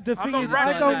that. like the I'm thing not is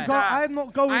running I don't with go. that. I'm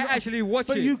not going. I actually watch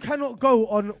but it. you cannot go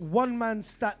on one man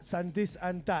stats and this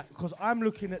and that because I'm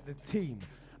looking at the team,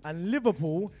 and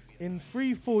Liverpool in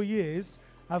 3-4 years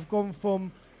have gone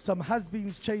from some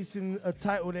has-beens chasing a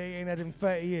title they ain't had in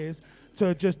 30 years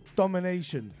to just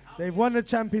domination. They've won the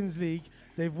Champions League.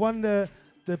 They've won the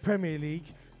Premier League.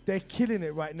 They're killing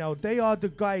it right now. They are the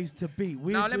guys to beat.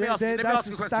 Now let me ask you a that's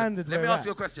question. the standard. Let me we're ask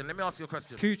you a at. question. Let me ask you a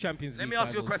question. 2 Champions League. Let me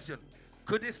ask you a finals. question.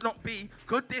 Could this not be?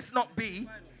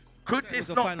 It was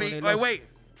a final they lost. Wait.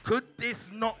 Could this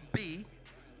not be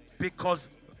because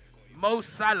Mo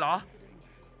Salah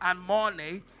and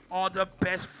Mane are the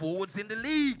best forwards in the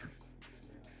league?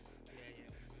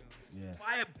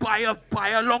 Yeah. By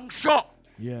a long shot.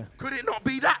 Yeah. Could it not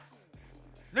be that?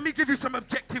 Let me give you some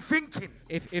objective thinking.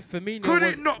 If Firmino Could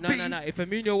was, it not be? No. If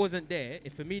Firmino wasn't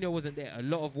there, a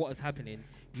lot of what is happening,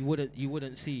 you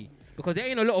wouldn't see, because there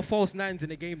ain't a lot of false nines in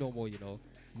the game no more. You know,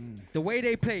 the way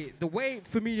they play, the way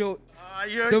Firmino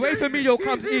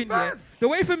comes in, yeah, the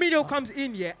way Firmino comes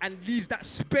in, yeah, and leaves that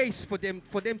space for them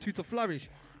to flourish.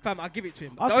 Fam, I give it to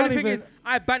him. I The only can't thing is, even-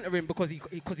 I banter him because he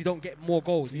don't get more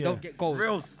goals. He Yeah. don't get goals.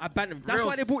 Reals. I banter him. That's Reals.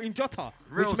 why they brought in Jota,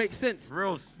 Reals. which makes sense.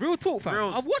 Reals. Real talk, fam.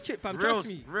 Reals. I watch it, fam. Trust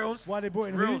me. Reals. Why they brought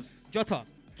in Reals. Jota.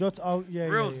 Oh, yeah,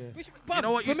 Reals. yeah. Which, You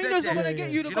know what you said Firmino's there? not gonna Yeah, get yeah.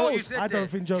 you Do the you know what you goals. said I there? don't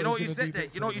think Do you know Jota's what you gonna said do there?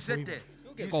 bits You know what you for said him. there?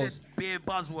 He'll get You goals. said bare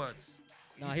buzzwords.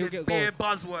 Nah, You he'll said get bare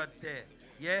goals. buzzwords there.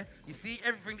 Yeah? You see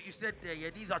everything that you said there, yeah?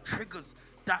 These are triggers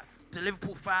that the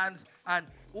Liverpool fans and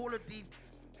all of these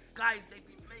guys, they've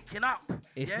been making up.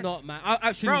 It's yeah? not, man. I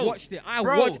actually Bro, watched it. I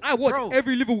bro, watched bro,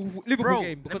 every Liverpool Bro,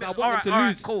 game because let me- I want alright, them to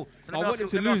alright, lose. cool. So I let me want ask them you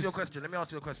to let me ask lose. you a question. Let me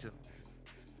ask you a question.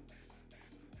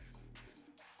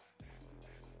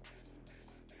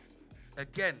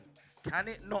 Again, can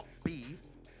it not be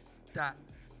that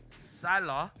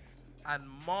Salah and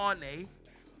Mane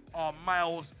are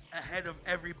miles ahead of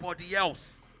everybody else?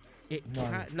 It No.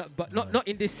 can't, not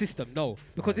in this system, no,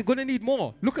 because they're gonna need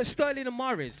more. Look at Sterling and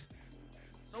Mahrez.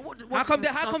 So what? How come they-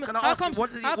 how so come- Can I how ask you, comes- what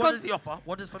does he, how what come- does he offer?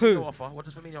 What does Who? Firmino offer? What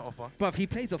does Firmino offer? But he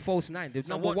plays a false nine. The So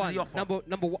number what does one, he offer?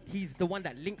 number one. He's the one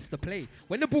that links the play.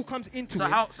 When the ball comes into So it,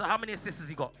 how many assists has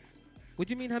he got? what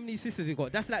do you mean? How many assists has he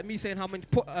got? That's like me saying how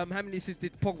many assists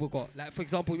did Pogba got? Like for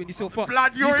example, when you saw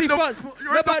Blood, you you're see in the France- box,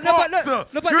 no, but sir.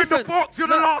 You're You're in the box. You're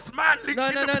the last man linking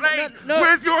the play. no.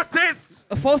 Where's your assists?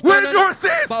 A false Where's nine, your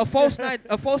assist? But a false nine,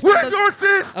 Where's your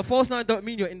assist? a false nine don't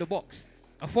mean you're in the box.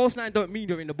 A false 9 don't mean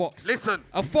you're in the box. Listen.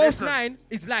 A false listen. 9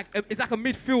 is like a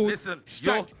midfield. Listen,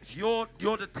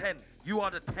 you're the 10. You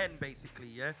are the 10 basically,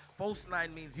 yeah. False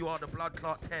 9 means you are the blood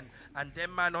clot 10, and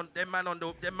them man on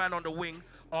the wing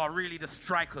are really the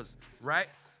strikers, right?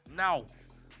 Now,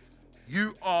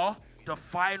 you are the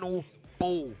final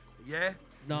ball, yeah.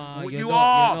 Nah, You you're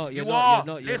are.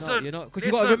 not. Listen, Because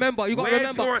you got to remember. You got to where's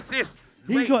remember. your assist?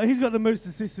 He's got the most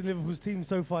assists in Liverpool's team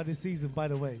so far this season, by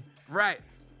the way. Right.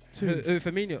 2.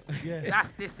 Firmino. Yeah. That's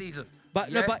this season. But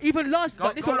yeah? no, but even last. Go-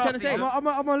 But this is go what I'm trying to last say. season.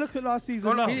 I'm gonna look at last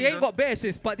season. Go last now. He ain't got bare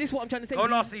assists, but this is what I'm trying to say. Go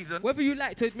last season. Whether you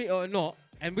like to admit it or not,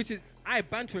 and which is I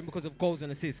banter him because of goals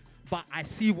and assists, but I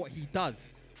see what he does.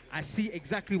 I see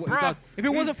exactly what he Bruv, does. If it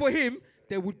wasn't for him,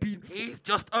 there would be. He's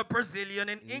just a Brazilian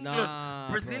in England.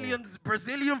 Nah,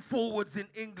 Brazilian forwards in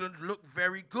England look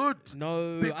very good.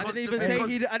 No, I Because didn't even the- say because-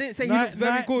 he. I didn't say he looks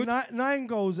very good. 9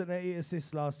 goals and 8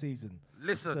 assists last season.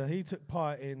 Listen, So he took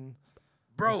part in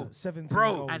bro, 17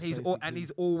 bro, goals. And basically.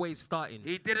 he's always starting.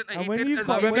 he didn't. And He when didn't. you've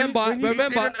got- he But remember, didn't- he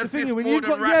remember, didn't the thing assist is, when more you've than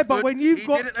got yeah, but Rashford. when you've he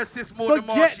got didn't assist more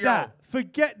than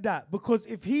forget that because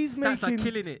if he's Stats are making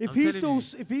killing it, if I'm he's telling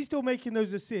still if he's still making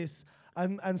those assists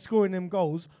and scoring them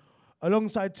goals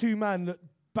alongside 2 man that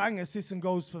bang assists and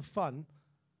goals for fun,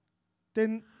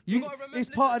 then You gotta remember- it's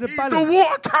part of the He's balance. the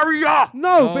water carrier.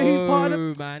 No, but he's part of the.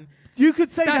 No, man. You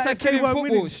could say Stats that are if they killing weren't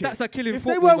football. winning shit. Stats are killing if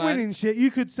they football, weren't man. winning shit, you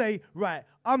could say, right,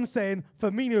 I'm saying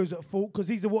Firmino's at fault because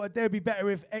he's a water. They'd be better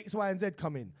if X, Y, and Z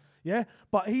come in. Yeah,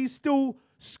 but he's still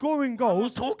scoring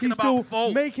goals. talking He's about still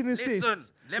fault. making assists. Listen,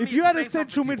 let if me you had a explain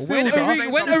central something to you.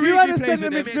 midfielder, When if you had a Origi plays centre with them,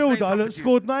 let me explain midfielder something that to you.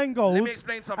 scored 9 Let me goals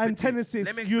explain something and to 10 you. assists,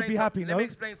 Let me you'd explain be some- happy, Let no? me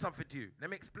explain something to you. Let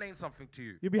me explain something to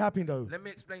you. You'd be happy, though. Let me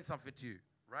explain something to you,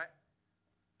 right?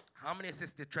 How many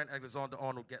assists did Trent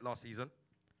Alexander-Arnold get last season?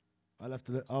 I'll have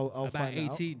to. I'll About find that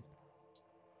out. 18.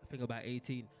 I think about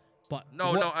 18. But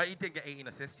No, what- he didn't get 18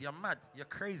 assists. You're mad. You're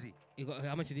crazy. He got,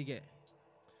 how much did he get?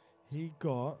 He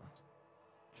got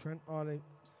Trent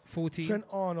 14.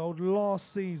 Arnold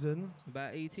last season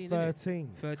About 18. innit?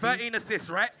 13. 13 assists,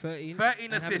 right? 13. 13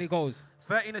 And assists. how many goals?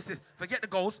 13 assists. Forget the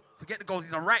goals.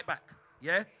 He's a right back.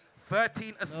 Yeah?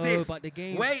 13 assists. but the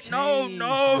game's Wait, changed, no. man. You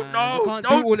Don't can't do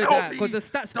all of tell that, me. 'cause the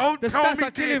stats- Don't the tell stats me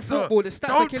are killing this, sir. football. The stats are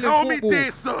Don't killing tell football. me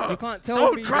this, sir. You can't tell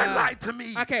Don't me try that. lie to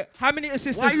me. Okay, how many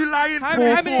assists? Why are you lying to how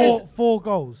me? many- 4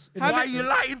 goals. How Why are many- you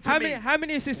lying to me? How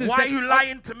many assists? Why are you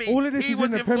lying to me? All of this he is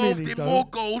was in the Premier involved League, in though. more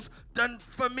goals than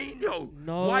Firmino.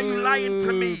 No, Why are you lying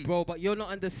to me? bro? But you're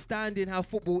not understanding how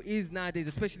football is nowadays,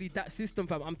 especially that system,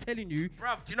 fam. I'm telling you.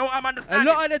 Bruv, do you know what I'm A understanding?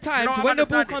 lot of the Do you know times what I'm when the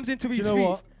ball understanding? comes into Do his you know feet,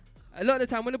 what? a lot of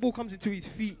the time when the ball comes into his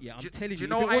feet, yeah, I'm telling you. do you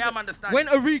know if it what I am wasn't- understanding? When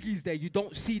Origi's there, you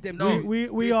don't see them. No. do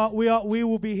it. We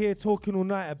will be here talking all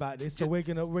night about this. So we're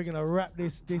gonna wrap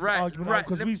this Right, argument right, up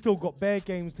because let we me- still got bare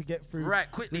games to get through. Right,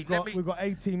 quickly, We've got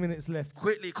 18 minutes left.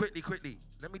 Quickly.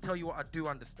 Let me tell you what I do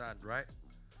understand, right?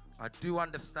 I do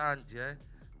understand, yeah,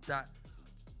 that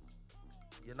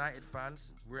United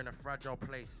fans, we're in a fragile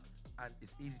place. And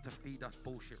it's easy to feed us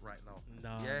bullshit right now.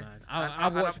 No, yeah? man. And I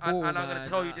watch ball, and I'm going man. to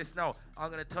tell you this now.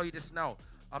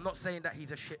 I'm not saying that he's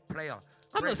a shit player.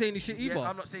 I'm not saying he's shit Yeah, either.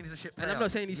 I'm not saying he's a shit player. And I'm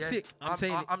not saying he's yeah? sick.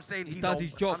 I'm saying he does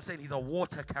his job. I'm saying he's a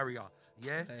water carrier.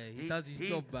 Yeah, Hey, he does his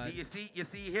job, man. You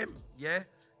see him. Yeah,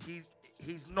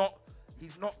 he's not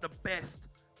the best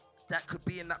that could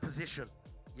be in that position.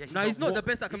 Yeah, No, he's not the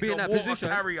best that can be in that he's a position,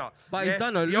 water carrier. but yeah? he's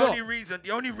done a the lot.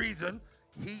 Only reason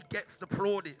he gets the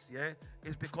plaudits, yeah,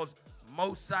 is because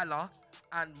Mo Salah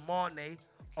and Mane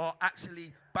are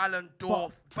actually Ballon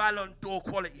d'Or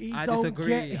quality. I don't disagree.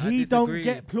 get I he don't disagree.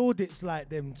 get plaudits like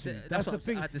them two. That's the what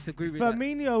thing. I disagree with that.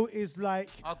 Firmino is like.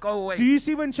 I'll go away. Do you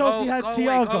see when Chelsea had Go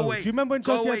Thiago? away. Do you remember when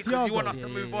Go Chelsea away, had 'cause you Thiago? want us to Yeah,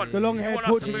 move yeah, on. yeah. The long You haired want us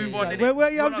to Portuguese move on, guy. innit? Well,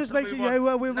 You yeah, I'm want us just to making. move on. Yeah,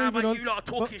 we're Nah, moving man, on. you lot are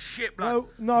talking But- shit, blood.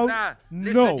 No, Nah,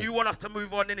 no. listen, you want us to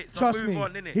move on, innit? So Trust move me,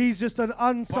 on, innit? he's just an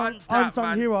unsung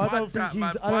Man. hero. I don't Bun think that, man.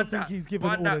 I don't Bun think that. he's given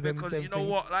Bun all that of them. because them you know things.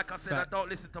 what? Like I said, Facts. I don't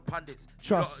listen to pundits.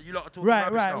 Trust. You lot are talking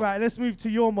Right. rubbish now. Let's move to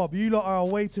your mob. You lot are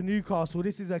away to Newcastle.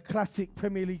 This is a classic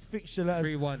Premier League fixture that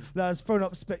 3-1. has thrown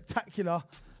up spectacular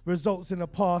results in the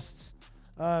past.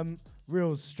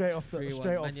 Reels straight off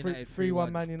 3-1, Man United,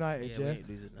 3-1 Man United. Yeah, Yeah. we ain't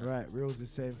losing that. Right. Reels is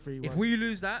saying 3-1. If we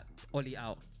lose that, Ollie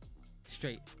out.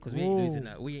 Straight. Because we ain't Ooh. losing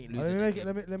that. We ain't let losing me that. make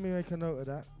game. let me make a note of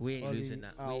that. We ain't Ollie losing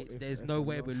that. out if There's if no we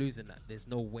way lost. we're losing that. There's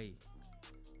no way.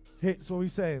 Hits. What are we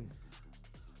saying?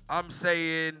 I'm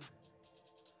saying,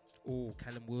 Oh,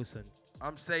 Callum Wilson.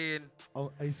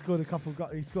 Oh, he scored a couple.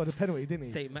 He scored a penalty, didn't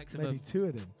he? St. Maximum. Maybe 2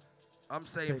 of them. I'm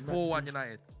saying St. 4-1 Maxim.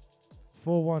 United.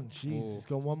 4-1. Jeez, Oh. he's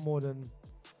got one more than.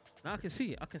 No, I can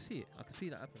see it. I can see it. I can see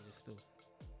that happening still.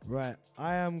 Right.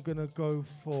 I am gonna go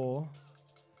for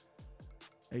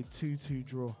a 2-2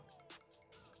 draw.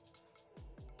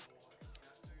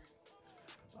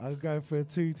 I'm going for a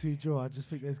 2-2 draw. I just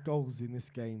think there's goals in this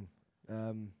game.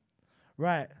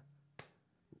 Right.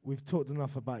 We've talked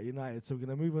enough about United, so we're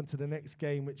going to move on to the next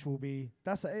game, which will be...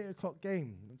 That's an 8 o'clock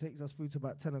game. It takes us through to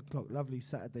about 10 o'clock. Lovely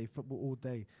Saturday, football all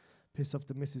day. Piss off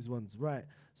the misses ones. Right.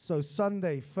 So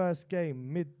Sunday, first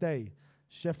game, midday.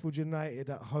 Sheffield United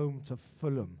at home to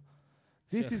Fulham.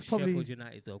 This is probably... Sheffield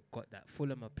United have got that.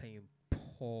 Fulham are playing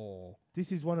poor.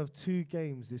 This is one of 2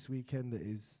 games this weekend that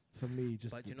is, for me,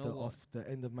 just But you know the what? off the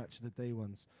end of match of the day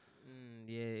ones.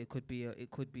 Yeah, it could be.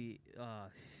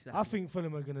 I think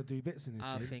Fulham are going to do bits in this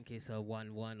I game. think it's a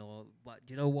 1-1 or. But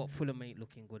do you know what? Fulham ain't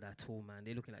looking good at all, man.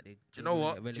 They're looking like they. Do you know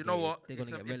what? Do you know what? They're It's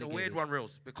gonna a, get it's a relegated. weird one,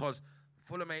 Reels, because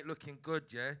Fulham ain't looking good,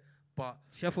 yeah. But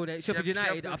Sheffield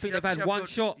United. I think they've had one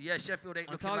shot. Yeah, Sheffield ain't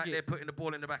on looking like target. they're putting the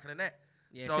ball in the back of the net.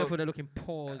 Yeah, So, Sheffield are looking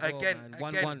poor as Again,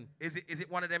 well, man. 1-1. is it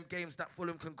one of them games that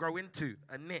Fulham can grow into?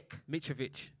 A nick.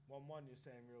 Mitrovic. 1-1, you're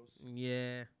saying, Reels?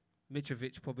 Yeah,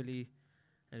 Mitrovic probably,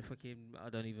 and fucking I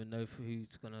don't even know who's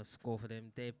gonna score for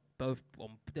them. They're both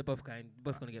gonna get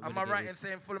relegated. Am I right in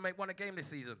saying Fulham ain't won a game this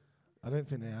season? I don't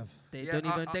think they have. They Yeah,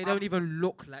 don't even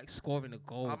look like scoring a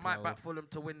goal. I might bro. back Fulham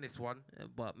to win this one.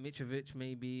 But Mitrovic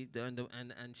maybe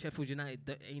and Sheffield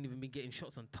United ain't even been getting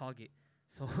shots on target.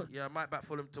 So Yeah, I might back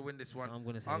Fulham to win this so one. I'm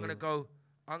gonna say I'm gonna go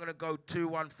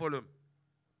 2-1 Fulham.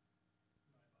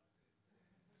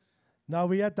 No,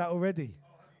 we had that already.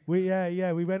 We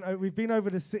we've been over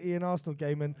the City and Arsenal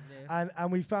game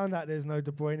and we found out there's no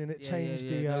De Bruyne and it changed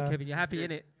the. No, Kevin, you're happy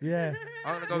innit? Yeah.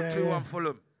 I'm gonna go 2-1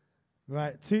 Fulham.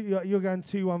 Right, you're going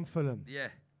 2-1 Fulham. Yeah.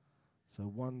 So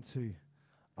 1-2.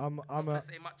 I'm not gonna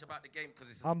say much about the game because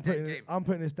it's a I'm dead game.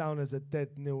 putting this down as a dead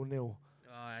 0-0.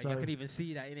 I can even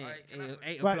see that innit? Alright,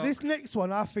 8 Right, o'clock. this next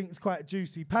one I think is quite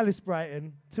juicy. Palace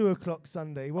Brighton, 2 o'clock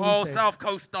Sunday. What Oh, we saying? South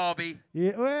Coast derby.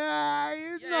 Yeah,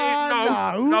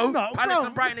 Yeah, no. Palace bro.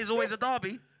 and Brighton is always a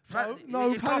derby. No, It's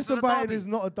Palace classed as and a Brighton derby. is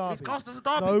not a derby. It's classed as a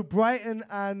derby. No, Brighton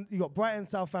and you got Brighton,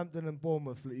 Southampton, and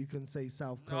Bournemouth. That you can say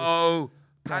South Coast. No,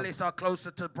 Palace are closer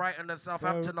to Brighton than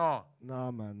Southampton are. Nah,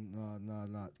 man,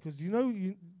 no. Because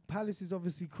Palace is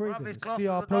obviously Croydon. it's It's classed CR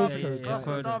as a derby. postcode. It's classed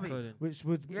as a derby. Croydon. Which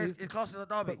would Yes, it's classed as a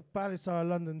derby. but Palace are a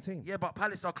London team. Yeah, but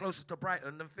Palace are closer to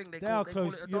Brighton than thing. They are call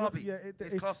close. it a You're not- derby. yeah,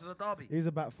 It's classed as a derby. It is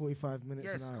about 45 minutes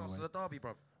Yes, an it's hour classed away. as a derby,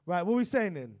 bro. Right, what are we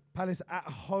saying then? Palace at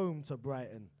home to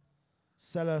Brighton.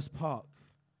 Selhurst Park.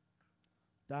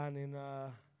 Down in...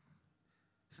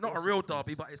 It's not a What's real it called?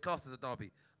 derby, but it's classed as a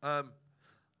derby.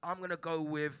 I'm gonna go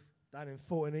with. down in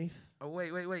Thornton Heath. Oh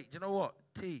wait. Do you know what?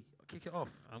 Kick it off.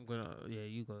 I'm gonna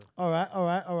you go. All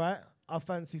right. I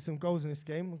fancy some goals in this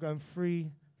game. I'm going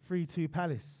 3-2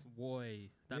 Palace. Boy,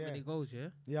 that Yeah. many goals, yeah?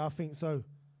 Yeah, I think so.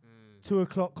 2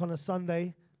 o'clock on a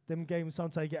Sunday. Them games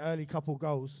sometimes get early couple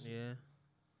goals. Yeah.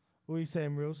 What are you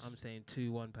saying, Reels? I'm saying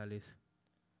 2-1 Palace.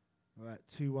 All right,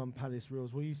 2-1 Palace,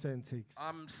 Reels. What are you saying, Tiggs?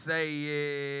 I'm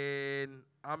saying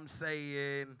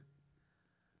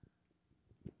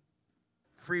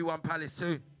 3-1 Palace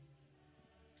too.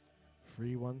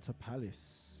 3-1 to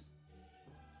Palace.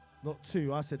 Not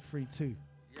 2, I said 3-2.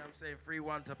 Yeah, I'm saying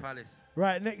 3-1 to Palace.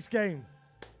 Right, next game.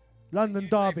 London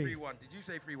Did you say Derby. 3-1? Did you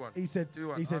say 3-1? He said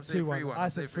 2-1. he said I'm saying 2-1. 3-1. I I'm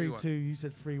said saying 3-2. You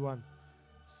said 3-1.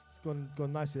 It's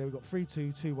gone nicely there. We've got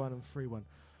 3-2, 2-1, and 3-1.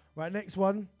 Right, next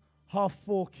one.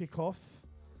 4:30 kickoff.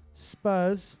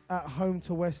 Spurs at home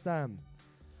to West Ham.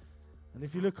 And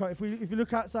if you look if you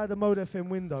look outside the Mode FM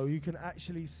window, you can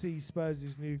actually see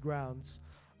Spurs' new grounds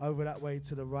over that way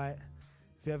to the right.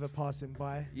 If you're ever passing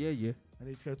by, Yeah. I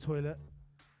need to go toilet.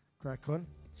 Crack on.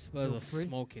 Spurs Feel are free.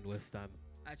 smoking West Ham.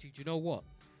 Actually, do you know what?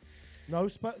 No,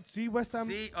 see West Ham.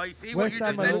 See, you see West what you just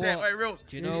Ham said are- there? what? Wait, real.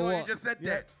 Do you See know what what? you just said Yeah.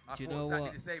 there? I Do you thought know exactly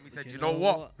what? the same. He said, Do you you know know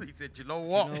what? what? He said, you know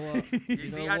what? You know what? You You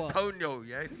see know what? Antonio,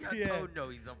 yeah? See Yeah. Antonio,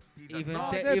 he's a Even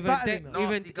nasty, they're battling them.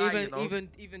 nasty guy, you know?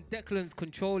 even Declan's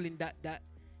controlling that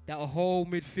whole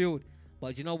midfield.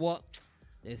 But you know what?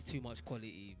 There's too much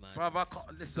quality, man. Bruv, I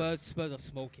can't, listen. Spurs are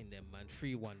smoking them, man.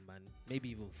 3-1, man. Maybe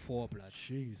even 4, blood.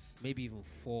 Jeez. Maybe even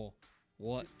 4.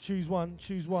 What? Choose one.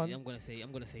 Yeah, I'm gonna say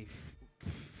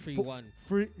 3-1.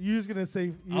 You was gonna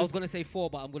say. I was gonna say 4,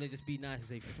 but I'm gonna just be nice and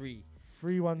say 3.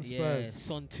 3-1 Yeah, Spurs.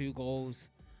 Son 2 goals.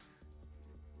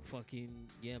 Fucking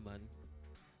yeah, man.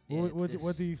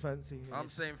 What do you fancy? I'm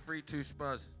saying 3-2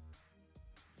 Spurs.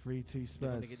 3-2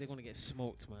 Spurs. They're gonna get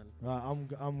smoked, man. Right,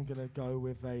 I'm gonna go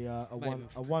with a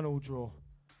Might one all draw.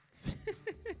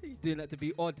 He's doing that to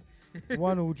be odd.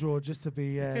 1-1 draw just to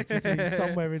be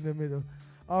somewhere in the middle.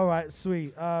 All right,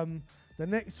 sweet. The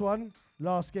next one,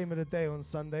 last game of the day on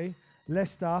Sunday,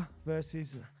 Leicester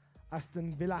versus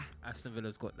Aston Villa. Aston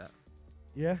Villa's got that.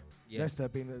 Yeah. Yeah. Leicester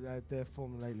been their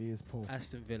form lately is poor.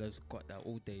 Aston Villa's got that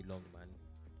all day long, man.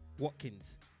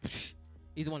 Watkins.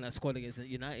 He's the one that scored against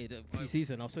United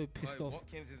pre-season. I was so pissed off.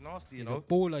 Watkins is nasty, He's a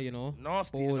baller, you know.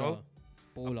 Nasty, baller. you know.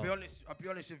 Baller. I'll be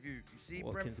honest with you. You see,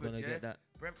 Watkins Brentford, gonna yeah? get that.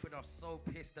 Brentford are so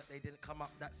pissed that they didn't come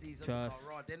up that season. Trust.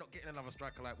 They're not getting another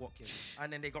striker like Watkins.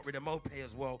 And then they got rid of Mopey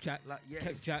as well. Jack, like, yeah,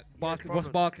 kept it's- Jack. yeah, it's Ross problems.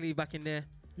 Barkley back in there.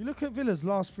 You look at Villa's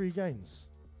last 3 games.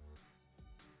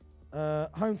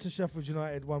 Home to Sheffield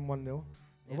United 1-1-0.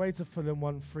 Yep. Away to Fulham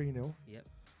 1-3-0. Yep.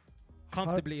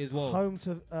 Comfortably as well. Home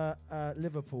to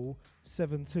Liverpool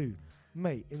 7-2.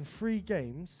 Mate, in 3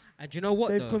 games, And do you know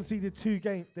what? they've though? conceded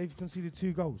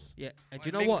 2 goals. Yeah. And Oh, do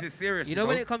you know Mings what? is serious, You know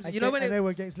when it comes. You know when and it. they were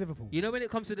against Liverpool. You know when it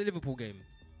comes to the Liverpool game.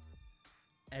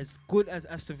 As good as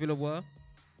Aston Villa were,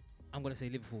 I'm gonna say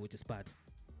Liverpool were just bad.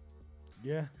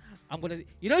 Yeah. I'm gonna.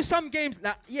 You know some games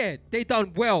that they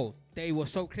done well. They were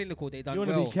so clinical. They done You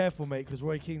want well. to be careful, mate, because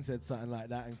Roy Keane said something like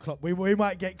that, and Klopp, we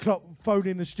might get Klopp phoned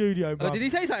in the studio. Oh, bruv. did he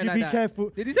say something You like be that? careful.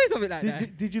 Did he say something like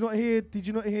that? Did you not hear? Did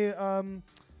you not hear?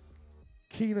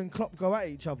 Keane and Klopp go at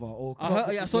each other, or Klopp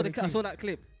I saw and I saw that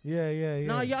clip. Yeah.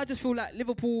 No, I just feel like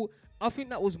Liverpool. I think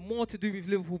that was more to do with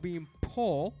Liverpool being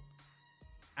poor,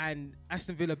 and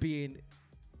Aston Villa being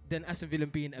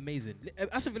amazing.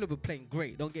 Aston Villa were playing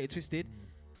great. Don't get it twisted.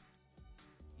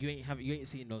 You ain't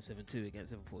seen no 7-2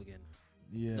 against Liverpool again.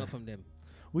 Yeah. Not from them.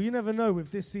 Well, you never know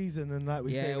with this season, and like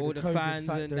we say, all with the COVID fans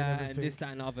factor and that and everything, this,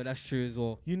 that, and other. That's true as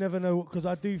well. you never know, because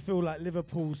I do feel like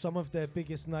Liverpool, some of their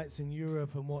biggest nights in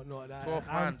Europe and whatnot, that 12th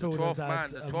man, Anfield the 12th has had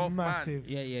man, the a 12th man. massive.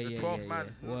 Yeah. The 12th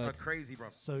man's Word. are crazy, bro.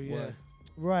 So yeah. Word.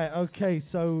 Right. Okay.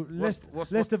 So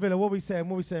Leicester Villa. What we saying?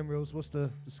 Reels? What's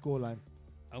the scoreline?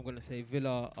 I'm gonna say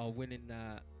Villa are winning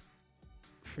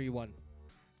 3-1.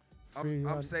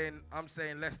 I'm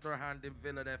saying Leicester are handing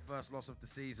Villa their first loss of the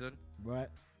season. Right.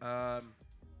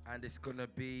 And it's gonna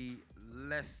be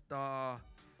Leicester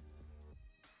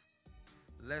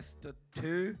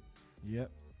 2,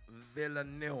 Yep. Villa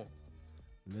 0.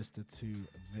 Leicester 2,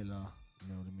 Villa.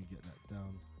 No, let me get that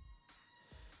down.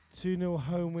 2-0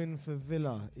 home win for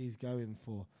Villa he's going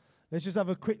for. Let's just have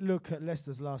a quick look at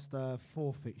Leicester's last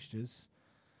 4 fixtures.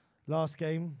 Last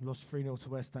game, lost 3-0 to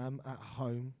West Ham at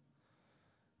home.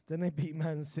 Then they beat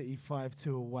Man City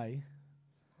 5-2 away.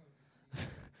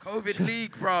 COVID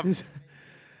league, bruv.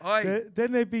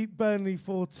 Then they beat Burnley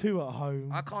 4-2 at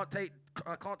home. I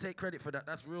can't take credit for that.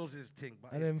 That's Reels' thing.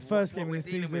 But And it's then first what game of we're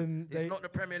the dealing with. season, It's not the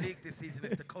Premier League this season.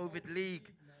 It's the COVID league.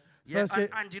 Yeah, First ga-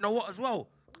 and you know what as well?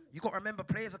 You got to remember,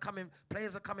 players are coming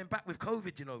back with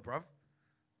COVID. You know, bruv.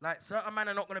 Like certain men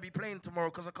are not going to be playing tomorrow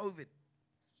because of COVID.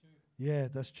 Yeah,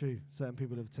 that's true. Certain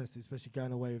people have tested, especially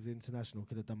going away with the international.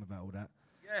 Could have done without all that.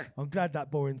 Yeah. I'm glad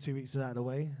that boring 2 weeks is out of the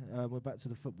way. We're back to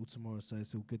the football tomorrow, so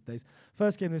it's all good days.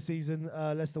 First game of the season,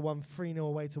 Leicester won 3-0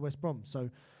 away to West Brom. So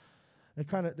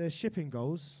they're shipping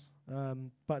goals,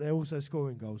 but they're also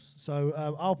scoring goals. So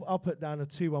I'll put down a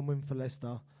 2-1 win for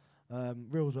Leicester.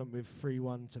 Reels went with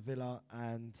 3-1 to Villa,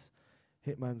 and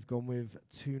Hitman's gone with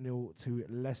 2-0 to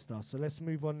Leicester. So let's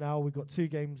move on now. We've got 2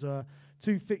 games,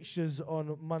 2 fixtures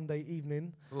on Monday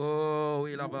evening. Oh,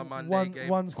 we love a Monday game.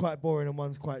 One's quite boring and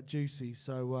one's quite juicy.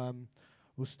 So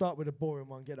we'll start with the boring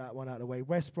one, get that one out of the way.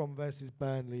 West Brom versus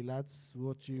Burnley, lads.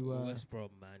 What you... West Brom,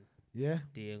 man. Yeah?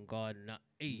 Dean Gardner,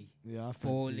 Yeah, I fancy...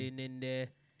 falling in there.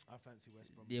 I fancy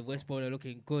West Brom. Yeah, West Brom are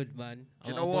looking good, man. Do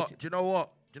you know what?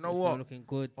 Looking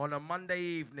good. On a Monday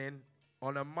evening,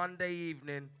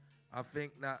 I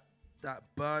think that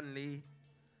Burnley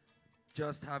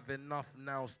just have enough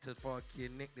nous to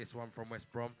fucking nick this one from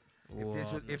West Brom.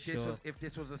 If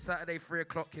this was a Saturday 3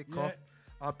 o'clock kickoff,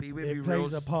 I'll be with you. It plays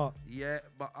Reels. a part. Yeah,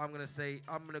 but I'm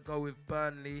gonna go with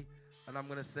Burnley, and I'm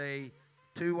gonna say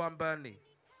 2-1 Burnley.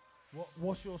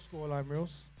 What's your scoreline,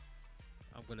 Reels?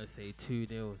 I'm gonna say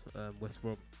 2-0 West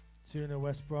Brom. 2-0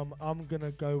 West Brom. I'm going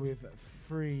to go with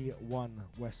 3-1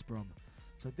 West Brom.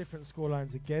 So different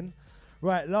scorelines again.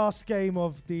 Right, last game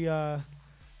of the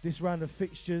this round of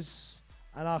fixtures,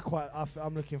 and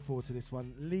I'm looking forward to this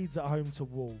one. Leeds at home to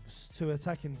Wolves, 2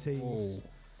 attacking teams.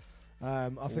 I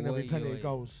think there'll be plenty of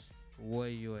goals.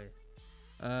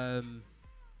 I'm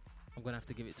gonna have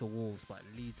to give it to Wolves, but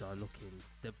Leeds are looking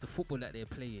the football that they're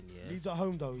playing. Yeah. Leeds at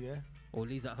home though, yeah. Or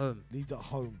Leeds at home. Leeds at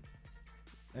home.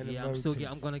 Yeah,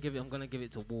 I'm gonna give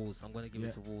it to Wolves. I'm gonna give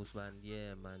it to Wolves, man.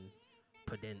 Yeah, man.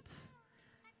 Prudence.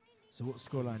 So what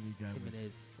scoreline you going with?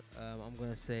 Jimenez. I'm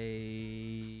gonna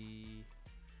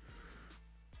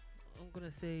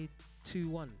say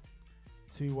 2-1.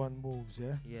 2-1 Wolves,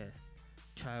 yeah. Yeah.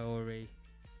 Traore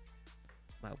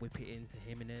might whip it into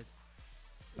Jimenez.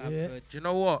 Yeah. Bamford. Do you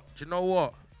know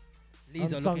what?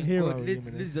 Leeds are Unsung looking hero, good.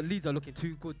 Jimenez. Leeds are looking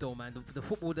too good though, man. The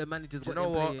football the managers Do you got know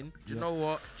them what? playing. Do you know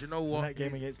what? Do you know what? that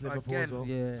game against Liverpool again, as well.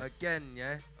 Yeah. Again,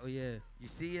 yeah. Oh yeah. You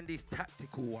see in these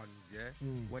tactical ones, yeah,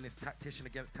 Mm. when it's tactician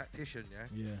against tactician, yeah,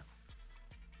 Yeah.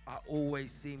 I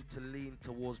always seem to lean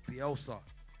towards Bielsa,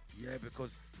 yeah,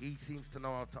 because he seems to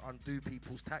know how to undo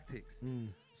people's tactics. Mm.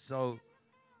 So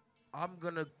I'm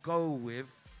gonna go with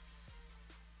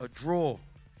a draw,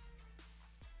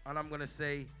 and I'm gonna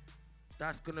say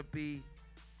that's gonna be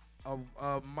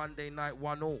a Monday night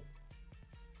 1-1.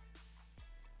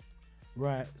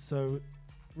 Right, so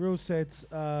Real said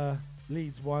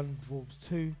Leeds 1, Wolves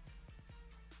 2.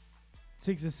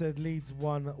 Tiggs has said Leeds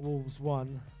 1, Wolves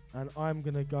 1. And I'm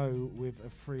going to go with a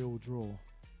 3-3 draw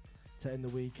to end the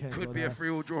weekend. Could on be a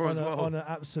 3-3 draw as well. On an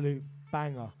absolute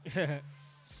banger.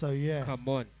 So, yeah. Come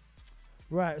on.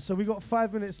 Right, so we got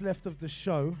 5 minutes left of the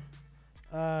show.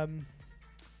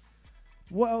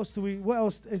 What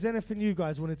else is anything you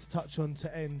guys wanted to touch on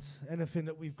to end? Anything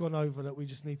that we've gone over that we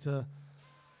just need to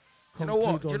Do you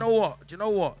know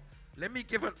what? Let me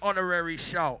give an honorary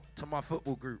shout to my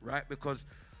football group, right? Because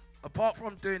apart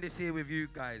from doing this here with you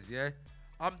guys, yeah,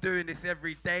 I'm doing this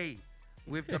every day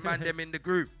with the man them in the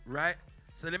group, right?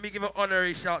 So let me give an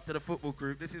honorary shout to the football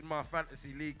group. This is my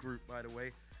fantasy league group, by the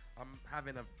way. I'm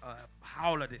having a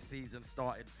howler this season,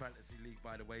 started fantasy league,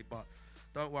 by the way, but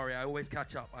don't worry, I always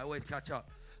catch up.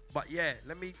 But yeah,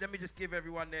 let me just give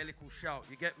everyone their little shout.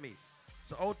 You get me?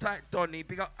 So old tight Donny,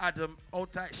 big up Adam,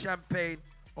 old tight Champagne,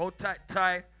 old tight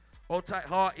Ty, old tight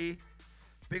Hearty,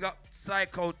 big up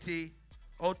Psycho T,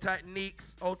 old tight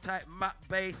Neeks, old tight Matt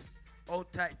Bass, old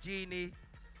tight Genie,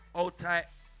 old tight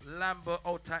Lambert,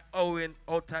 old tight Owen,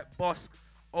 old tight Bosk,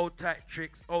 old tight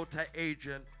Tricks, old tight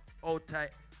Adrian, old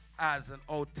tight Az, and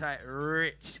old tight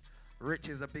Rich. Rich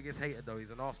is the biggest hater though. He's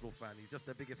an Arsenal fan. He's just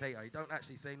the biggest hater. He don't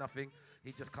actually say nothing.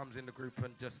 He just comes in the group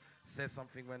and just says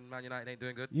something when Man United ain't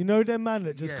doing good. You know them man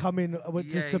that just Yeah. come in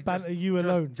just to he banter you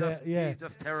alone. Yeah. He's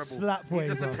just terrible. Slap He's way,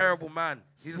 just bro. a terrible man.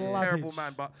 He's just a terrible Slappage.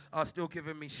 man, but I'll still give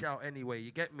him me shout anyway.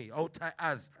 You get me? Old tight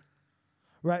Az.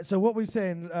 Right, so what we're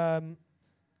saying,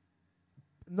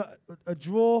 a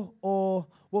draw or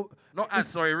what? Not Az,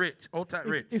 sorry, Rich. Old tight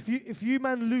Rich. If you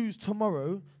man lose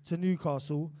tomorrow to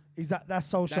Newcastle,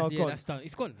 that's Solskjaer gone. That's done.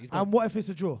 It's gone. He's gone. And what if it's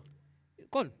a draw?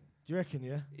 Gone. Do you reckon?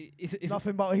 Yeah. It's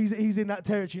Nothing but he's in that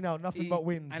territory now. Nothing he- but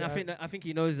wins. And I think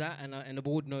he knows that, and the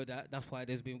board know that. That's why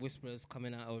there's been whispers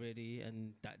coming out already,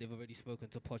 and that they've already spoken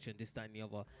to Poch and this, that, and the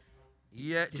other.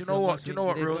 Yeah, do This you is know a what? must Do you win. know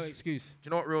what, There's Reels? no excuse. Do you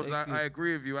know what, Reels? No excuse. I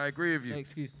agree with you. I agree with No you.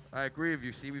 excuse. I agree with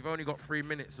you. See, we've only got 3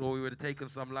 minutes, or we would have taken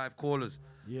some live callers.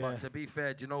 Yeah. But to be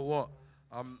fair, do you know what?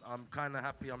 I'm kind of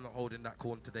happy I'm not holding that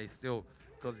corn today still.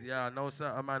 Because, yeah, I know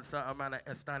certain man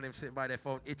are standing, sitting by their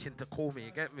phone, itching to call me.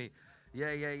 You get me?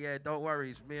 Yeah. Don't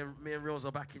worry. Me and Reels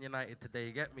are back in United today.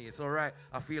 You get me? It's all right.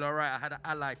 I feel all right. I had an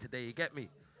ally today. You get me?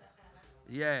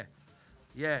 Yeah.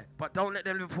 But don't let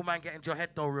them Liverpool man get into your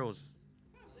head, though, Reels.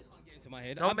 Get into my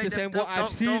head. Don't I'm make just them- saying what don't-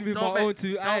 I've seen don't- with don't my make- own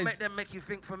 2 eyes. Don't make them make you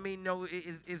think for me, no, it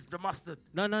is the mustard.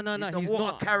 No. He's the He's water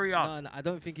not. carrier. No, I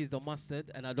don't think he's the mustard,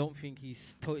 and I don't think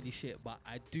he's totally shit. But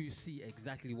I do see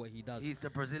exactly what he does. He's the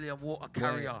Brazilian water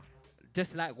carrier.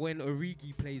 Just like when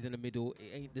Origi plays in the middle,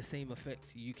 it ain't the same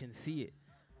effect. You can see it.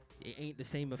 It ain't the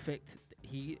same effect.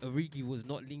 Origi was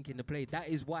not linking the play. That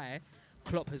is why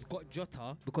Klopp has got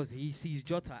Jota, because he sees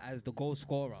Jota as the goal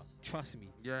scorer. Trust me.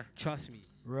 Yeah. Trust me.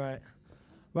 Right.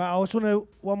 I just want to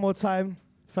one more time.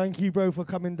 Thank you, bro, for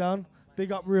coming down.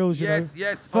 Big up, Reels. You know.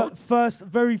 Yes.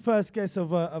 Very first guest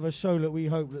of a show that we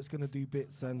hope that's gonna do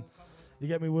bits, and you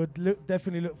get me.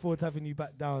 Definitely look forward to having you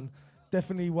back down.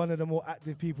 Definitely one of the more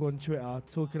active people on Twitter,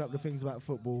 talking up the things about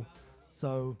football.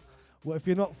 So, if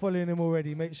you're not following him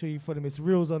already, make sure you follow him. It's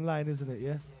Reels Online, isn't it?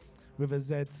 Yeah, with a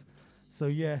Z. So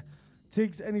yeah,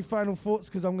 Tiggs, any final thoughts?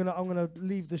 Because I'm gonna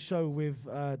leave the show with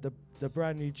the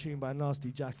brand new tune by Nasty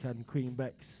Jack and Queen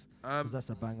Bex. 'Cause that's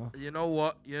a banger. You know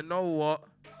what?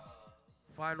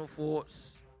 Final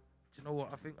thoughts. Do you know what?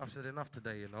 I think I've said enough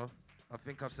today, you know. I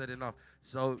think I've said enough.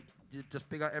 So you just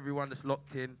big up everyone that's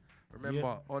locked in.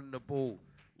 Remember, on the ball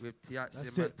with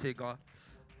Tiatsim and Tigger.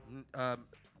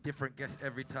 Different guests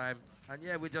every time. And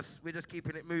yeah, we're just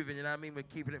keeping it moving, you know what I mean? We're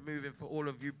keeping it moving for all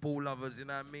of you ball lovers, you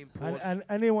know what I mean? And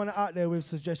anyone out there with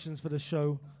suggestions for the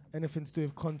show, anything to do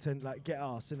with content, like get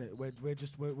us, innit?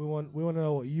 We want to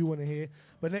know what you want to hear.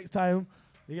 But next time,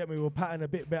 you get me, we'll pattern a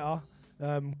bit better,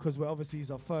 because we're obviously it's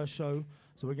our first show,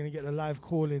 so we're gonna get the live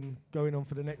calling going on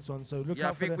for the next one. So look yeah,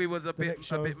 out I think for we was a bit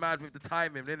show. mad with the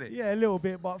timing, didn't it? Yeah, a little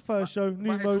bit, but first show, new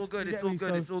but mode. it's all good. you It's get all me? good.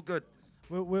 So It's all good.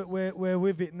 we're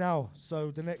with it now.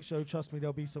 So the next show, trust me,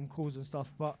 there'll be some calls and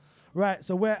stuff. But right,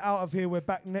 so we're out of here. We're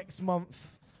back next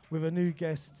month with a new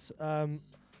guest.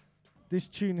 This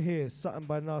tune here, Something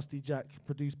by Nasty Jack,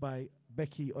 produced by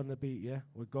Becky on the beat, yeah?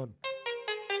 We're gone.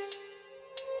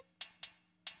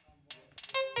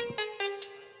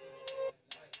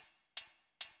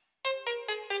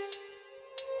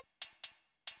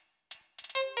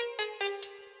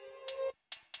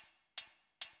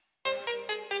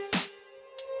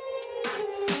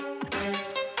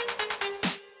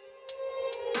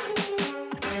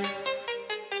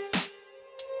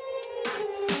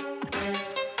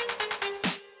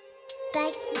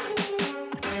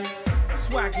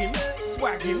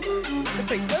 Swagging, they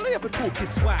say all they ever talk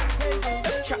is swag.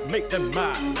 Every chat make them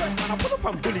mad. I pull up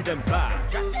and bully them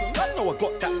bad. I know I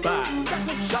got that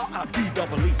bad. Shout out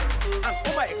D-double-E and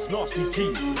all my ex-nasty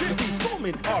G's. They say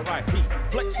storming R.I.P.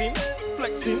 Flexing.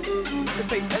 They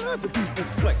say all I ever do is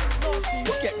flex.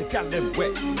 Look at the gal them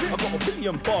wet. I got a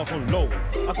billion bars on low.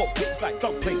 I got kicks like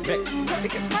dunk plate necks.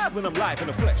 It gets mad when I'm live in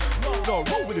the flesh. No,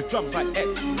 roll with the drums like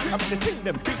X. I mean the thing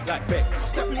them beat like Bex.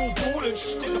 Stepping all ballin',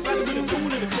 got the battle with a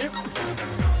tool in the clip.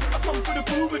 I come for the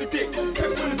food with a dick, pepper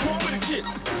with the corn with the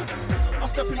chips. I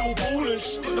step in all ballin',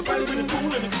 got the battle with a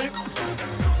tool in the clip.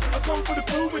 I come for the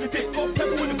food with a dick, got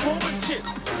pepper with the corn with the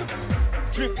chips.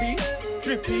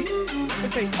 Drippy, they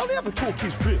say all they ever talk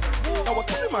is drip. Now I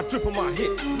carry my drip on my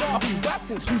hip. I've been bad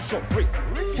since Who Shot Rick.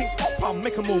 King up, I'll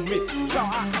make 'em all myth.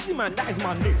 Shout out, Azzy man, that is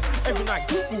my niche. Every night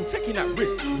Google taking that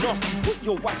risk. Nasty, put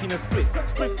your wife in a split.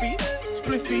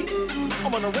 Spliffy,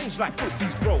 I'm on a range like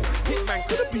Footsies, bro. Hitman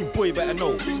could have been boy, better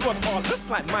know. Squad hard,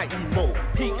 just like Mighty Mo.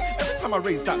 Peak, every time I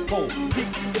raise that pole. Peak,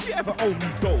 if you ever owe me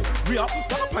dough. Re-up,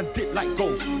 run up and dip like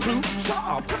ghosts. Blue, shout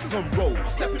out, crackers on roll.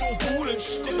 Stepping all ballin',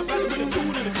 got the valley with a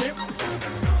tool in the clip.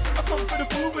 I come for the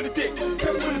food with a dick,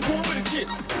 pepper with the corn with the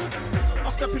chips. I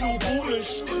step in all ballin',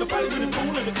 got the valley with a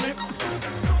tool in the clip.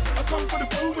 I come for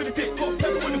the food with a dick, got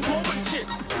pepper with the corn with the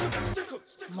chips. Stick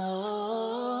 'em.